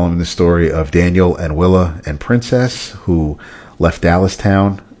still following the story of Daniel and Willa and Princess, who left Dallas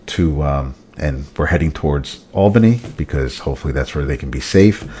Town and we're heading towards Albany, because hopefully that's where they can be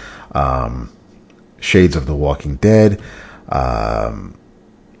safe. Shades of the Walking Dead.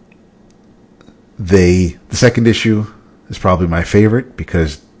 The second issue is probably my favorite,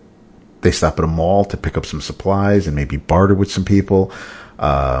 because they stop at a mall to pick up some supplies and maybe barter with some people.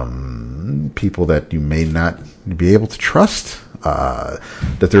 People that you may not be able to trust.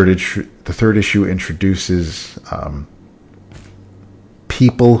 The third issue introduces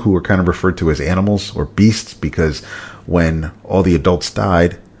people who are kind of referred to as animals or beasts, because when all the adults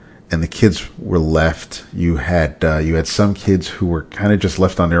died and the kids were left, you had some kids who were kind of just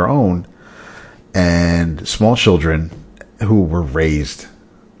left on their own, and small children who were raised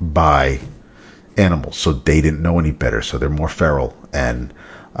by animals, so they didn't know any better, so they're more feral. And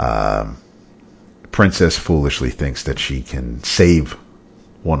Princess foolishly thinks that she can save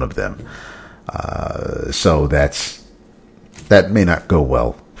one of them, so that may not go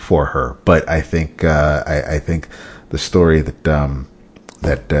well for her. But I think I think the story that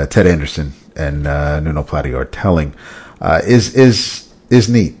Ted Anderson and Nuno Plati are telling is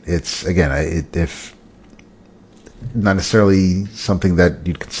neat. It's, again, if not necessarily something that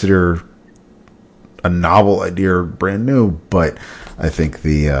you'd consider a novel idea or brand new, but I think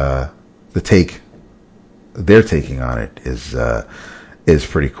the take they're taking on it is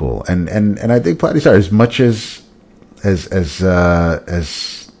pretty cool. And I think Plati's art, as much as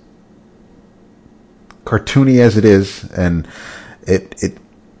cartoony as it is, and it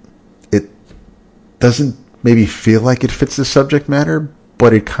doesn't maybe feel like it fits the subject matter,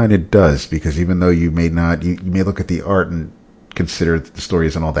 but it kind of does, because even though you may not, you may look at the art and consider that the story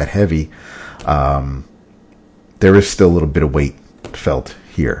isn't all that heavy, there is still a little bit of weight felt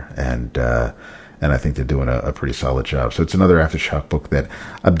here, and I think they're doing a pretty solid job. So it's another Aftershock book that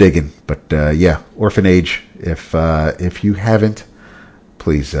I'm digging. But yeah, Orphan Age, if you haven't,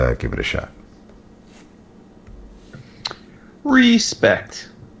 please give it a shot. Respect.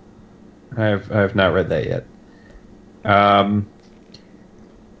 I have not read that yet.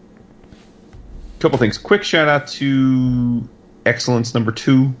 Couple things. Quick shout out to Excellence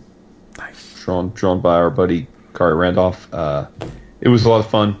 #2. Nice. Drawn by our buddy Kari Randolph. It was a lot of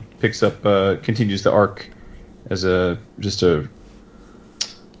fun. Picks up, continues the arc as a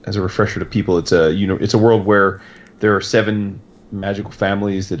refresher to people. It's a world where there are 7 magical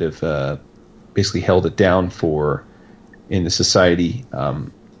families that have basically held it down in the society.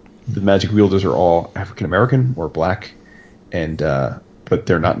 The magic wielders are all African American or black, and but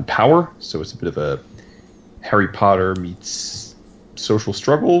they're not in power. So it's a bit of a Harry Potter meets social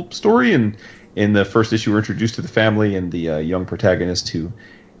struggle story. And in the first issue, we're introduced to the family and the young protagonist who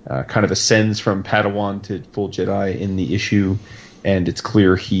kind of ascends from Padawan to full Jedi in the issue, and it's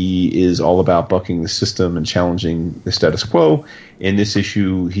clear he is all about bucking the system and challenging the status quo. In this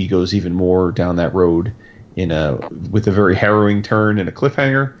issue, he goes even more down that road with a very harrowing turn and a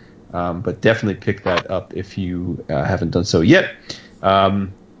cliffhanger. But definitely pick that up if you haven't done so yet.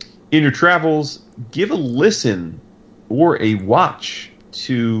 In your travels, give a listen or a watch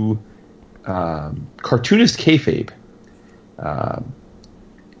to Cartoonist Kayfabe.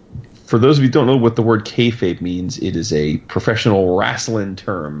 For those of you who don't know what the word kayfabe means, it is a professional wrestling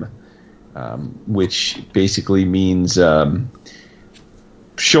term, which basically means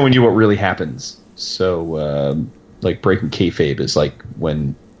showing you what really happens. So, like breaking kayfabe is like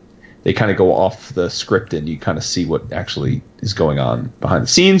when they kind of go off the script and you kind of see what actually is going on behind the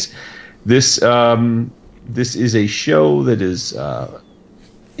scenes. This is a show that is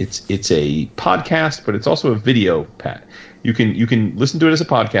it's a podcast, but it's also a video. Pat, you can listen to it as a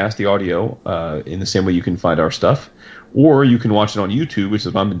podcast, the audio, in the same way you can find our stuff, or you can watch it on YouTube, which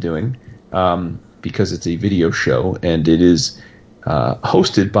is what I've been doing, because it's a video show, and it is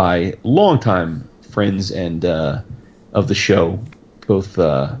hosted by longtime friends and of the show. Both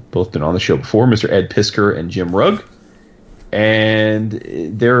been on the show before, Mr. Ed Pisker and Jim Rugg. And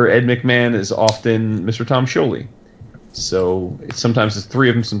their Ed McMahon is often Mr. Tom Scioli. So sometimes it's three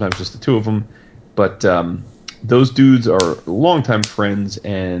of them, sometimes just the two of them. But those dudes are longtime friends,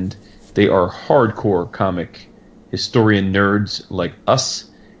 and they are hardcore comic historian nerds like us.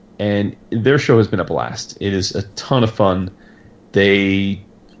 And their show has been a blast. It is a ton of fun. They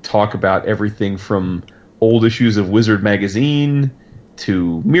talk about everything from old issues of Wizard magazine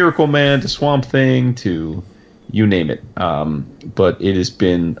to Miracle Man to Swamp Thing to you name it. But it has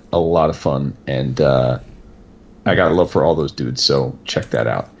been a lot of fun, and I got a love for all those dudes, so check that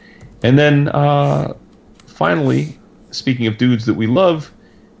out. And then finally, speaking of dudes that we love,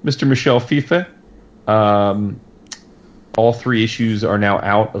 Mr. Michel Fife. All 3 issues are now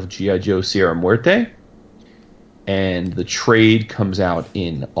out of G.I. Joe Sierra Muerte, and the trade comes out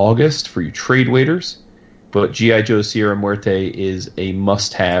in August for you trade waiters. But G.I. Joe Sierra Muerte is a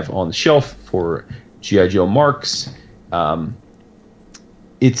must-have on the shelf for G.I. Joe marks. Listen,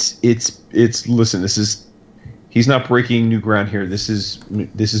 he's not breaking new ground here. This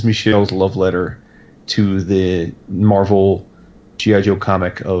is Michel's love letter to the Marvel G.I. Joe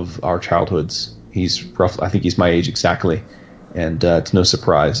comic of our childhoods. He's I think he's my age exactly, and it's no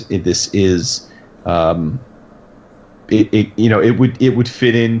surprise. It would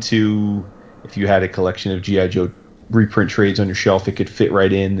fit into, if you had a collection of G.I. Joe reprint trades on your shelf, it could fit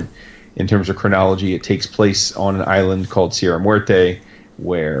right in terms of chronology. It takes place on an island called Sierra Muerte,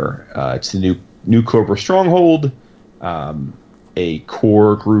 where it's the new Cobra stronghold. A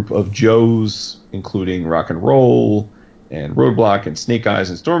core group of Joes, including Rock and Roll and Roadblock and Snake Eyes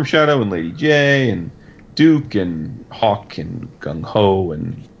and Storm Shadow and Lady J and Duke and Hawk and Gung Ho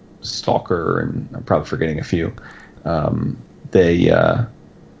and Stalker, and I'm probably forgetting a few.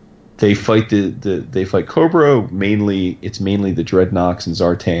 They fight they fight Cobra. It's mainly the Dreadnoks and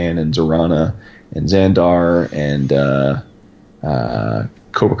Zartan and Zorana and Xandar and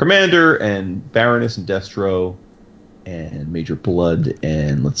Cobra Commander and Baroness and Destro and Major Blood,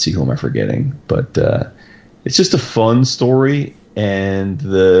 and let's see who am I forgetting. But it's just a fun story, and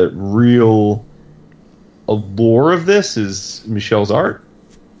the real allure of this is Michel's art,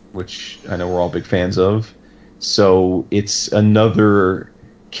 which I know we're all big fans of. So it's another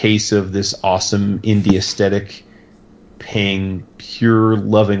case of this awesome indie aesthetic paying pure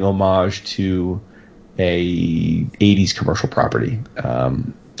loving homage to a 80s commercial property,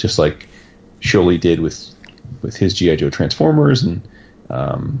 just like Scioli did with his G.I. Joe Transformers, and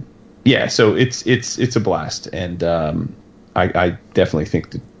so it's a blast, and I definitely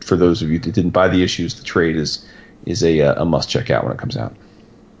think that for those of you that didn't buy the issues, the trade is a must check out when it comes out.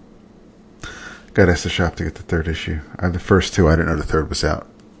 Got us to shop to get the 3rd issue. I have the first 2. I didn't know the 3rd was out.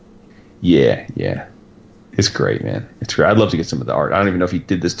 Yeah. It's great, man. It's great. I'd love to get some of the art. I don't even know if he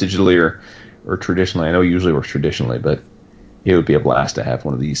did this digitally or traditionally. I know he usually works traditionally, but it would be a blast to have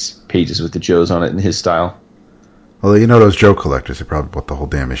one of these pages with the Joes on it in his style. Well, you know those Joe collectors, they probably bought the whole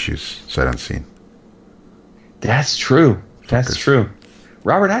damn issues sight unseen. That's true. That's true.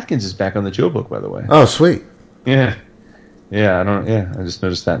 Robert Atkins is back on the Joe book, by the way. Oh, sweet. Yeah. I just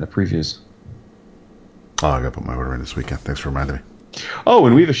noticed that in the previews. Oh, I gotta put my order in this weekend. Thanks for reminding me. Oh,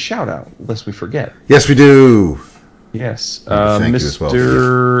 and we have a shout out, lest we forget. Yes, we do. Yes, thank you as well.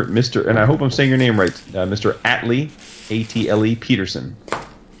 Mr. And I hope I'm saying your name right, Mr. Atle, A-T-L-E Peterson,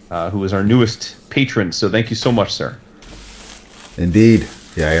 who is our newest patron. So thank you so much, sir. Indeed.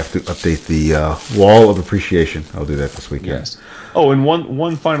 Yeah, I have to update the wall of appreciation. I'll do that this weekend. Yes. Oh, and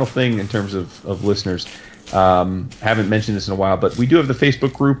one final thing in terms of listeners. Haven't mentioned this in a while, but we do have the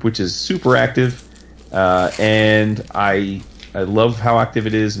Facebook group, which is super active. And I love how active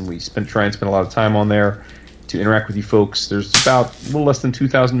it is, and we try and spend a lot of time on there. to interact with you folks. There's about a little less than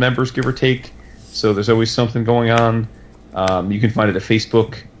 2,000 members, give or take. So there's always something going on. You can find it at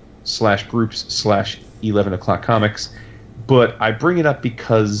Facebook/groups/11 o'clock comics. But I bring it up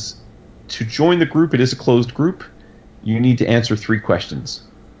because to join the group, it is a closed group. You need to answer 3 questions.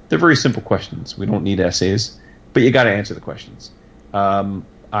 They're very simple questions. We don't need essays, but you got to answer the questions.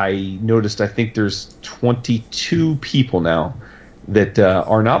 I noticed, I think there's 22 people now that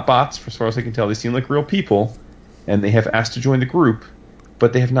are not bots, as far as I can tell. They seem like real people, and they have asked to join the group,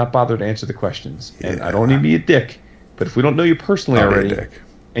 but they have not bothered to answer the questions. And I don't need to be a dick, but if we don't know you personally already,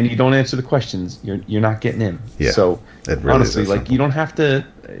 and you don't answer the questions, you're not getting in. Yeah, so really honestly, like, you don't have to.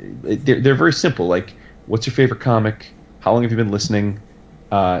 They're very simple. Like, what's your favorite comic? How long have you been listening?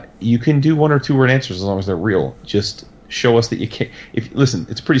 You can do 1 or 2 word answers as long as they're real. Just show us that you care. Listen,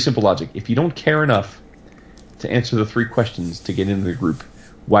 it's pretty simple logic. If you don't care enough to answer the 3 questions to get into the group,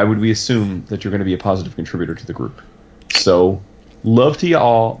 why would we assume that you're going to be a positive contributor to the group? So, love to you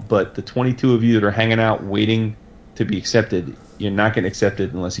all, but the 22 of you that are hanging out waiting to be accepted, you're not getting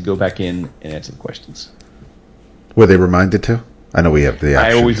accepted unless you go back in and answer the questions. Were they reminded to? I know we have the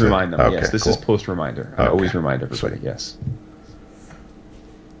option. I always remind them. Okay, yes, this cool. is post reminder. I Okay. always remind everybody. Sweet. Yes.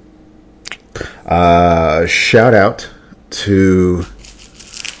 Shout out to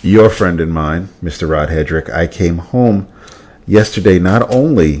your friend and mine, Mr. Rod Hedrick. I came home yesterday not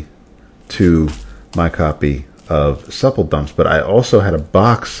only to my copy of Supple Dumps, but I also had a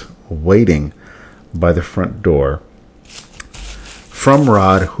box waiting by the front door from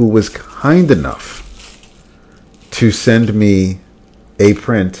Rod, who was kind enough to send me a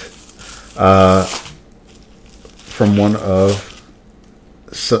print from one of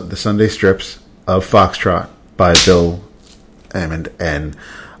the Sunday strips of Foxtrot by Bill Hammond, and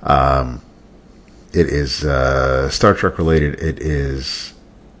it is Star Trek related. It is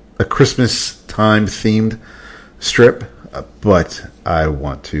a Christmas time themed strip, but I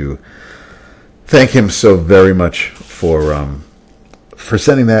want to thank him so very much for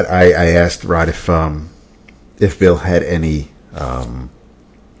sending that. I asked Rod if Bill had any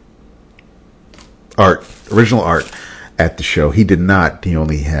original art at the show. He did not. He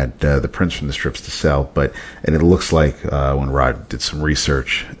only had the prints from the strips to sell. And it looks like when Rod did some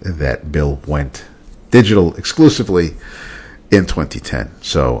research that Bill went digital exclusively in 2010.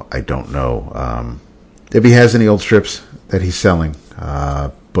 So I don't know if he has any old strips that he's selling.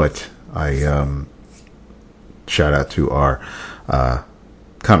 But I shout out to our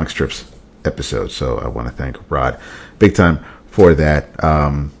comic strips episode. So I want to thank Rod big time for that.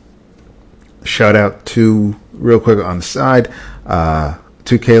 Shout out to, real quick on the side,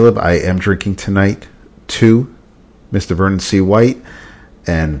 to Caleb. I am drinking tonight to Mr. Vernon C. White.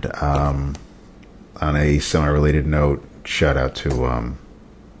 And on a semi-related note, shout out to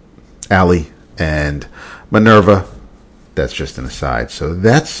Allie and Minerva. That's just an aside. So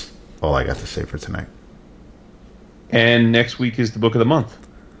that's all I got to say for tonight. And next week is the book of the month.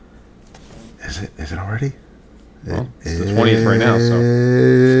 Is it already? Well, it's the 20th right now, so.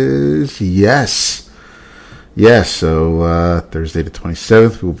 Yes. So Thursday the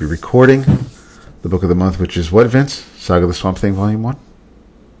 27th, we will be recording the book of the month, which is what, Vince? Saga of the Swamp Thing, Volume 1?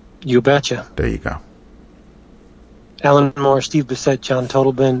 You betcha. There you go. Alan Moore, Steve Bissett, John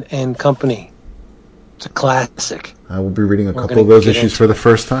Totalbin, and company. It's a classic. I will be reading a couple of those issues for the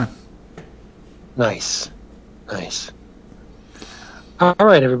first time. Nice. All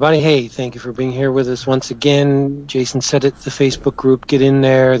right, everybody. Hey, thank you for being here with us once again. Jason said it, the Facebook group. Get in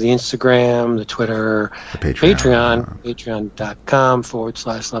there, the Instagram, the Twitter, The Patreon.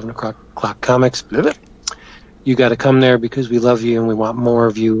 patreon.com/11 o'clock comics. You got to come there because we love you and we want more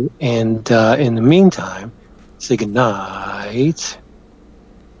of you. And in the meantime, say good night.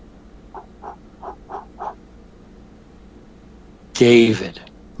 David.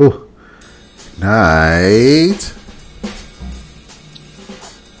 Ooh. Night.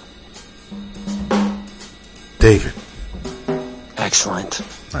 David. Excellent.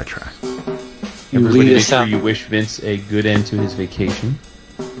 I try. You Everybody, lead make us sure out. you wish Vince a good end to his vacation.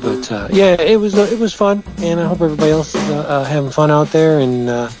 But yeah, it was fun, and I hope everybody else is having fun out there,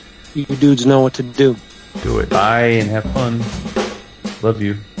 and you dudes know what to do. Do it. Bye and have fun. Love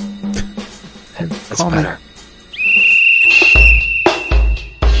you. That's Call me. better.